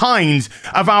and kinds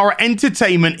of our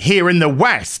entertainment here in the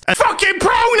West. And fucking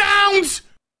pronouns!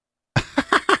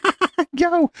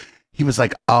 Yo, he was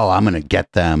like, oh, I'm going to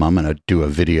get them. I'm going to do a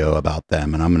video about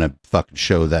them and I'm going to fucking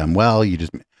show them. Well, you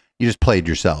just played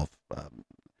yourself.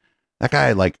 That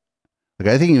guy, like,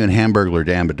 I think even Hamburglar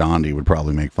Dan Badandi would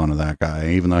probably make fun of that guy.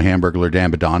 Even though Hamburglar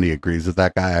Dan Badandi agrees with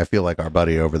that guy, I feel like our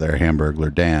buddy over there,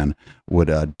 Hamburglar Dan, would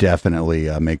definitely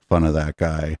make fun of that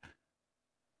guy.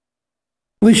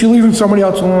 At least you're leaving somebody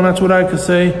else alone. That's what I could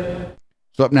say.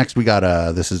 So up next, we got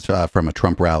this is from a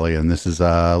Trump rally, and this is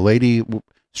a lady,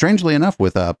 strangely enough,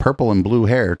 with purple and blue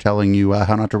hair, telling you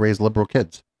how not to raise liberal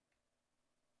kids.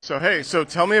 So hey,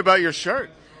 tell me about your shirt.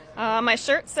 My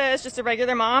shirt says just a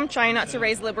regular mom trying not to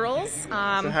raise liberals. So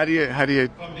how do you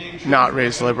not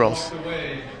raise liberals?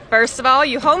 First of all,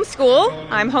 you homeschool.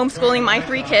 I'm homeschooling my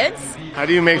 3 kids. How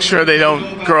do you make sure they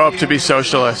don't grow up to be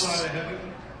socialists?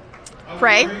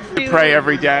 Pray. You pray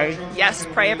every day? Yes,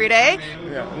 pray every day.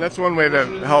 Yeah, and that's one way to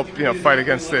help, fight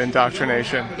against the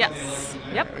indoctrination. Yes.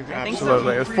 Yep, I think so.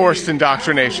 Absolutely. It's forced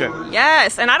indoctrination.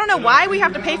 Yes, and I don't know why we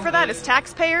have to pay for that as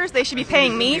taxpayers. They should be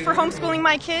paying me for homeschooling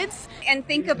my kids. And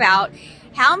think about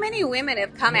how many women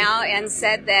have come out and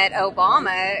said that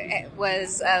Obama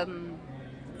was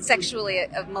sexually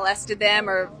molested them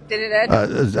or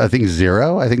I think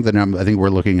 0. I think the number. I think we're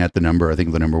looking at the number. I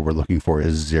think the number we're looking for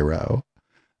is 0.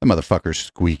 The motherfucker's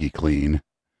squeaky clean.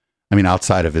 I mean,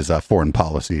 outside of his foreign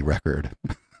policy record.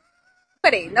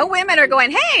 No women are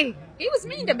going, hey, he was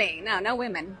mean to me. No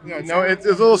women. No, it's a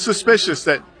little suspicious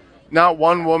that not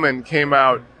one woman came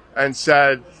out and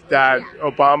said that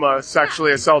Obama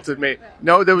sexually assaulted me.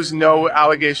 No, there was no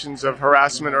allegations of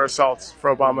harassment or assaults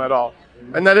for Obama at all.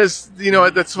 And that is,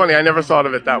 that's funny. I never thought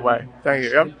of it that way. Thank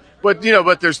you. Yep.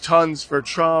 But there's tons for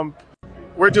Trump.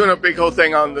 We're doing a big whole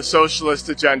thing on the socialist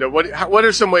agenda. What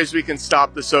are some ways we can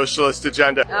stop the socialist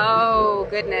agenda? Oh,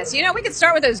 goodness. We could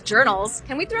start with those journals.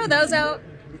 Can we throw those out?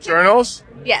 Journals?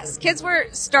 Yes. Kids were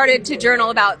started to journal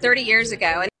about 30 years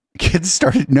ago. Kids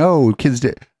did.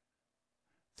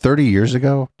 30 years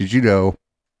ago? Did you know?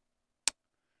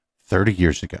 30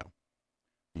 years ago.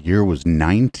 The year was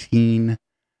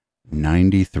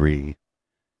 1993.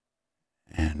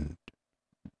 And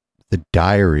the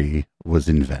diary was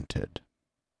invented.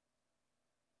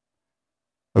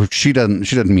 Oh, she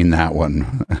doesn't mean that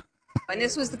one. And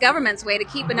this was the government's way to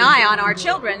keep an eye on our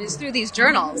children, is through these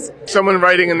journals. Someone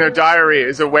writing in their diary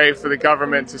is a way for the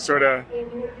government to sort of,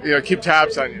 keep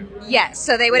tabs on you. Yes,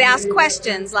 so they would ask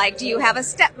questions like, do you have a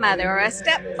stepmother or a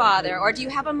stepfather, or do you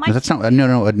have a No, that's not.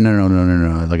 No.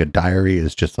 Like a diary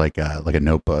is just like a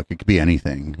notebook. It could be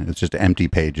anything. It's just empty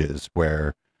pages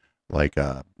where, like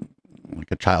a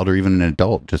child or even an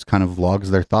adult just kind of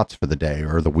logs their thoughts for the day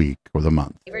or the week or the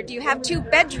month. Or do you have 2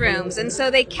 bedrooms? And so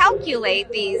they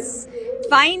calculate these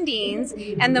findings,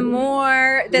 and the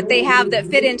more that they have that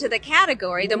fit into the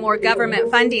category, the more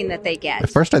government funding that they get. At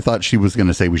first I thought she was going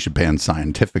to say we should ban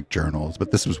scientific journals,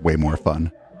 but this was way more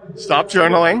fun. Stop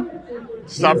journaling.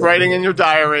 Stop writing in your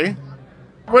diary.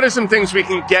 What are some things we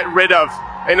can get rid of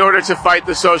in order to fight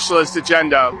the socialist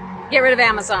agenda? Get rid of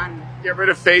Amazon. Get rid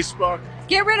of Facebook.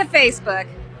 Get rid of Facebook.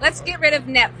 Let's get rid of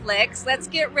Netflix. Let's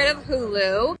get rid of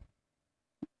Hulu.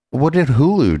 What did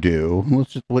Hulu do?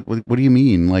 What do you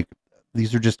mean? Like,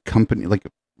 these are just company, like,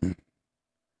 they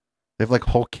have like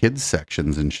whole kids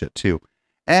sections and shit too.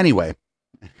 Anyway,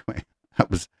 that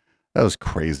was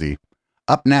crazy.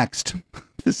 Up next,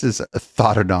 this is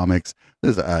Thoughtonomics.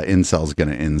 This Incel's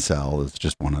gonna incel. It's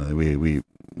just one of the, we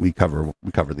cover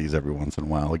these every once in a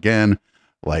while. Again,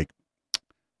 like,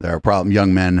 there are problems.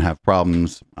 Young men have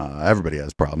problems. Everybody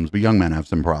has problems, but young men have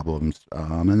some problems.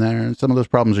 And some of those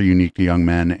problems are unique to young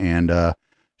men. And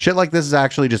shit like this is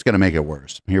actually just going to make it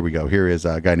worse. Here we go. Here is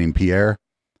a guy named Pierre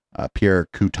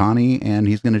Coutani, and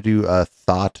he's going to do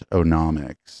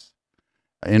Thoughtonomics.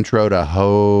 Intro to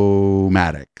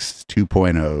Homatics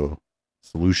 2.0.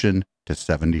 Solution to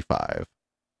 75.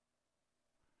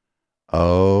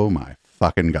 Oh my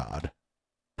fucking God.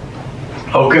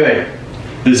 Okay.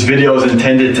 This video is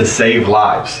intended to save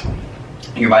lives.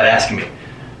 You might ask me,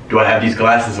 do I have these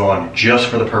glasses on just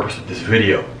for the purpose of this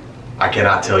video? I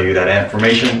cannot tell you that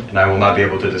information, and I will not be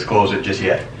able to disclose it just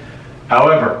yet.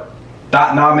 However,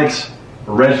 Thoughtonomics,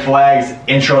 Red Flags,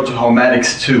 Intro to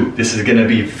Homatics 2. This is going to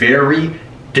be very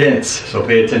dense, so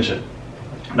pay attention.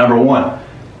 Number 1,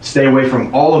 stay away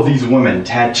from all of these women.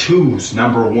 Tattoos,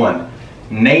 number 1.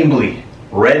 Namely,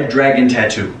 red dragon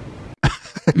tattoo.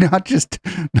 Not just,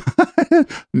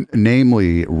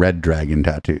 namely red dragon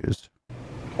tattoos.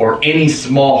 Or any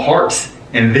small hearts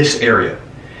in this area.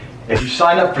 If you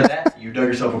sign up for that, you dug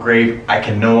yourself a grave. I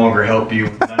can no longer help you.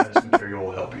 None of this material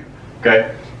will help you.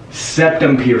 Okay?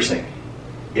 Septum piercing.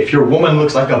 If your woman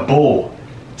looks like a bull,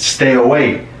 stay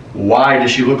away. Why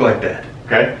does she look like that?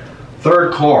 Okay?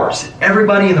 Third, cars.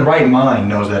 Everybody in the right mind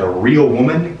knows that a real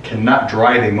woman cannot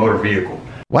drive a motor vehicle.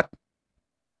 What?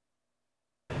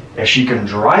 If she can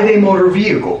drive a motor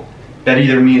vehicle, that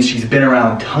either means she's been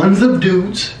around tons of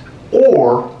dudes,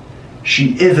 or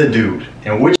she is a dude.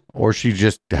 Or she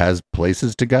just has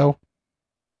places to go.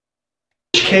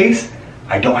 In which case,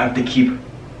 I don't have to keep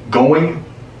going.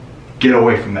 Get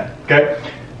away from that, okay?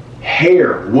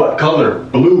 Hair, what color?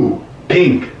 Blue,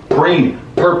 pink, green,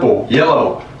 purple,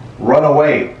 yellow. Run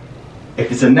away.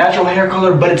 If it's a natural hair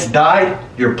color but it's dyed,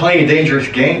 you're playing a dangerous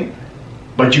game,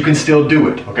 but you can still do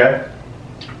it, okay?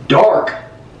 Dark.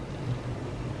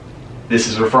 This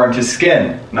is referring to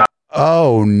skin.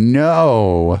 Oh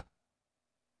no.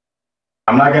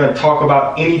 I'm not going to talk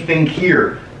about anything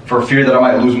here for fear that I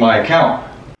might lose my account.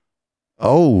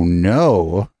 Oh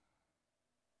no.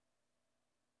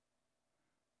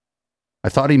 I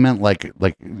thought he meant like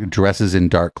dresses in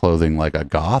dark clothing like a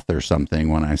goth or something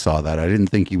when I saw that. I didn't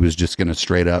think he was just going to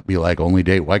straight up be like only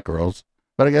date white girls.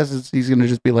 But I guess he's going to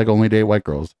just be like only date white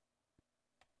girls.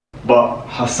 But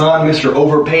Hassan, Mr.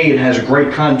 Overpaid, has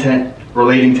great content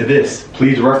relating to this.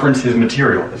 Please reference his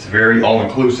material. It's very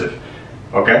all-inclusive.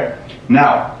 Okay?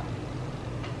 Now,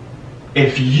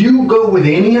 if you go with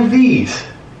any of these,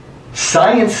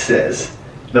 science says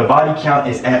the body count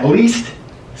is at least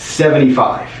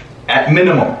 75. At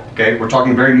minimum. Okay? We're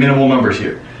talking very minimal numbers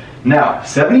here. Now,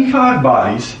 75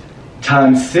 bodies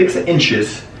times 6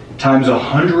 inches times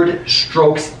 100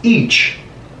 strokes each.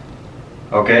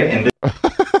 Okay? And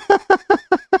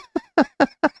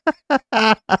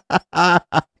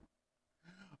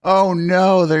oh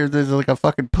no, there's like a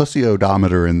fucking pussy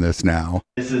odometer in this now.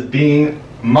 This is being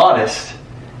modest,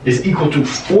 is equal to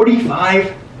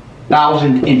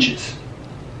 45,000 inches.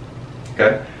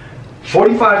 Okay?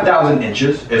 45,000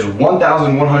 inches is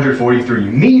 1,143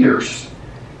 meters,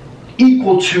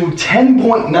 equal to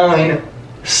 10.9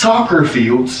 soccer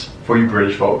fields, for you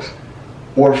British folks,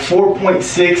 or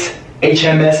 4.6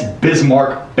 HMS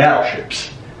Bismarck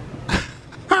battleships.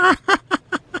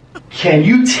 Can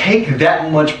you take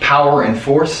that much power and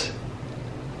force?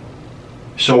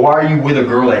 So why are you with a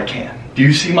girl that can? Do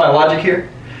you see my logic here?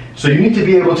 So you need to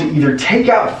be able to either take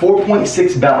out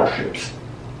 4.6 battleships,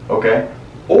 okay,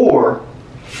 or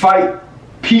fight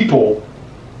people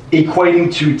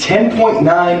equating to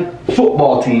 10.9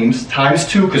 football teams times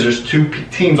 2, because there's 2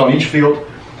 teams on each field,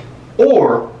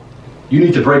 or you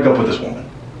need to break up with this woman,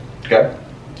 okay?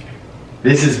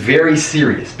 This is very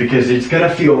serious because it's going to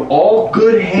feel all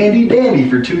good, handy, dandy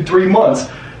for 2-3 months.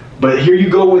 But here you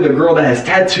go with a girl that has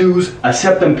tattoos, a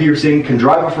septum piercing, can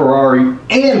drive a Ferrari,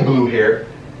 and blue hair.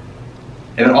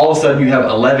 And then all of a sudden you have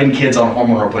 11 kids on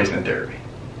hormone replacement therapy.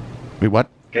 Wait, what?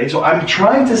 Okay, so I'm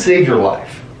trying to save your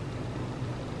life.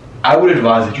 I would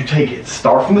advise that you take it.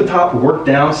 Start from the top, work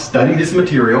down, study this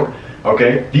material.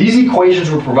 Okay, these equations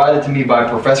were provided to me by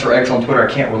Professor X on Twitter.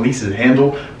 I can't release his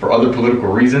handle for other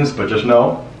political reasons, but just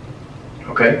know.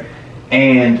 Okay,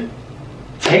 and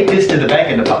take this to the bank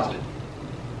and deposit it.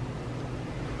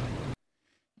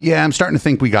 Yeah, I'm starting to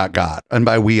think we got. And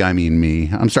by we, I mean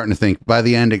me. I'm starting to think by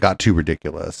the end it got too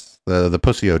ridiculous. The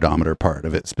pussy odometer part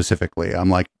of it specifically. I'm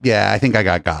like, yeah, I think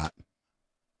I got.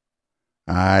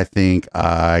 I think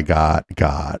I got.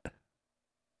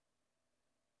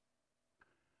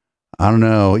 I don't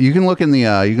know. You can look in the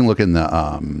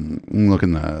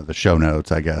the show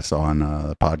notes, I guess, on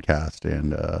the podcast,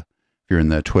 and if you're in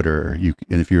the Twitter,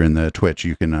 if you're in the Twitch,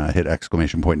 you can hit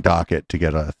 !docket to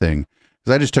get a thing.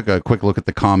 Because I just took a quick look at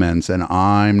the comments, and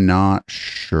I'm not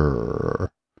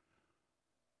sure.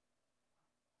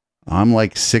 I'm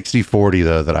like 60-40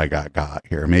 though that I got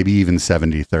here, maybe even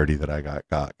 70-30 that I got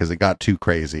because it got too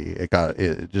crazy. It got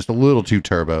just a little too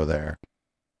turbo there.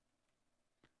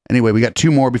 Anyway, we got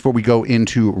 2 more before we go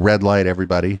into red light,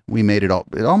 everybody. We made it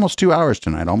almost 2 hours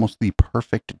tonight. Almost the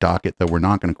perfect docket, though we're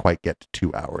not going to quite get to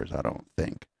 2 hours, I don't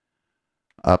think.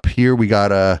 Up here, we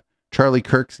got Charlie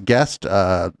Kirk's guest,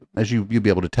 as you'll be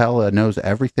able to tell, knows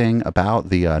everything about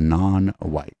the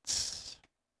non-whites.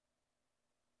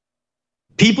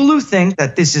 People who think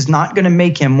that this is not going to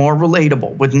make him more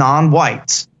relatable with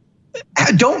non-whites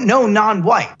don't know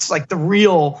non-whites, like the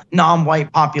real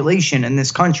non-white population in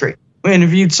this country. We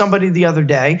interviewed somebody the other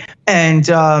day, and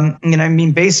I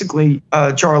mean, basically,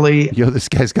 Charlie. Yo, this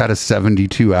guy's got a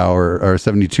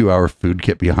 72-hour food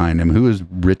kit behind him. Who is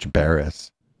Rich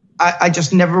Barris? I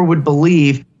just never would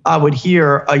believe I would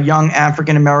hear a young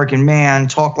African American man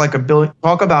talk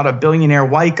about a billionaire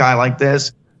white guy like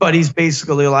this. But he's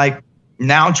basically like,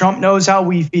 now Trump knows how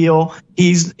we feel.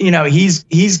 He's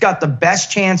got the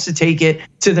best chance to take it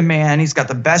to the man. He's got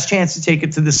the best chance to take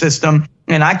it to the system.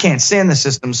 And I can't stand the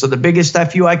system. So the biggest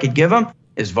FU I could give him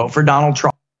is vote for Donald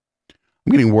Trump.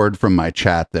 I'm getting word from my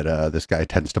chat that this guy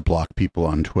tends to block people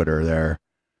on Twitter there.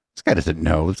 This guy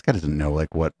doesn't know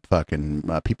like what fucking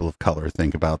people of color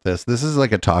think about this. This is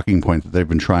like a talking point that they've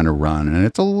been trying to run. And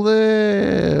it's a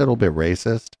little bit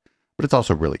racist, but it's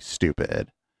also really stupid.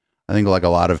 I think like a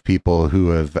lot of people who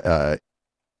have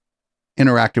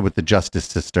interacted with the justice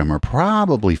system are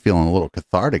probably feeling a little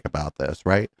cathartic about this,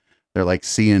 right? They're like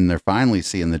they're finally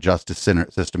seeing the justice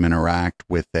system interact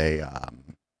with the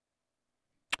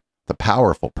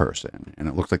powerful person, and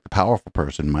it looks like the powerful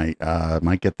person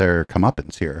might get their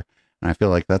comeuppance here. And I feel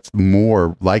like that's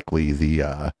more likely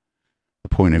the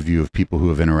point of view of people who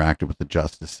have interacted with the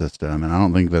justice system. And I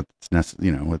don't think that's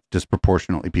necessarily, with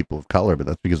disproportionately people of color, but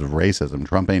that's because of racism.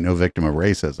 Trump ain't no victim of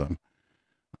racism.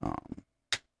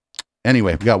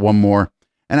 Anyway, we got one more.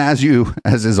 And as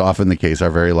is often the case, our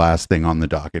very last thing on the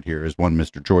docket here is one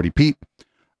Mr. Jordy Pete.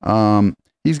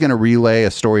 He's going to relay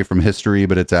a story from history,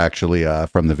 but it's actually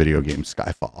from the video game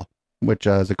Skyfall, which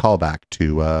is a callback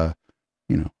to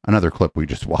another clip we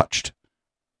just watched.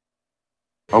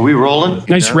 Are we rolling?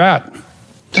 Nice rat.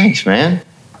 Thanks, man.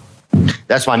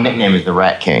 That's my nickname, is the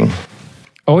Rat King.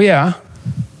 Oh, yeah.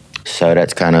 So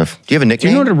that's kind of... Do you have a nickname? Do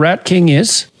you know what a Rat King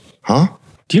is? Huh?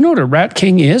 Do you know what a Rat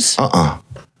King is? Oh,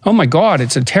 my God.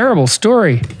 It's a terrible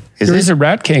story. There is a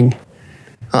Rat King.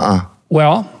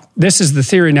 Well, this is the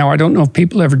theory now. I don't know if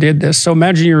people ever did this. So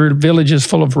imagine your village is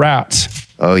full of rats.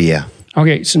 Oh, yeah.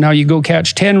 Okay, so now you go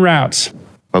catch 10 rats.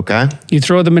 Okay. You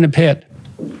throw them in a pit.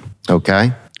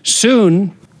 Okay.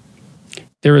 Soon,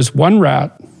 there is one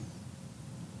rat,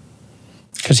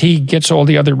 because he gets all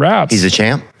the other rats. He's a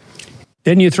champ.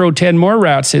 Then you throw 10 more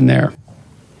rats in there.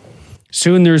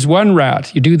 Soon there's one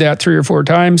rat. You do that 3 or 4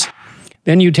 times.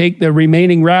 Then you take the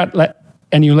remaining rat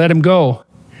and you let him go.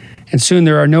 And soon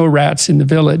there are no rats in the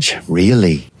village.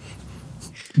 Really?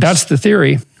 That's the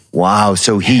theory. Wow.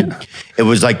 So it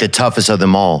was like the toughest of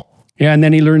them all. Yeah, and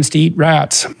then he learns to eat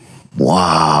rats.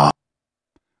 Wow.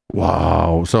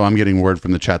 So I'm getting word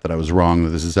from the chat that I was wrong, that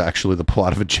this is actually the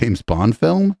plot of a James Bond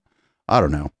film. I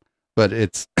don't know, but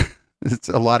it's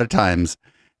a lot of times,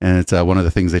 and it's one of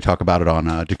the things they talk about it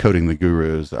on Decoding the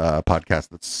Gurus podcast.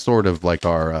 That's sort of like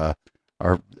our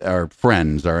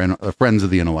friends, friends of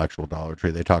the intellectual Dollar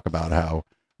Tree. They talk about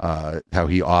how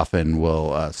he often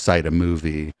will cite a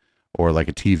movie or like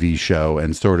a TV show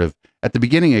and sort of at the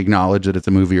beginning acknowledge that it's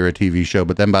a movie or a TV show,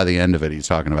 but then by the end of it, he's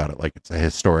talking about it like it's a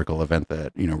historical event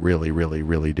that, really, really,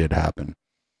 really did happen.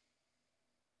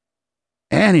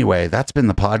 Anyway, that's been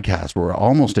the podcast. We're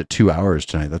almost at 2 hours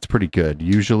tonight. That's pretty good.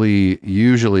 Usually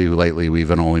lately,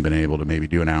 we've only been able to maybe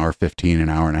do an hour 15, an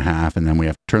hour and a half, and then we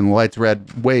have to turn the lights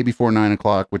red way before 9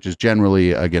 o'clock, which is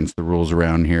generally against the rules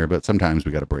around here, but sometimes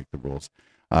we got to break the rules.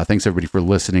 Thanks everybody for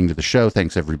listening to the show.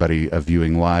 Thanks everybody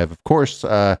viewing live. Of course,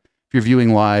 if you're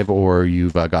viewing live or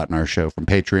you've gotten our show from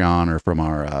Patreon or from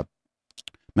our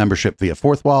membership via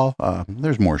Fourth Wall,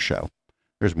 there's more show.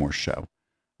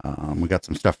 We got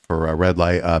some stuff for Red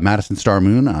Light. Madison Star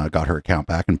Moon got her account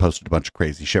back and posted a bunch of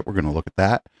crazy shit. We're going to look at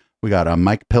that. We got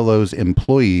Mike Pillow's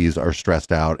employees are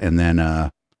stressed out, and then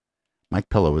Mike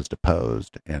Pillow is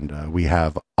deposed, and we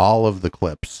have all of the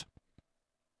clips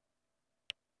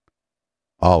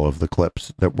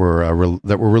that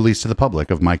were released to the public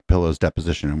of Mike Pillow's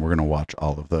deposition, and we're going to watch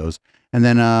all of those. And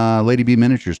then Lady B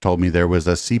Miniatures told me there was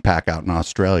a CPAC out in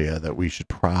Australia that we should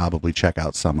probably check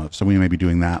out some of. So we may be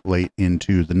doing that late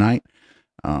into the night.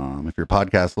 If you're a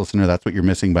podcast listener, that's what you're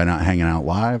missing by not hanging out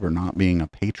live or not being a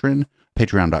patron.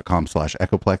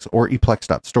 Patreon.com/Echoplex or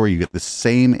eplex.store. You get the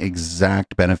same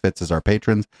exact benefits as our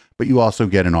patrons, but you also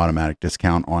get an automatic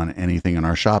discount on anything in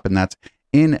our shop. And that's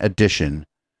in addition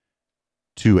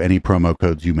to any promo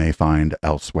codes you may find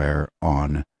elsewhere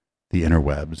on the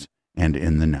interwebs and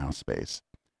in the now space.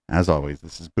 As always,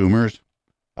 this is Boomers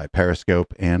by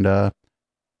Periscope, and I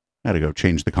gotta go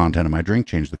change the content of my drink,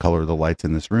 change the color of the lights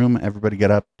in this room. Everybody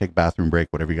get up, take a bathroom break,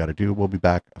 whatever you got to do. We'll be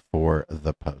back for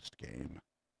the post game.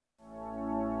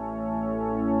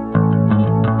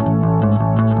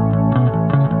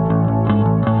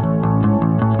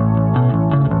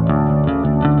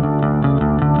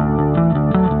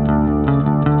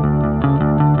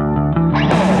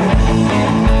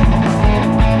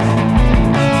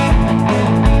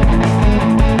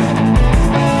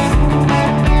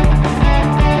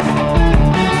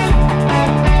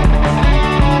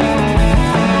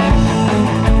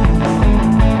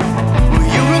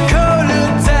 You recall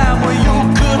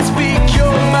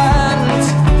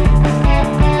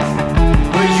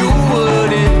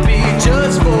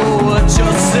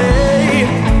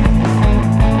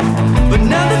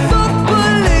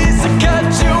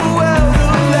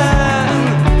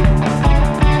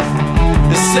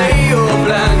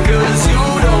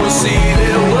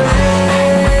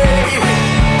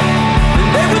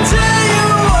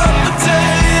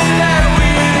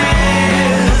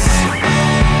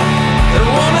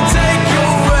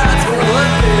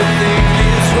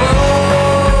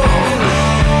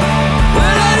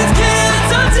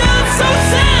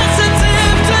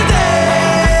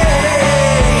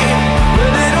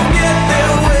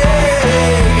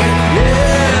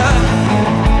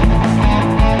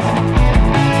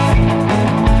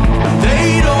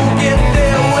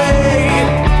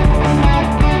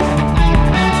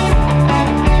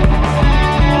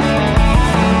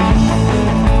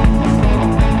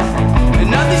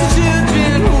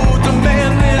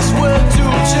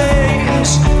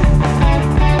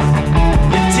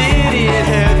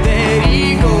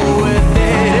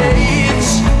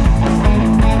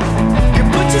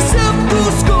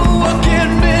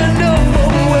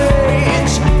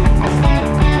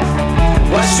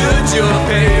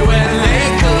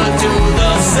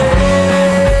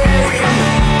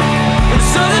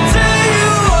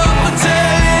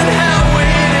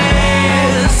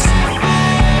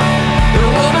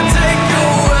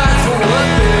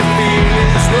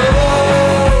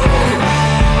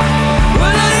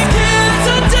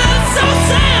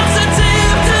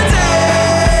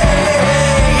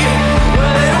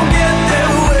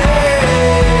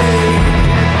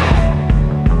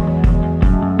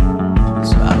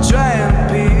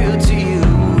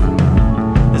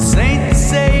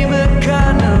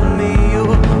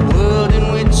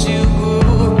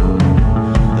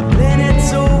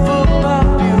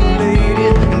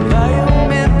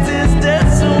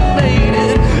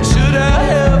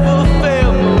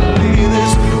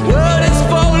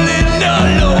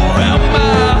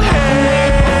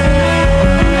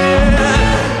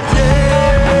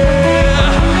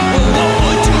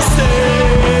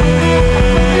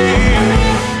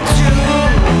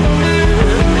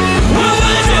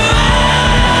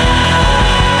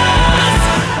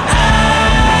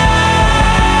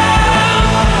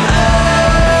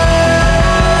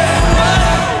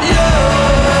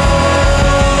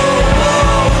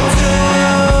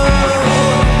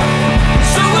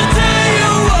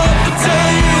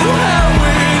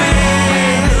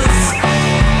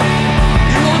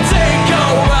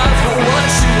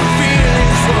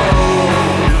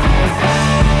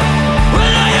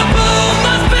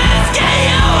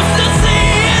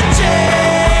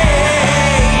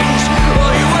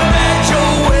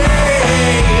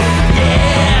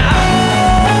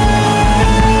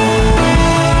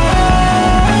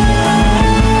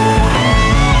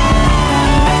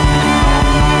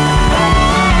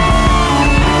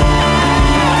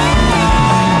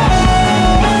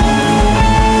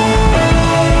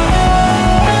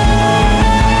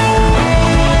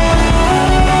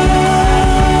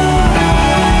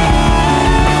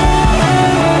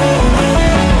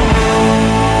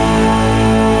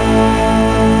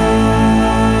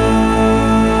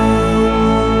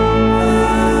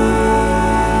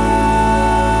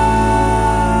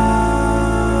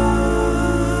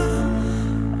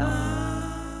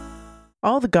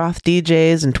All the goth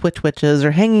DJs and Twitch witches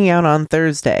are hanging out on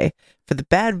Thursday for the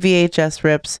bad VHS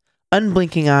rips,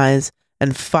 unblinking eyes,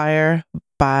 and fire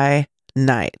by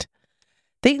night.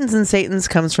 Thetans and Satans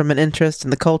comes from an interest in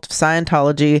the cult of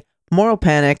Scientology, moral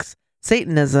panics,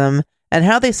 Satanism, and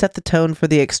how they set the tone for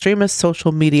the extremist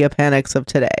social media panics of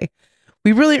today.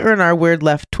 We really earn our Weird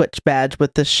Left Twitch badge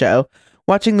with this show,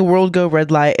 watching the world go red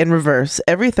light in reverse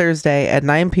every Thursday at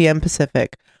 9 p.m.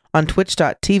 Pacific on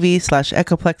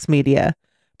twitch.tv/echoplexmedia.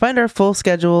 Find our full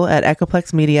schedule at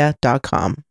echoplexmedia.com.